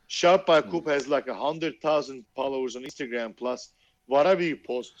 Sharp by Coop has like 100,000 followers on Instagram plus whatever you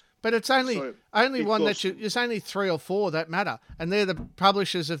post. But it's only So only it one goes- that it's only 3 or 4 that matter, and they're the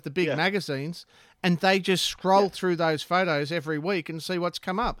publishers of the big Yeah. magazines, and they just scroll Yeah. through those photos every week and see what's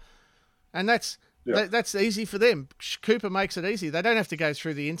come up, and that's Yeah. that's easy for them. Cooper makes it easy. They don't have to go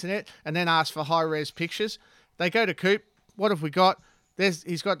through the internet and then ask for high res pictures. They go to Coop. What have we got?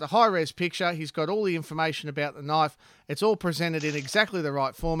 He's got the high res picture. He's got all the information about the knife. It's all presented in exactly the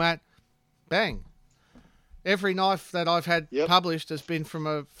right format. Bang. Every knife that I've had Yep. published has been from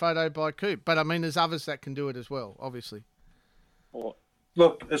a photo by Coop. But I mean, there's others that can do it as well, obviously. Or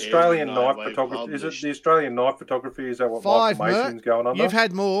Look, Australian Every knife knife I photography. Is it published. the Australian knife photography? Is that what 5, Michael Mert. Mason's going under? You've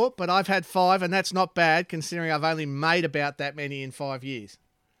had more, but I've had 5, and that's not bad considering I've only made about that many in 5 years.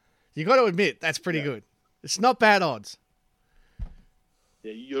 You got to admit that's pretty good. It's not bad odds.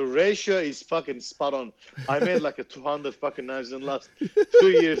 yeah, your ratio is fucking spot on. I made like a 200 fucking knives in the last 2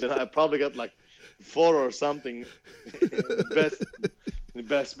 years, and I probably got like 4 or something.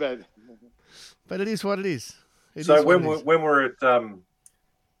 best bet. But it is what it is. It So is what when it is.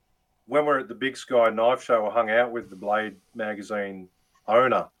 we're at the Big Sky Knife Show, I hung out with the Blade magazine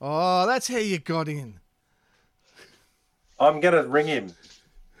owner. Oh, that's how you got in. I'm gonna ring him,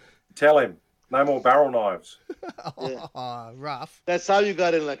 tell him no more barrel knives. Yeah. Oh, rough. That's how you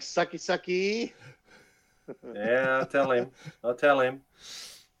got in, like sucky. Yeah, I'll tell him.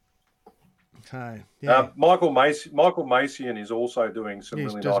 Okay. Yeah. Michael Macian is also doing some He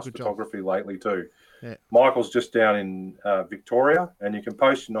really does a nice good job. photography lately too. Yeah. Michael's just down in Victoria, and you can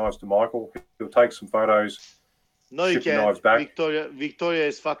post your knives to Michael. He'll take some photos. No, you Ship your can't. knives back. Victoria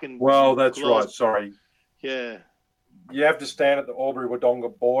is fucking. Well, that's closed. right. Sorry. Yeah. You have to stand at the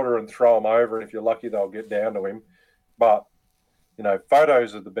Albury-Wodonga border and throw them over, and if you're lucky, they'll get down to him. But,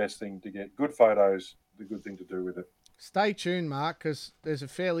 photos are the best thing to get. Good photos, the good thing to do with it. Stay tuned, Mark, because there's a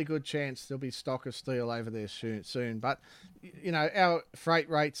fairly good chance there'll be stock of steel over there soon. But, our freight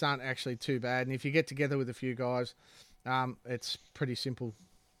rates aren't actually too bad. And if you get together with a few guys, it's pretty simple.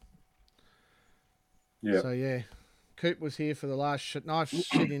 Yeah. So, yeah. Coop was here for the last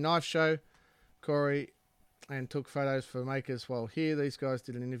Sydney Knife Show. Corey and took photos for makers while here. These guys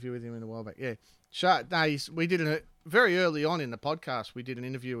did an interview with him in a while back. Yeah. We did it very early on in the podcast. We did an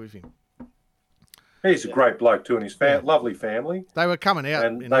interview with him. He's a great bloke too, and his lovely family. They were coming out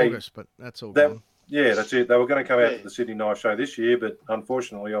And in they- August, but that's all gone. Yeah, that's it. They were going to come out Yeah. to the Sydney Knife Show this year, but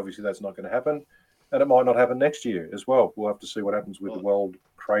unfortunately, obviously, that's not going to happen. And it might not happen next year as well. We'll have to see what happens with the world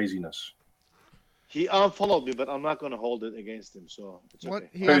craziness. He unfollowed me, but I'm not going to hold it against him. So it's What? okay.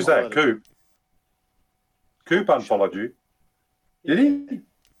 He Who's that? Unfollowed him. Coop unfollowed you. Did he?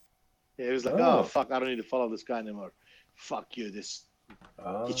 Yeah, he was like, Oh. oh, fuck, I don't need to follow this guy anymore. Fuck you, this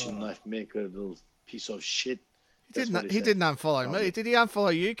Ah. kitchen knife maker, little piece of shit. He That's didn't. what He said. didn't unfollow me. Did he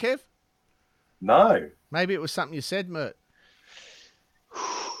unfollow you, Kev? No. Maybe it was something you said, Mert.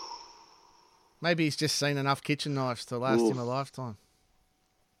 Maybe he's just seen enough kitchen knives to last him a lifetime.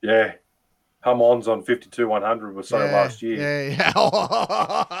 Yeah. Hum-ons on 52-100 or so last year.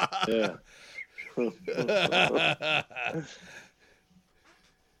 Yeah. Yeah.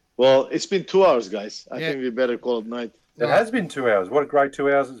 Well, it's been 2 hours, guys. I think we better call it night. It has been 2 hours. What a great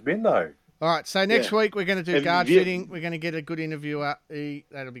 2 hours it's been, though. All right. So next Yeah. week we're going to do And guard we- fitting. We're going to get a good interviewer.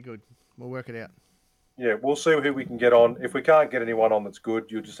 That'll be good. We'll work it out. Yeah, we'll see who we can get on. If we can't get anyone on that's good,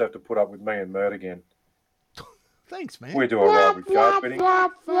 you'll just have to put up with me and Mert again. Thanks, man. We do all right with guard fitting.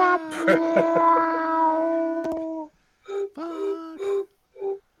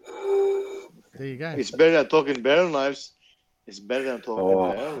 There you go. It's better than talking barrel knives. It's better than talking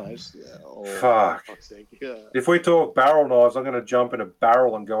Oh. barrel knives. Yeah. Oh, Fuck. for fuck's sake. Yeah. If we talk barrel knives, I'm going to jump in a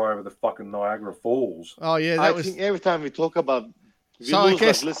barrel and go over the fucking Niagara Falls. Oh yeah, I that was. think every time we talk about, we So lose I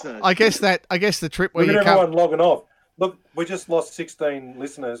listeners. guess the trip where Look you at come. everyone logging off. Look, we just lost 16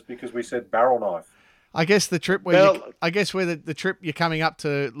 listeners because we said barrel knife. I guess the trip where Well- you, I guess where the trip you're coming up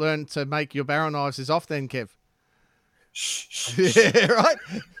to learn to make your barrel knives is off then, Kev. Yeah, right.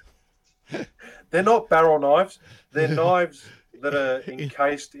 They're not barrel knives. They're knives that are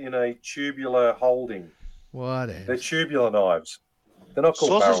encased in a tubular holding. Whatever. They're tubular knives. They're not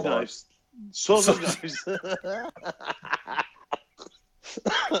called Sausage barrel knives. knives. Sausage knives.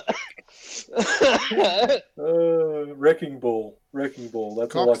 Wrecking ball. Wrecking ball.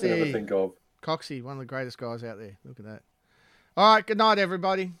 That's all I can ever Coxie. think of. Coxie, one of the greatest guys out there. Look at that. All right. Good night,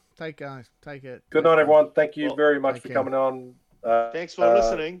 everybody. Take it. Good night, everyone. Thank you Well, very much take for care. coming on. Thanks for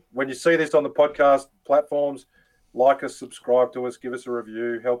listening. When you see this on the podcast platforms, like us, subscribe to us, give us a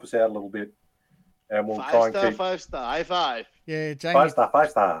review, help us out a little bit, and we'll try and keep 5-star. High five. Yeah, five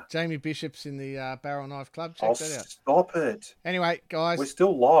star. Jamie Bishop's in the Barrel Knife Club. Check Oh, that out. stop it! Anyway, guys. We're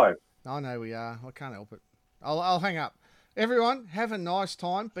still live. I know we are. I can't help it. I'll hang up. Everyone, have a nice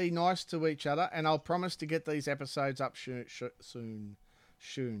time. Be nice to each other, and I'll promise to get these episodes up soon.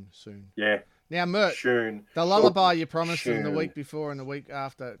 Yeah, Now, Mert, soon. the lullaby you promised in the Soon. week before and the week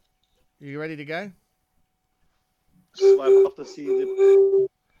after. You ready to go? Swipe up to see the.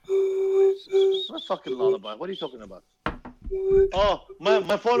 What fucking lullaby? What are you talking about? Oh,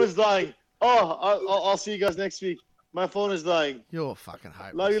 my phone is dying. Oh, I'll see you guys next week. My phone is dying. You're fucking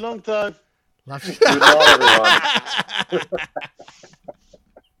hopeless. Love you long time. Love you. Good night, everyone.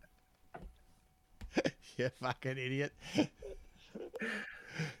 You fucking idiot.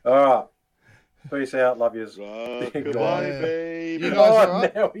 All right. Peace out. Love yous. Goodbye, Yeah. babe. You guys Oh, all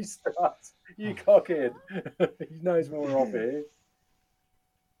right? now he starts. You cockhead. He knows when we're off here.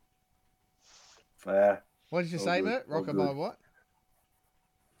 What did you All say, good, Mert? all Rocker by good. what?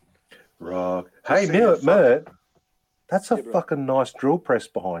 Rock. Hey, Say the fuck- Mert. That's a Yeah, bro. fucking nice drill press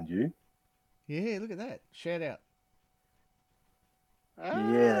behind you. Yeah, look at that. Shout out.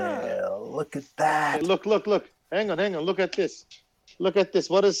 Yeah, look at Hey, that. look. Hang on. Look at this. What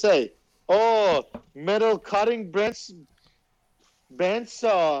does it say? Oh, metal cutting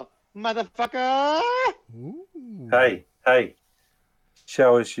bandsaw, motherfucker. Ooh. Hey.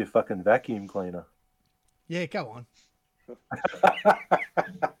 Show us your fucking vacuum cleaner. Yeah, go on.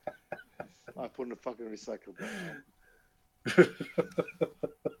 I put in the fucking recycle bin.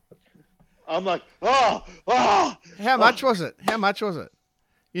 I'm like, How much was it?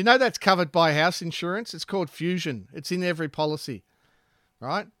 You know that's covered by house insurance. It's called Fusion. It's in every policy,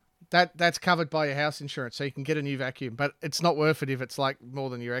 right? That's covered by your house insurance, so you can get a new vacuum. But it's not worth it if it's like more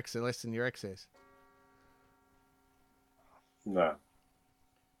than your excess, less than your excess. No.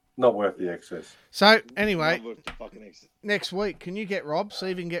 Not worth the excess. So anyway, not worth the fucking exit. next week, can you get Rob? See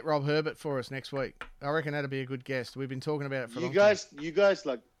if you can get Rob Herbert for us next week. I reckon that'd be a good guest. We've been talking about it for a You long time. guys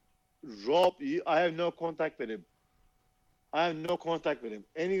like Rob. I have no contact with him.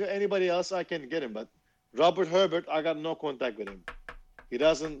 Anybody else I can get him, but Robert Herbert, I got no contact with him. He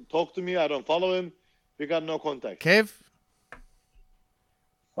doesn't talk to me. I don't follow him. We got no contact. Kev?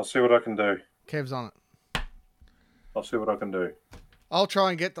 I'll see what I can do. Kev's on it. I'll see what I can do. I'll try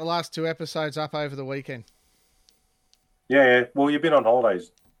and get the last 2 episodes up over the weekend. Yeah. Well, you've been on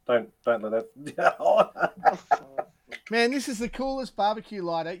holidays. Don't let that. Man, this is the coolest barbecue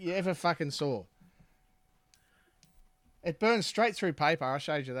lighter you ever fucking saw. It burns straight through paper. I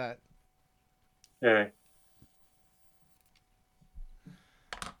showed you that. Yeah.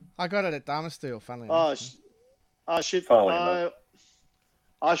 I got it at Dharma Steel, funnily Oh, enough. shit. Finally, man.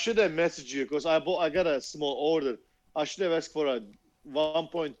 I should have messaged you because I got a small order. I should have asked for a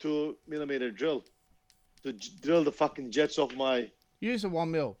 1.2 millimeter drill to drill the fucking jets off my Use a 1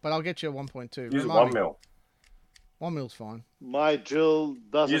 mil, but I'll get you a 1.2. Use a Remind 1 me. mil. 1 mil's fine. my drill.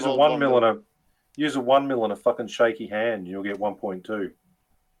 Doesn't Use a hold 1 mil and a fucking shaky hand, and you'll get 1.2.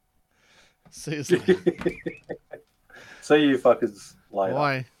 Seriously. See you fuckers later.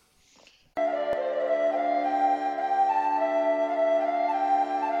 Bye.